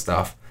structures and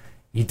stuff,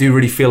 you do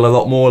really feel a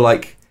lot more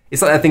like,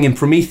 it's like that thing in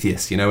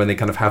Prometheus, you know, when they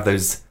kind of have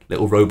those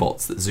little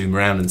robots that zoom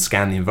around and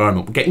scan the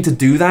environment. But getting to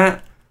do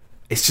that,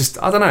 it's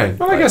just, I don't know.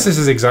 Well, I guess this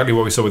is exactly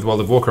what we saw with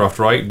World of Warcraft,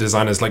 right?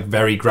 Designers like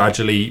very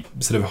gradually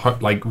sort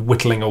of like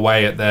whittling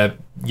away at their,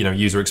 you know,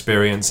 user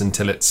experience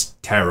until it's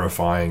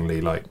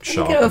terrifyingly like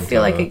sharp. I think it'll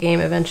feel like a game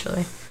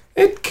eventually.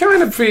 It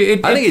kind of. I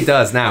think it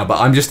does now, but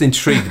I'm just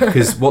intrigued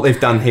because what they've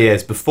done here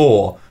is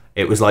before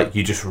it was like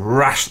you just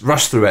rush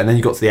through it and then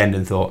you got to the end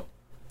and thought,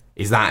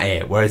 is that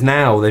it? Whereas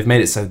now they've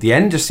made it so the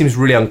end just seems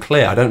really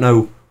unclear. I don't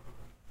know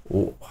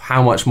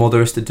how much more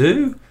there is to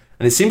do.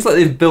 And it seems like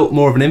they've built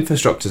more of an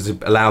infrastructure to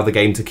allow the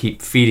game to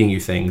keep feeding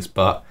you things,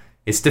 but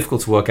it's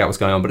difficult to work out what's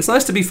going on. But it's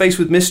nice to be faced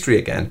with mystery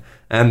again.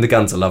 And the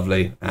guns are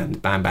lovely, and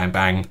bang, bang,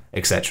 bang,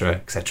 etc.,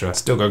 etc.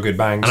 Still got good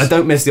bangs. And I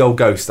don't miss the old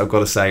Ghost, I've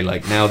got to say.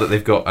 Like, now that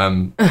they've got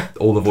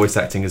all the voice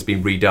acting has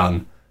been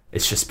redone,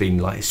 it's just been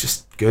like, it's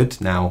just good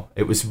now.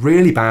 It was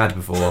really bad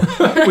before.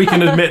 We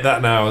can admit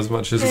that now as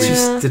much as we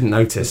just didn't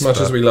notice. As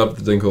much as we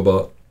loved the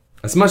Dinklebot.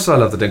 As much as I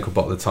love the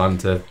Dinklebot at the time,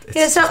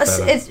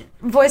 it's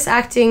voice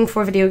acting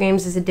for video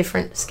games is a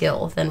different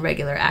skill than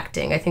regular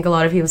acting. I think a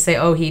lot of people say,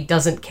 "Oh, he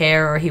doesn't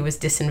care," or "He was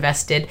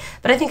disinvested,"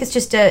 but I think it's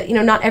just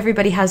not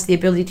everybody has the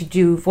ability to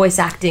do voice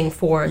acting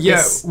for.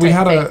 This we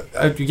had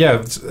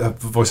a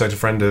voice actor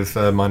friend of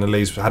mine,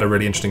 Elise, had a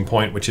really interesting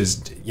point, which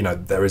is, you know,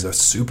 there is a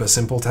super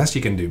simple test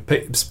you can do.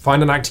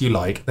 Find an actor you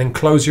like, then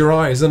close your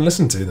eyes and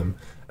listen to them.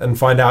 And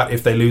find out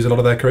if they lose a lot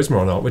of their charisma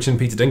or not, which in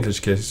Peter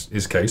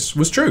Dinklage's case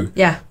was true.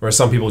 Yeah. Whereas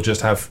some people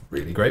just have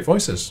really great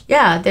voices.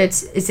 Yeah,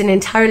 it's an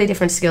entirely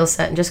different skill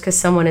set, and just because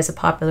someone is a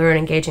popular and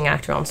engaging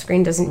actor on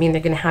screen doesn't mean they're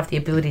going to have the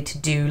ability to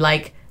do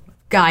like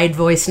guide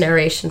voice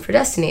narration for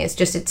Destiny. It's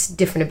just it's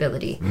different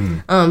ability.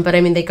 But I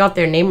mean, they got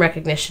their name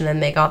recognition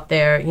and they got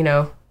their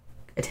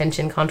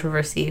attention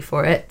controversy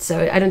for it.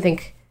 So I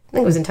think it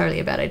was entirely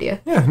a bad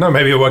idea. Yeah, no,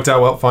 maybe it worked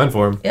out fine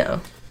for him.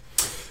 Yeah.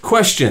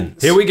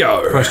 Questions. Here we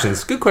go.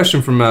 Questions. Good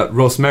question from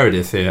Ross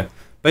Meredith here.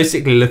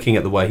 Basically looking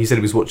at the way, he said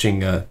he was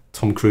watching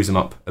Tom Cruise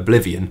up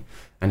Oblivion,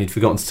 and he'd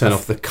forgotten to turn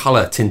off the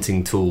colour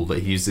tinting tool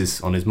that he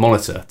uses on his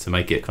monitor to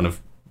make it kind of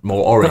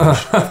more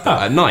orange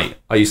at night.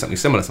 I use something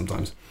similar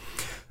sometimes.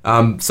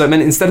 So it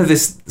meant instead of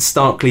this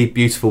starkly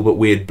beautiful but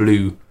weird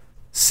blue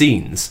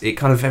scenes, it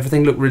kind of,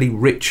 everything looked really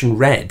rich and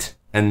red,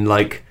 and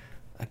like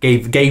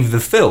gave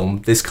the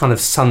film this kind of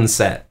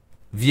sunset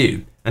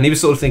view. And he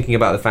was sort of thinking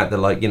about the fact that,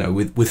 like, you know,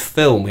 with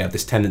film, we have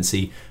this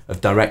tendency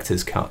of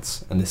director's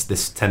cuts and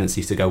this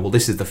tendency to go, well,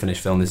 this is the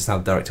finished film, this is how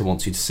the director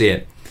wants you to see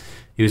it.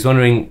 He was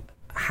wondering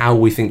how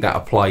we think that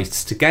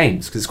applies to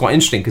games, because it's quite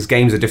interesting, because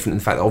games are different in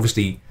the fact that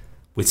obviously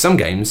with some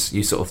games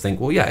you sort of think,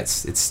 well, yeah,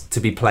 it's to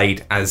be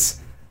played as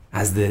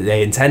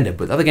they intended,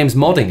 but other games,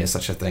 modding is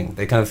such a thing.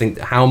 They kind of think,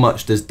 how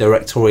much does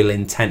directorial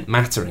intent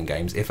matter in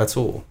games, if at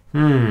all?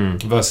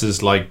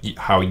 Versus like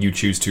how you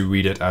choose to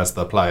read it as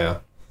the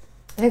player.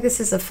 I think this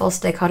is a false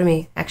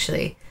dichotomy,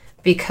 actually,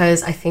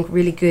 because I think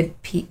really good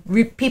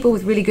people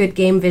with really good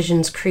game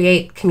visions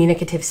create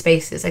communicative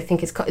spaces. I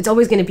think it's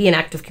always going to be an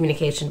act of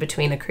communication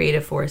between a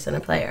creative force and a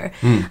player.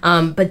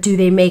 But do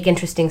they make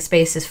interesting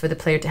spaces for the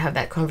player to have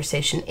that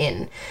conversation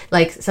in?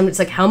 Like, it's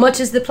like, how much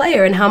is the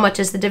player and how much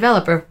is the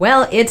developer?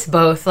 Well, it's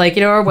both. Like,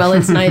 or well,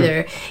 it's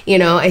neither.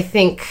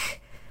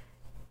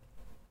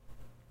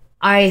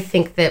 I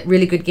think that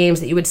really good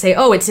games that you would say,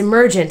 oh, it's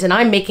emergent and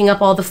I'm making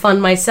up all the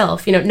fun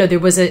myself. No, there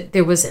was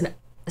a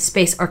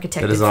space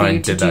architected for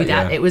you to do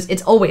that. Yeah.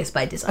 It's always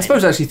by design. I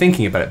suppose actually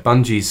thinking about it,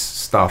 Bungie's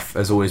stuff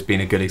has always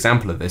been a good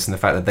example of this, and the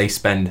fact that they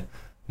spend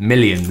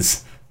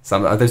millions. I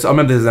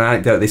remember there's an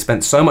anecdote, they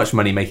spent so much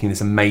money making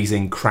this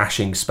amazing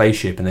crashing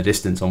spaceship in the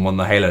distance on one of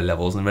the Halo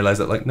levels, and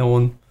realised that like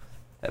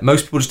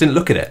most people just didn't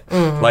look at it.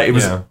 Like it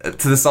was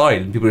to the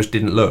side and people just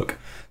didn't look.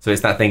 So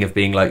it's that thing of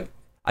being like,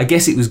 I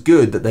guess it was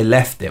good that they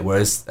left it,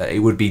 whereas it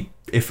would be,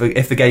 if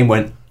the game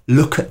went,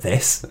 look at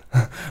this,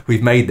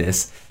 we've made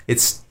this,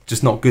 it's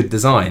just not good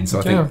design. So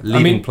I think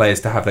leaving players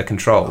to have their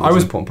control is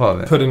an important part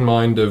of it. Put in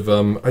mind of,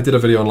 I did a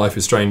video on Life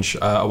is Strange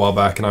a while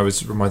back, and I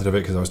was reminded of it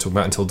because I was talking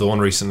about Until Dawn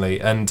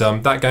recently, and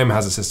that game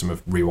has a system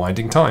of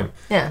rewinding time.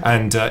 Yeah.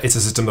 And it's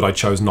a system that I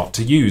chose not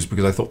to use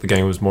because I thought the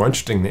game was more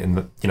interesting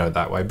in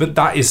that way. But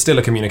that is still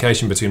a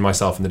communication between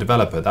myself and the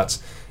developer.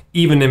 That's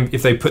even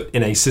if they put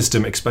in a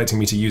system expecting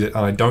me to use it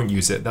and I don't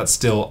use it, that's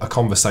still a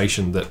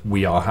conversation that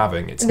we are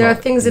having. There are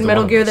things in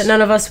Metal Gear that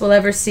none of us will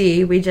ever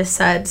see, we just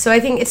said. So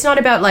I think it's not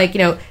about like,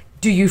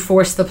 do you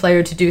force the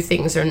player to do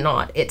things or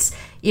not? It's,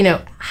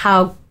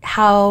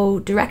 how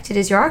directed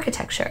is your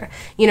architecture?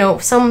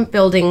 Some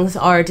buildings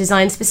are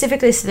designed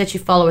specifically so that you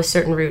follow a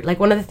certain route. Like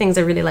one of the things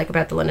I really like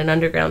about the London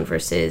Underground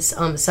versus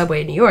the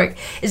subway in New York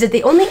is that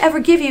they only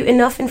ever give you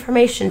enough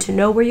information to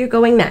know where you're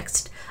going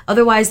next.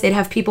 Otherwise, they'd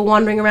have people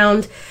wandering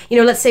around.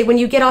 Let's say when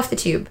you get off the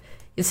tube,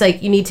 It's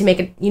like you need to make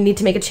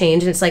a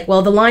change, and it's like,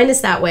 well, the line is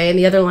that way and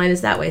the other line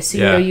is that way,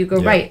 so you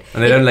go right.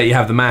 And they don't let you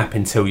have the map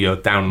until you're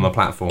down on the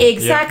platform.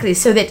 Exactly,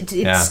 so that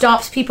it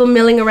stops people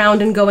milling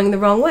around and going the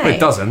wrong way. Well, it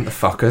doesn't, the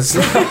fuckers.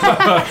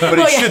 But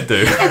it should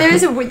do. Yeah,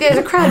 there's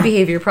a crowd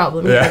behavior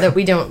problem here that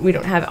we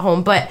don't have at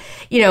home. But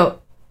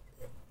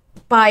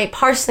by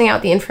parceling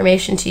out the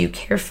information to you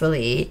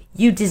carefully,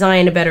 you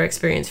design a better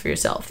experience for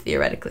yourself,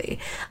 theoretically.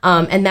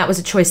 And that was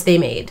a choice they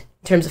made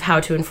in terms of how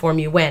to inform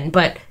you when.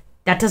 But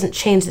that doesn't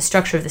change the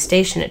structure of the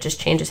station. It just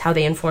changes how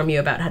they inform you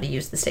about how to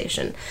use the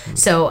station.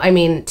 So, I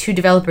mean, two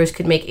developers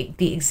could make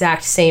the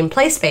exact same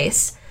play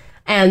space,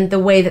 and the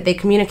way that they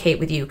communicate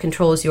with you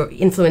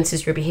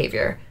influences your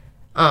behavior,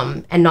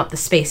 and not the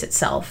space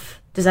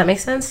itself. Does that make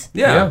sense?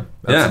 Yeah,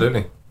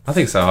 absolutely. I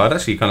think so. I'd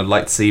actually kind of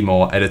like to see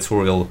more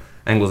editorial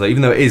angles,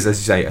 even though it is, as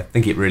you say, I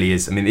think it really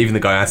is. I mean, even the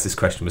guy who asked this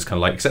question was kind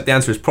of like, except the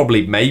answer is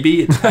probably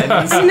maybe. It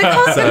depends. I mean,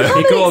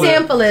 the common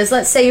example is,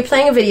 let's say you're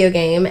playing a video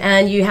game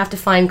and you have to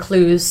find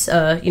clues,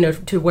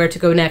 to where to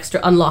go next or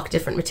unlock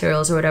different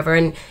materials or whatever,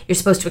 and you're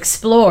supposed to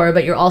explore,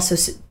 but you're also...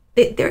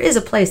 There is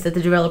a place that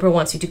the developer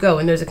wants you to go,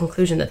 and there's a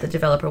conclusion that the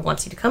developer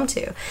wants you to come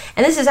to.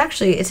 And this is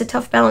actually, it's a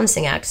tough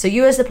balancing act. So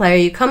you as the player,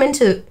 you come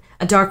into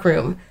a dark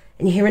room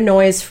and you hear a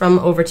noise from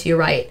over to your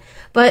right.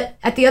 But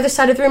at the other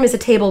side of the room is a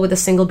table with a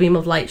single beam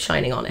of light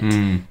shining on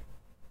it.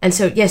 And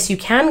so, yes, you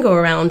can go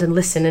around and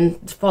listen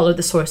and follow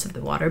the source of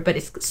the water, but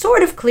it's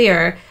sort of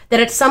clear that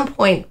at some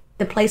point,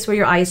 the place where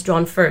your eye is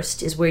drawn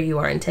first is where you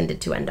are intended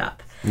to end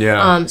up.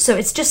 Yeah. So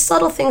it's just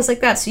subtle things like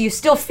that. So you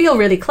still feel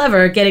really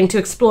clever getting to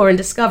explore and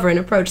discover and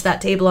approach that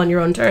table on your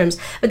own terms.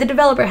 But the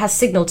developer has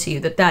signaled to you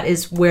that that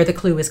is where the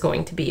clue is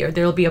going to be, or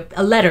there'll be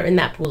a letter in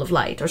that pool of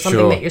light, or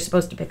something that you're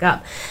supposed to pick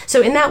up.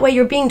 So in that way,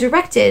 you're being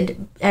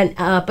directed, and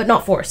but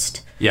not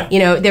forced. Yeah.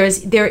 There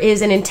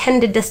is an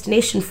intended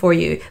destination for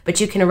you, but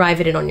you can arrive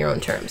at it on your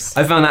own terms.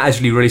 I found that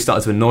actually really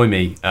started to annoy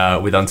me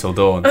with Until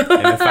Dawn. In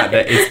the fact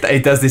that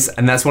it does this,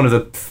 and that's one of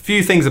the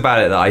few things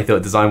about it that I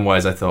thought,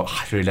 design-wise, I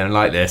really don't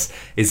like this,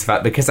 is the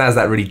fact because it has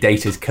that really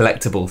dated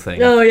collectible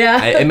thing. Oh,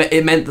 yeah.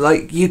 It meant,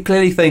 like, you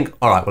clearly think,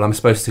 all right, well, I'm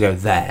supposed to go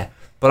there,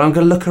 but I'm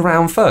going to look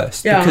around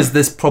first, because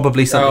there's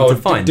probably something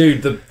to find.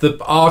 Dude, the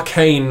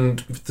arcane,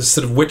 the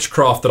sort of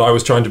witchcraft that I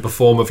was trying to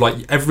perform of, like,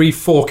 every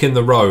fork in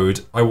the road,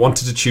 I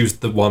wanted to choose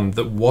the one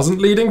that wasn't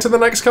leading to the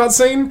next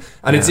cutscene,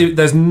 and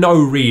there's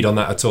no read on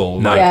that at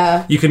all. No.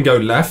 Like, you can go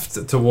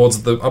left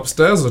towards the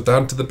upstairs or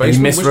down to the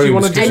basement. Which do you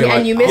want to do?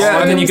 And you miss rooms,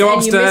 and then you go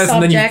upstairs,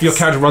 and then your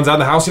character runs out of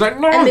the house, you're like,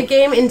 no! And the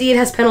game indeed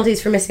has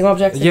penalties for missing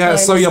objects. Yeah,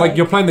 so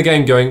you're playing the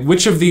game going,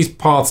 which of these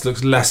paths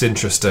looks less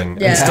interesting?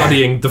 And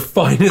studying the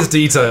finest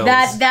details.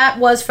 That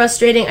was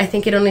frustrating. I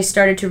think it only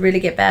started to really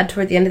get bad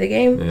toward the end of the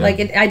game. Yeah. Like,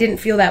 I didn't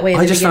feel that way.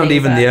 I just found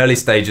even the early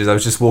stages, I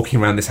was just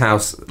walking around this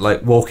house,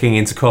 like walking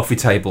into coffee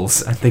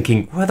tables and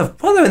thinking, why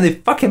don't they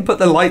fucking put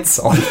the lights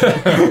on?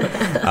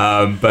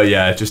 But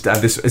yeah, just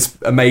this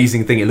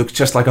amazing thing. It looks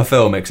just like a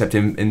film, except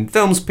in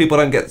films, people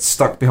don't get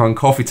stuck behind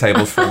coffee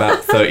tables for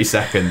about 30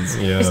 seconds.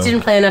 Yeah. Just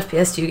didn't play enough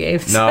PS2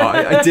 games. No,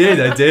 I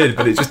did,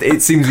 but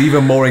it seems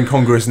even more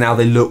incongruous now.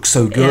 They look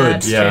so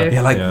good. Yeah,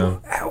 you're like,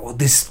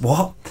 this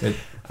what?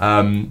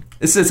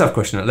 This is a tough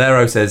question.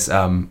 Lero says,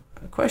 a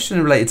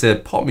question related to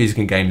pop music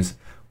and games.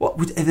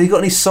 Have they got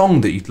any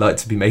song that you'd like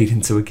to be made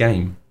into a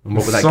game? And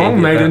what would that song game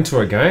be made about? into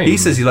a game? He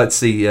says he'd like to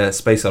see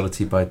Space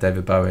Oddity by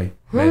David Bowie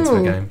made into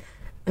a game.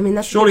 I mean,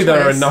 that's surely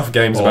there are enough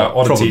games about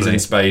oddities in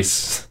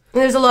space.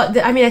 There's a lot.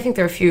 I mean, I think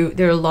there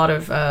are a lot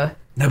of.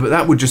 No, but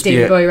that would just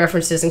David Bowie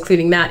references,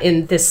 including that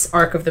in this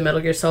arc of the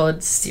Metal Gear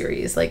Solid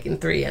series, like in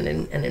 3 and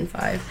in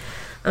 5.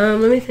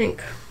 Let me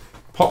think.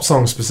 Pop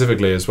songs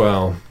specifically as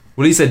well.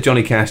 Well, he said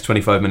Johnny Cash,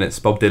 25 Minutes,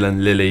 Bob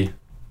Dylan, Lily,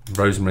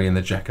 Rosemary and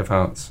the Jack of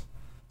Hearts.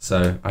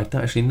 So I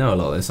don't actually know a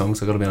lot of those songs,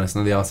 I've got to be honest.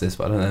 I know the artists,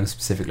 but I don't know them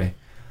specifically.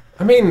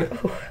 I mean,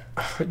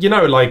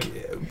 like...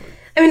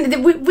 I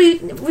mean,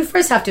 we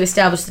first have to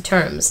establish the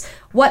terms.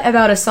 What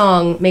about a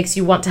song makes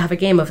you want to have a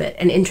game of it?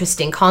 An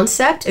interesting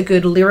concept? A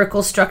good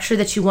lyrical structure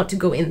that you want to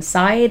go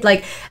inside?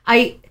 Like,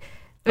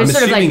 it's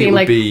sort of like being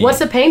like,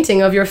 what's a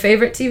painting of your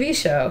favorite TV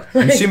show?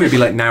 I'm assuming it'd be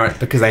like narrative,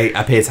 because they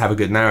appear to have a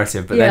good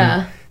narrative, but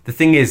then... The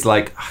thing is,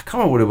 like, I can't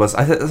remember what it was.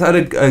 I had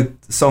a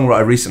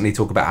songwriter recently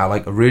talk about how,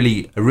 like, a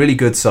really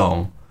good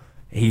song,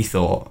 he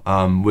thought,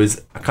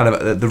 was kind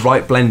of the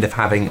right blend of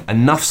having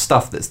enough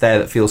stuff that's there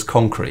that feels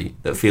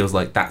concrete, that feels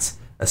like this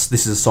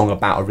is a song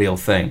about a real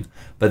thing,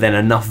 but then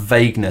enough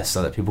vagueness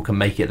so that people can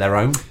make it their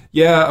own.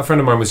 Yeah, a friend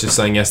of mine was just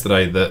saying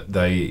yesterday that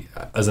they,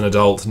 as an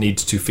adult, need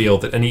to feel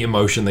that any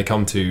emotion they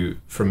come to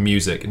from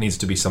music, it needs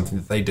to be something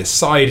that they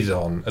decided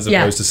on, as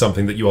opposed to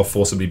something that you are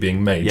forcibly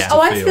being made to feel.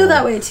 I feel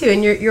that way too,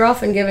 and you're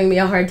often giving me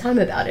a hard time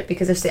about it,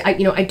 because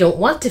I don't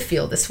want to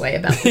feel this way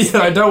about this.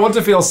 I don't want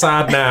to feel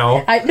sad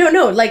now.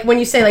 No, like when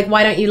you say, like,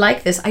 why don't you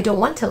like this? I don't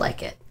want to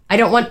like it. I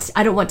don't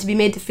want to be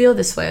made to feel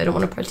this way. I don't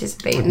want to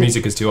participate in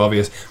music is too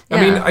obvious. Yeah.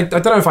 I mean, I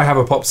don't know if I have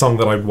a pop song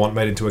that I'd want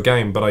made into a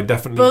game, but I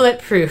definitely...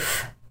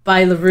 Bulletproof.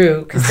 by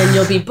LaRue, because then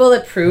you'll be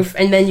bulletproof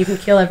and then you can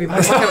kill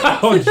everybody.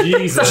 Oh,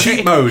 Jesus.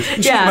 Cheat mode.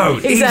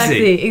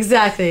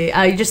 Exactly.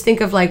 You just think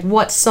of like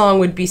what song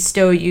would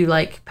bestow you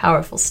like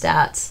powerful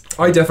stats.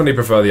 I definitely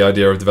prefer the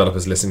idea of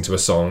developers listening to a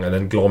song and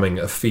then glomming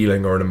a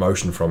feeling or an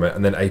emotion from it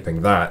and then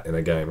aping that in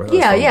a game.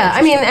 Yeah.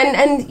 I mean,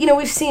 and you know,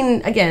 we've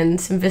seen, again,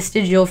 some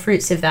vestigial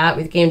fruits of that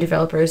with game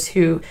developers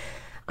who,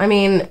 I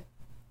mean,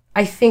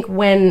 I think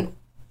when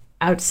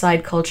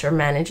outside culture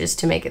manages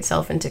to make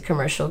itself into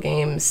commercial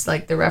games,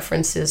 like the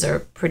references are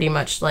pretty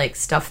much like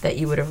stuff that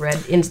you would have read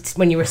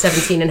when you were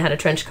 17 and had a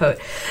trench coat.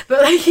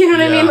 But like, you know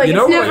what I mean? Like,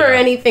 it's never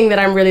anything that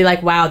I'm really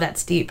like, wow,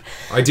 that's deep.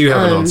 I do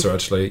have an answer,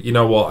 actually. You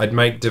know what? I'd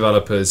make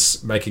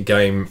developers make a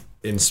game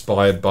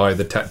inspired by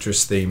the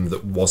Tetris theme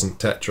that wasn't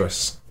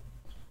Tetris.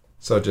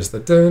 So just the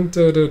dun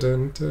dun dun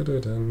dun dun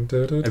dun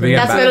dun dun.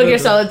 That's Metal Gear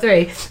Solid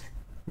 3.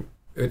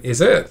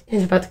 Is it?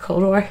 It's about the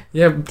Cold War.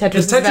 Yeah,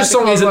 Tetris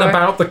song isn't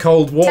about the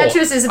Cold War.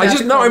 Tetris is about the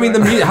Cold War. I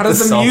mean, how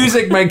does the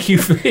music make you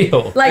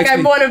feel? Like I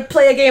want to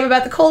play a game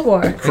about the Cold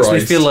War. Makes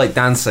me feel like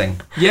dancing.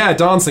 Yeah,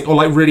 dancing, or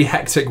like really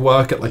hectic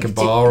work at like a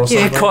bar or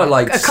something. Quite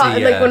like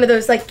like one of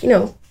those, like, you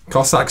know,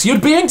 Cossacks. You're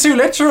being too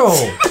literal.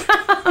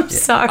 I'm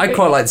sorry. I'd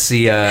quite like to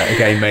see a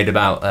game made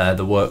about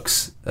the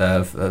works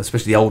of,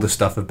 especially the older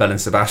stuff of Bell and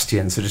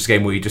Sebastian. So just a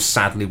game where you just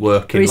sadly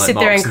work in like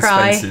Marks and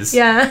Spencer's,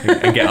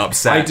 and get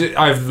upset.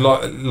 I've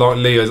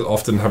Leah's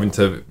often having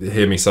to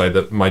hear me say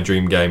that my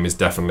dream game is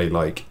definitely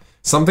like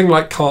something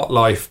like Kart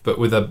Life, but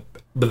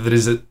that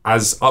is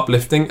as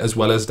uplifting as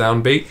well as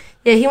downbeat.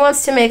 Yeah, he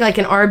wants to make like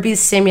an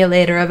Arby's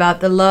simulator about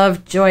the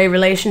love, joy,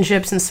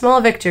 relationships, and small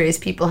victories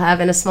people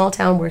have in a small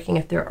town working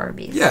at their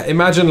Arby's. Yeah,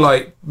 imagine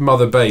like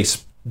Mother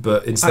Base,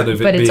 but instead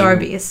of it being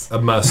Arby's. A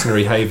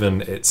mercenary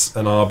haven, it's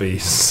an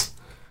Arby's.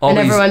 And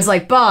everyone's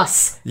like,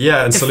 boss.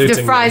 Yeah, and saluting.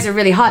 The fries are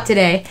really hot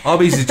today.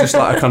 Arby's is just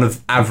like a kind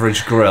of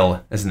average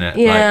grill, isn't it?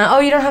 Yeah.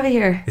 Like, you don't have it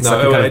here. It's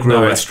like a kind of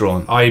grill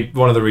restaurant.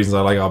 One of the reasons I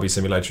like Arby's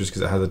Simulator is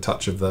because it has a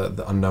touch of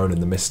the unknown and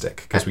the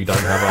mystic, because we don't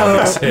have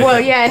Arby's here. Well,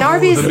 yeah, and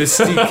Arby's... the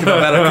mystique of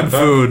American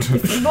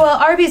food. Well,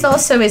 Arby's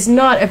also is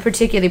not a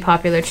particularly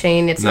popular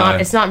chain. It's not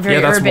very urban.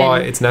 Yeah, that's why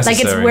it's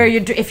necessary. Like,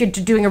 it's where if you're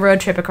doing a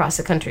road trip across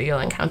the country, you'll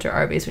encounter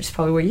Arby's, which is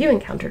probably where you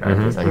encountered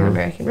Arby's on your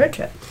American road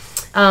trip.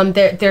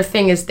 Their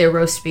thing is their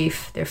roast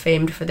beef. They're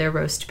famed for their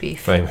roast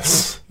beef.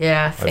 Famous.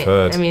 Yeah, I've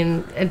heard. I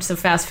mean, it's a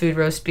fast food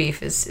roast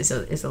beef is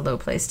a low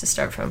place to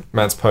start from.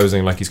 Matt's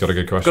posing like he's got a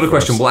good question. Got a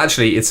question. Well,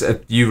 actually, it's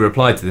you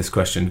replied to this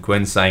question,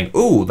 Gwen, saying,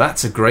 "Oh,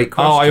 that's a great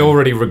question." Oh, I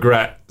already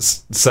regret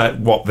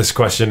what this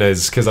question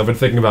is, because I've been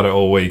thinking about it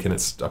all week, and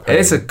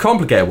it's a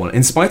complicated one.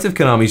 In spite of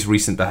Konami's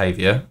recent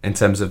behaviour, in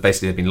terms of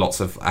basically there have been lots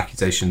of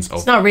accusations of...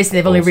 It's not recent,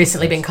 they've only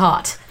recently been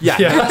caught. Yeah.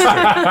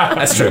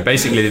 That's true.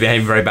 Basically, they've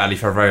behaved very badly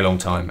for a very long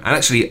time. And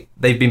actually,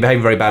 they've been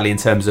behaving very badly in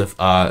terms of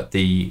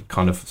the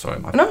kind of... Sorry,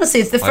 and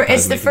honestly, it's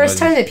the first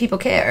time that people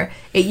care.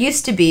 It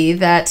used to be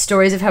that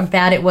stories of how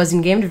bad it was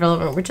in game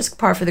development were just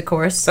par for the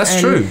course.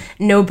 That's true.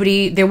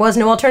 There was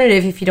no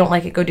alternative. If you don't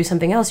like it, go do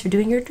something else. You're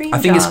doing your dream I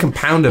think job, it's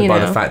compounded by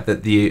the fact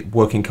that the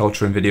working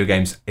culture in video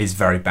games is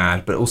very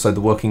bad, but also the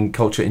working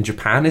culture in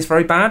Japan is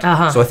very bad.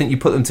 So I think you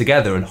put them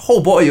together and,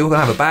 oh boy, you're going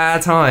to have a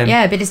bad time.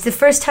 Yeah, but it's the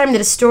first time that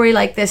a story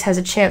like this has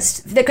a chance...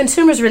 The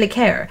consumers really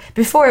care.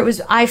 Before,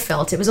 I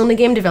felt it was only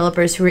game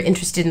developers who were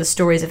interested in the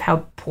stories of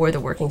how poor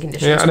the working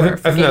conditions were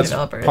for game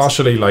developers.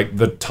 Partially like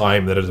the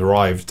time that it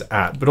arrived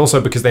at, but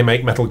also because they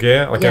make Metal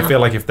Gear. Like, I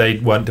feel like if they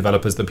weren't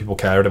developers that people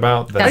cared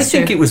about... I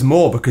think it was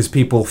more because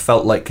people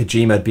felt like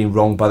Kojima had been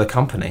wronged by the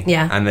company.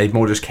 Yeah. And they'd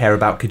more just care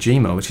about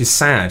Kojima, which is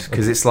sad,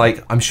 because it's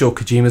like, I'm sure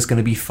Kojima's going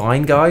to be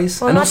fine, guys.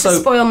 Well, and not to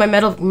spoil my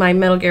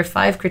Metal Gear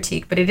 5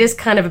 critique, but it is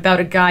kind of about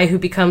a guy who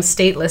becomes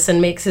stateless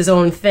and makes his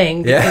own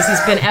thing because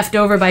he's been effed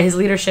over by his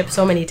leadership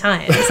so many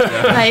times.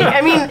 Like, I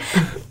mean,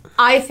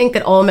 I think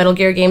that all Metal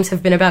Gear games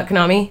have been about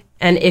Konami,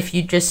 and if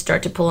you just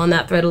start to pull on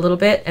that thread a little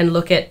bit and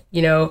look at,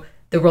 you know,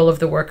 the role of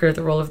the worker,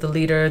 the role of the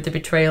leader, the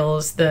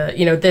betrayals,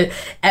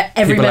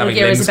 every Metal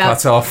Gear is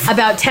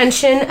about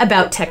tension,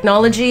 about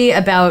technology,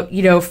 about,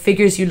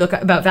 figures you look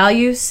at, about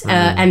values,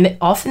 and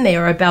often they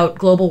are about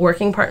global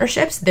working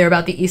partnerships. They're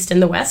about the East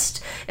and the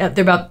West.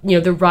 They're about,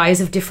 the rise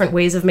of different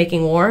ways of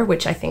making war,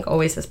 which I think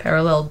always has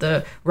paralleled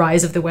the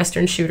rise of the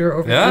Western shooter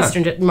over the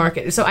Eastern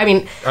market. So, I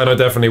mean... I know,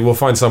 definitely. We'll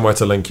find somewhere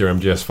to link your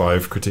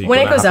MGS5 critique when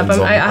it goes up.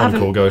 I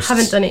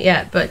haven't done it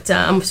yet, but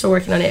I'm still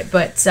working on it.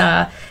 But,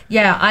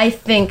 I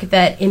think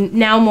that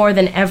now more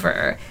than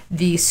ever,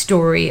 the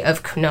story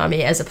of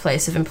Konami as a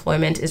place of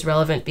employment is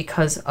relevant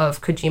because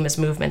of Kojima's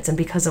movements and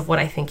because of what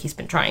I think he's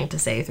been trying to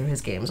say through his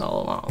games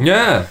all along.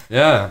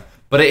 Yeah.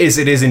 But it is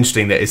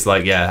interesting that it's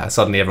like,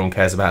 suddenly everyone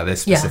cares about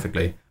this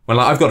specifically. Yeah. When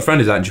I've got a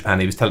friend who's out in Japan,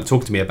 he was talking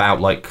to me about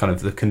like kind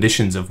of the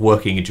conditions of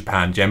working in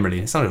Japan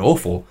generally. It sounded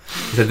awful.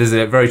 He said there's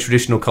a very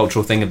traditional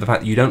cultural thing of the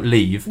fact that you don't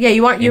leave. Yeah,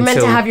 you're meant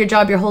to have your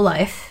job your whole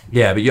life.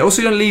 Yeah, but you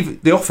also don't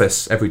leave the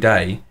office every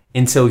day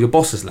until your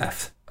boss has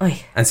left.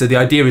 Oy. And so the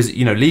idea is,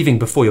 leaving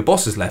before your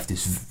boss has left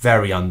is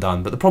very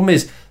undone. But the problem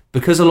is,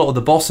 because a lot of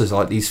the bosses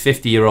are like these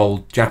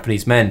 50-year-old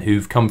Japanese men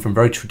who've come from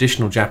very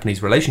traditional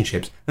Japanese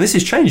relationships, and this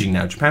is changing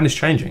now, Japan is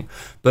changing,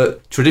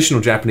 but traditional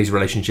Japanese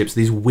relationships,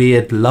 these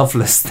weird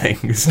loveless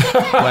things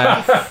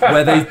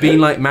where they've been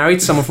like married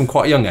to someone from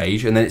quite a young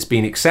age, and then it's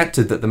been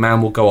accepted that the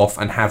man will go off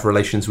and have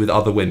relations with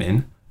other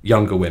women,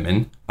 younger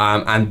women,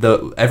 and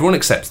everyone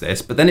accepts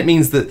this, but then it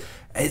means that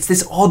it's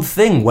this odd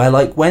thing where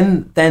like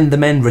when then the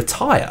men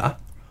retire,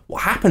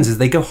 what happens is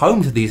they go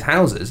home to these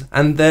houses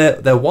and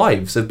their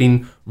wives have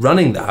been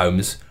running the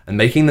homes and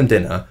making them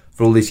dinner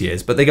for all these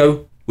years, but they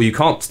go, well, you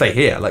can't stay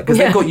here, like, because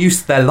they've got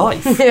used to their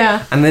life.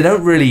 And they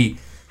don't really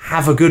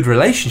have a good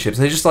relationship.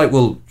 So they're just like,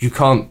 well, you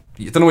don't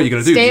know what you're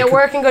going to do. Stay at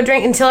work and go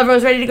drink until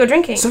everyone's ready to go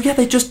drinking. So yeah,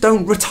 they just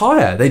don't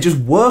retire. They just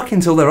work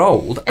until they're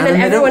old. And then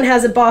everyone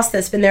has a boss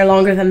that's been there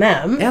longer than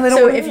them. Yeah,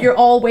 so if you're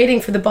all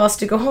waiting for the boss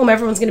to go home,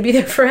 everyone's going to be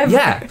there forever.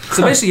 Yeah.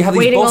 So basically you have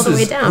these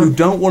bosses who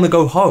don't want to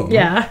go home.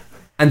 Yeah.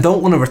 And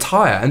don't want to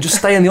retire and just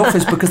stay in the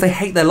office because they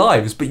hate their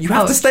lives, but you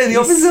have to stay in the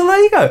office until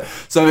there you go.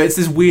 So it's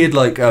this weird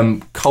like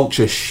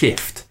culture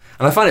shift,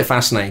 and I find it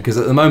fascinating because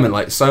at the moment,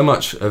 like, so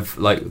much of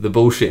like the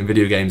bullshit in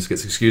video games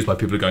gets excused by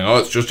people who are going, oh,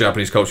 it's just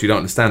Japanese culture, you don't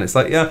understand. It's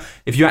like, yeah,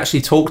 if you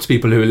actually talk to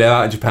people who live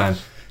out in Japan,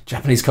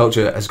 Japanese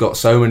culture has got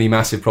so many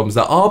massive problems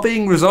that are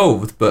being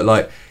resolved, but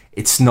like,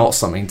 it's not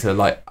something to,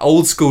 like,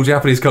 old school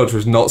Japanese culture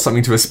is not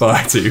something to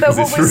aspire to because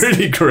it's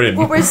really grim.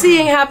 What we're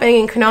seeing happening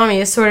in Konami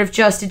is sort of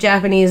just a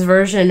Japanese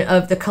version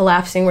of the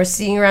collapsing we're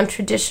seeing around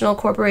traditional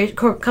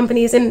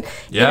companies in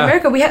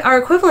America. Our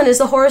equivalent is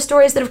the horror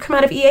stories that have come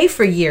out of EA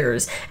for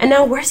years. And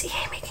now where's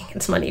EA making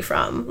its money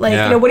from?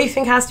 Like, what do you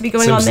think has to be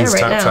going Simpsons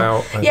on there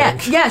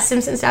right now?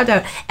 Simpsons tapped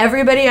out.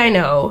 Everybody I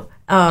know,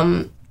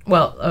 I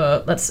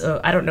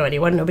don't know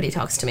anyone, nobody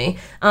talks to me,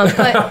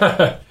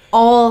 but...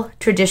 all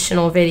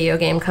traditional video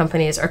game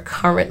companies are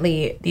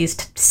currently these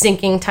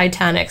sinking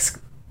Titanics.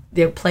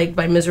 They're plagued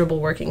by miserable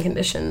working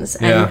conditions.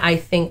 And I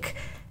think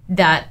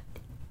that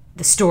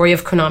the story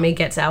of Konami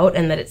gets out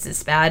and that it's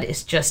this bad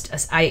is just...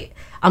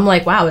 I'm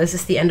like, wow, is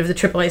this the end of the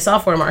AAA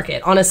software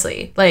market?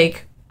 Honestly.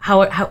 Like, how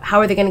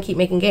are they going to keep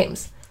making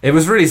games? It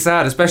was really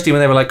sad, especially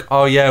when they were like,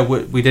 oh yeah,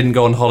 we didn't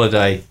go on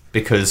holiday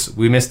because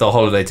we missed our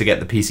holiday to get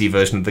the PC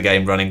version of the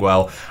game running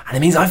well. And it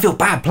means I feel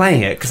bad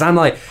playing it because I'm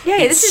like,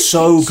 this is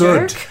so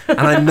good.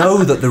 And I know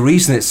that the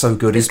reason it's so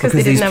good is because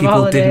these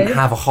people didn't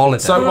have a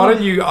holiday. So why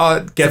don't you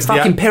get the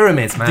fucking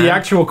pyramids, man. The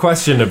actual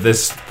question of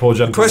this poor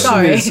gentleman. The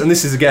question is, and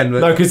this is again...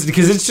 No, because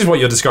it's just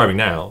what you're describing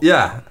now.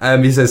 Yeah,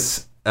 he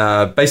says...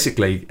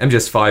 basically,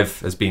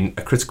 MGS5 has been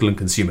a critical and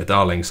consumer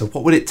darling, so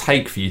what would it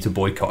take for you to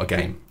boycott a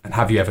game? And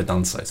have you ever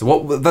done so? So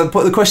what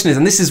the question is,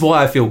 and this is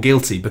why I feel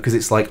guilty, because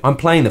it's like, I'm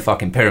playing the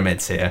fucking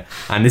pyramids here,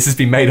 and this has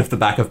been made off the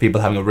back of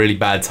people having a really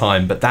bad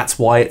time, but that's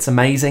why it's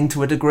amazing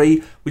to a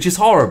degree, which is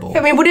horrible.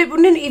 I mean,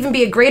 wouldn't it even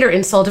be a greater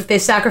insult if they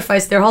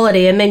sacrificed their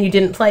holiday and then you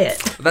didn't play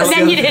it? And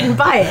then you didn't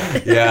buy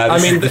it. Yeah,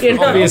 I mean,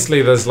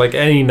 obviously there's like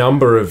any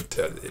number of,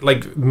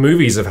 like,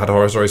 movies have had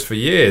horror stories for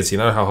years, you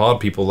know, how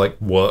hard people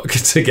like work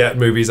to get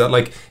movies out,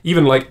 like,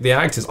 even like the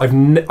actors.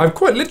 I've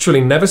quite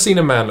literally never seen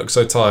a man look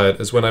so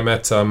tired as when I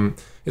met,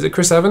 is it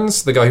Chris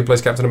Evans, the guy who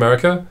plays Captain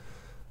America?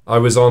 I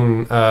was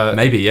on...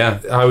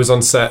 I was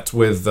on set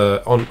with...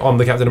 on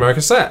the Captain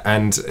America set,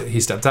 and he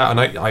stepped out,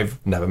 and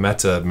I've never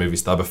met a movie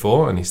star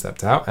before, and he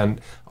stepped out, and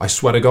I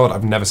swear to God,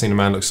 I've never seen a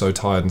man look so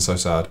tired and so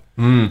sad.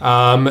 And...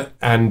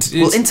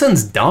 Well,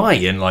 interns die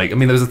in, like... I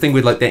mean, there was a thing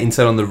with, like, the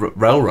intern on the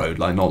railroad,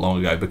 like, not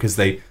long ago, because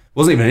they...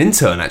 wasn't even an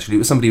intern, actually. It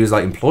was somebody who was,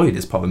 like, employed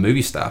as part of the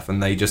movie staff,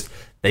 and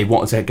they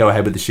wanted to go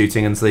ahead with the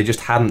shooting, and so they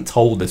just hadn't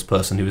told this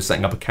person who was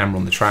setting up a camera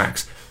on the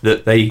tracks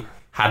that they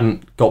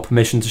hadn't got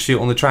permission to shoot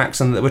on the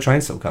tracks and that were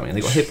trains still coming, and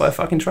they got hit by a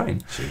fucking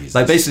train. Jesus.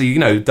 Like, basically, you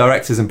know,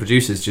 directors and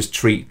producers just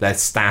treat their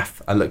staff,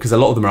 because a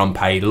lot of them are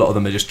unpaid, a lot of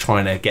them are just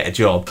trying to get a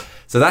job.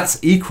 So that's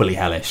equally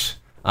hellish.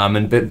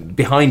 And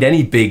behind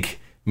any big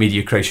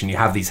media creation, you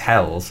have these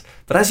hells.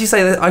 But as you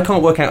say, I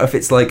can't work out if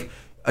it's like,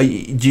 do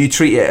you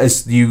treat it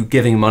as you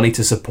giving money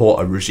to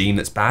support a regime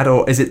that's bad,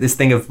 or is it this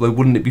thing of, like,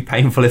 wouldn't it be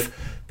painful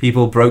if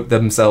people broke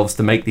themselves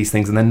to make these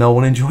things and then no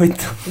one enjoyed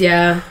them?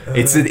 Yeah,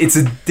 it's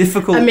a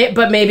difficult.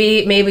 But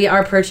maybe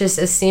our purchase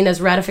is seen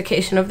as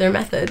ratification of their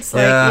methods.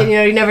 Like, you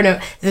know, you never know.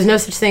 There's no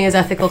such thing as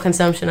ethical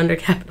consumption under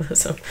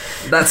capitalism.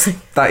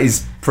 That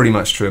is pretty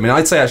much true. I mean,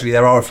 I'd say actually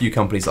there are a few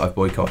companies that I've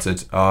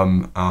boycotted,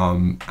 and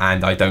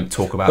I don't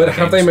talk about. But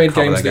have they made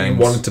games that you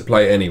wanted to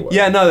play anyway?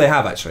 Yeah, no, they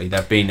have actually.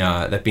 There've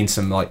been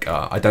some, like,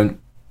 I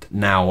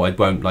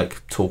won't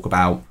like talk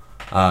about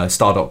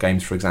Stardock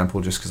Games, for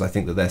example, just because I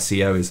think that their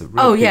CEO is a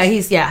real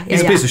he's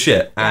a piece of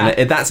shit,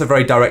 and that's a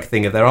very direct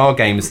thing. If there are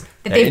games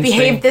that they've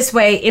behaved this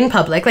way in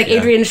public, like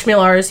Adrian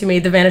Schmillars, who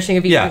made The Vanishing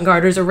of Ethan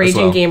Carter's a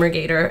raging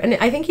Gamergator, and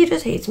I think he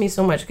just hates me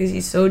so much because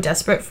he's so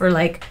desperate for,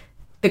 like,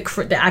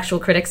 the actual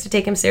critics to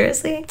take him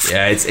seriously.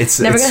 Yeah, it's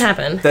never gonna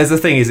happen. There's the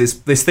thing is, it's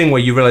this thing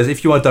where you realize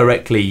if you are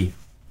directly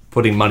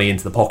putting money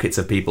into the pockets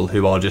of people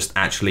who are just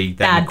actually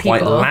then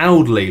quite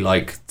loudly,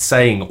 like,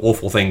 saying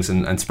awful things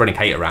and spreading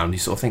hate around, you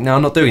sort of think, no,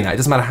 I'm not doing that. It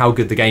doesn't matter how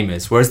good the game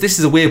is. Whereas this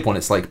is a weird one.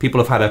 It's like people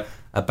have had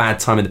a bad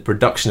time in the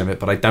production of it,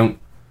 but I don't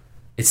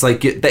It's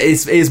like it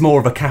is more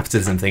of a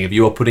capitalism thing. If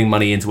you are putting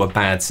money into a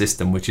bad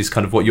system, which is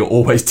kind of what you're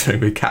always doing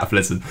with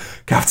capitalism.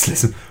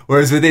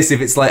 Whereas with this,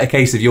 if it's like a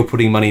case of you're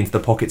putting money into the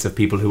pockets of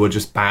people who are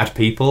just bad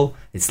people,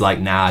 it's like,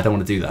 nah, I don't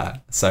want to do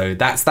that. So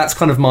that's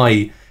kind of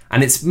my,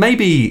 and it's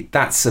maybe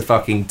that's a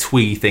fucking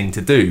twee thing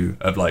to do,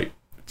 of like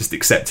just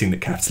accepting that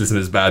capitalism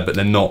is bad, but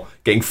then not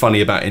getting funny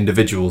about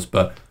individuals.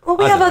 But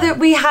well,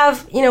 we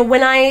have, you know,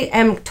 when I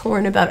am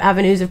torn about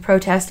avenues of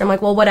protest, I'm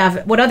like, well, what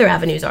other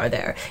avenues are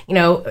there? You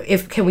know,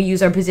 can we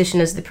use our position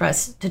as the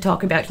press to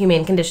talk about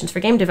humane conditions for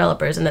game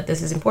developers and that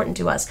this is important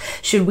to us?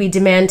 Should we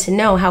demand to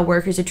know how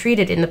workers are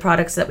treated in the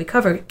products that we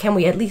cover? Can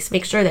we at least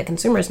make sure that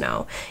consumers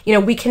know? You know,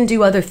 we can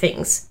do other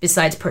things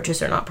besides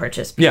purchase or not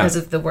purchase because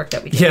of the work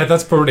that we do. Yeah,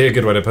 that's probably a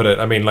good way to put it.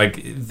 I mean,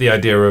 like, the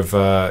idea of,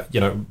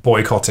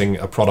 boycotting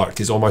a product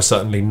is almost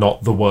certainly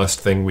not the worst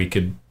thing we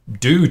could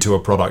do to a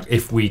product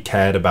if we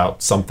cared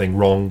about something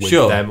wrong with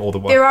them or the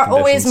work There are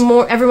conditions. always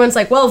more, everyone's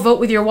like, well, vote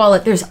with your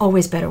wallet. There's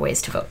always better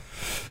ways to vote.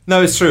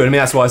 no, it's true. I mean,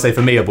 that's why I say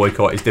for me a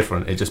boycott is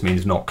different. It just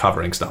means not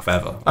covering stuff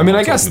ever. I mean,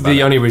 I guess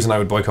the only reason I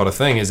would boycott a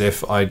thing is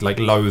if I'd like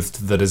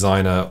loathed the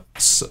designer,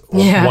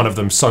 one of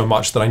them, so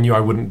much that I knew I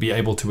wouldn't be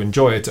able to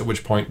enjoy it, at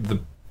which point the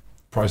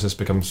process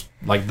becomes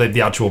like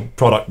the actual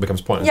product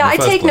becomes pointless. Yeah, in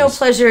the I take first no place.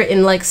 pleasure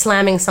in like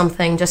slamming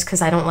something just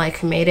because I don't like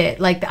who made it.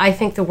 Like, I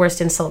think the worst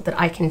insult that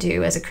I can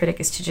do as a critic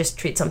is to just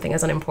treat something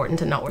as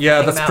unimportant and not worth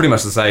Yeah, that's about. pretty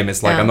much the same.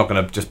 It's like, I'm not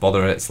going to just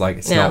bother it. It's like,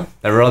 it's not.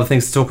 There are other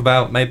things to talk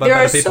about made by There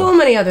better are people. so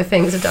many other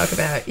things to talk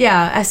about.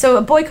 Yeah, so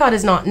a boycott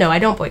is not. No, I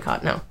don't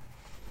boycott. No.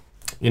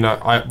 You know,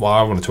 what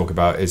I want to talk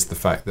about is the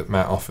fact that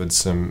Matt offered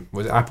some,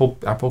 was it apple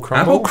crumble?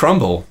 Apple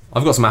crumble.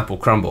 I've got some apple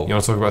crumble. You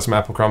want to talk about some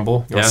apple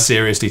crumble? You want to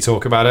seriously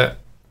talk about it?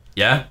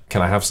 Yeah?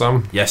 Can I have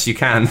some? Yes, you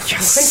can.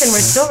 Quentin, we're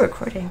still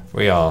recording.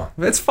 We are.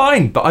 It's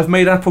fine, but I've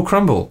made apple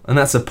crumble, and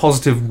that's a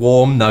positive,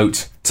 warm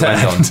note to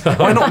end on.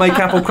 Why not make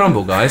apple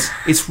crumble, guys?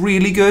 It's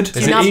really good.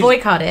 Do not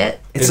boycott it.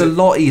 It's a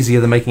lot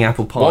easier than making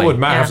apple pie. What would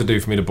Matt have to do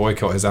for me to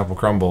boycott his apple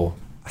crumble?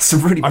 That's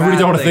really bad I really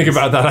don't want to things. think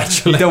about that,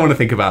 actually. You don't want to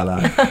think about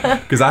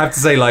that. Because I have to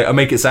say, like, I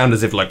make it sound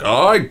as if, like,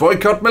 oh, I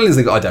boycott millions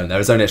of things. I don't.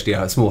 There's only actually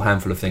a small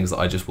handful of things that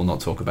I just will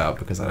not talk about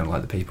because I don't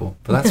like the people.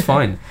 But that's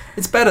fine.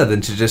 It's better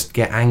than to just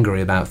get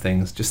angry about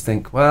things. Just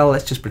think, well,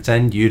 let's just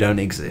pretend you don't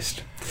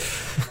exist.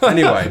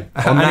 Anyway,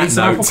 on that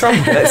note,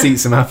 let's eat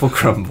some apple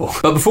crumble.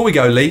 But before we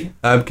go, Lee,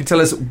 can you tell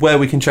us where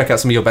we can check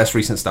out some of your best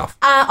recent stuff?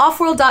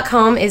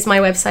 Offworld.com is my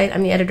website.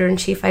 I'm the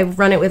editor-in-chief. I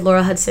run it with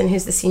Laura Hudson,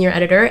 who's the senior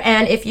editor.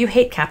 And if you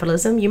hate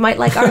capitalism, you might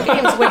like our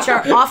games, which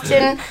are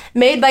often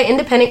made by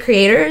independent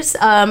creators,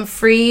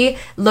 free,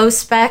 low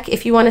spec.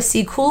 If you want to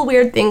see cool,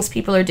 weird things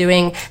people are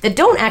doing that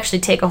don't actually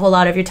take a whole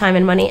lot of your time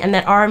and money and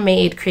that are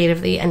made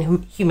creatively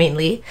and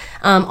humanely,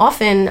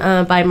 often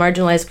by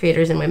marginalized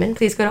creators and women,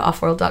 please go to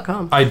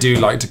offworld.com. I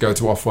do like to go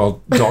to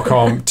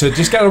offworld.com to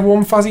just get a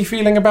warm, fuzzy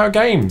feeling about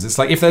games. It's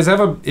like if there's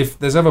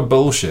ever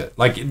bullshit,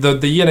 like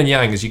the yin and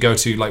yang is you go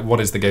to like, what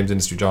is the games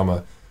industry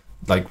drama,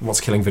 like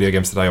what's killing video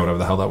games today, or whatever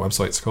the hell that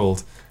website's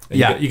called.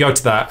 Yeah. You go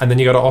to that, and then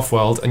you go to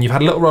Offworld, and you've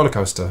had a little roller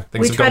coaster.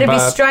 We try to be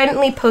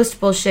stridently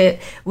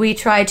post-bullshit. We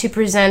try to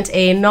present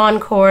a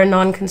non-core,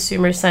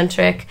 non-consumer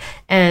centric,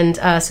 and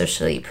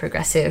socially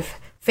progressive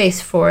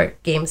face for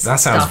games. That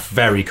sounds stuff.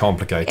 very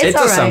complicated. It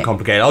does sound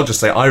complicated. I'll just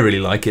say I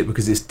really like it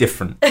because it's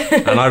different.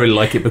 And I really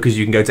like it because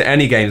you can go to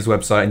any games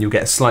website and you'll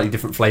get a slightly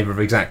different flavour of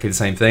exactly the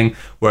same thing.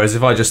 Whereas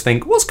if I just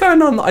think, what's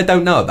going on that I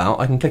don't know about,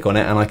 I can click on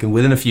it and I can,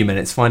 within a few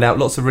minutes, find out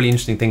lots of really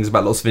interesting things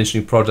about lots of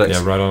interesting projects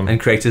and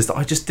creators that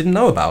I just didn't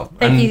know about.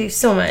 Thank you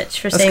so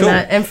much for saying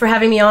that and for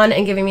having me on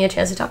and giving me a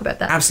chance to talk about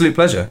that. Absolute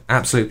pleasure.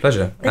 Absolute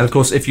pleasure. And of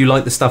course, if you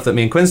like the stuff that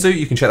me and Quinns do,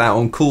 you can check that out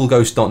on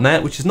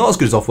coolghost.net, which is not as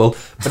good as Offworld,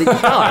 but it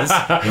does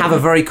have a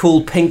very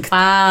cool pink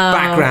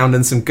background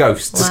and some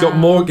ghosts. It's got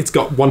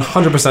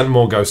 100%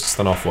 more ghosts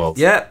than Offworld.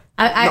 Yeah.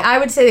 I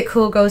would say that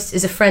Cool Ghost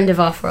is a friend of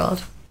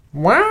Offworld.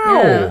 Wow.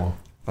 Yeah.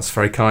 That's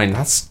very kind.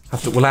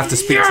 We'll have to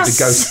speak to the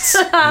ghosts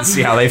and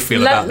see how they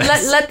feel about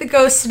this. Let the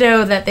ghosts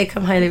know that they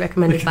come highly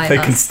recommended by us. They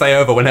can stay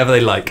over whenever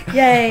they like.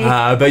 Yay.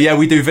 But yeah,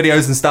 we do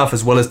videos and stuff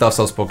as well as Daft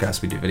Souls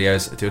podcast. We do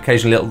videos. I do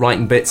occasionally little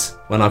writing bits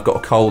when I've got a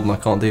cold and I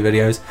can't do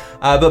videos.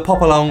 But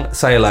pop along,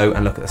 say hello,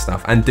 and look at the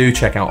stuff. And do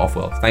check out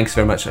Offworld. Thanks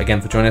very much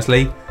again for joining us,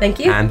 Lee. Thank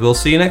you. And we'll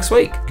see you next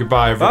week.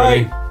 Goodbye,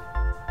 everybody. Bye.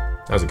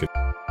 That was a good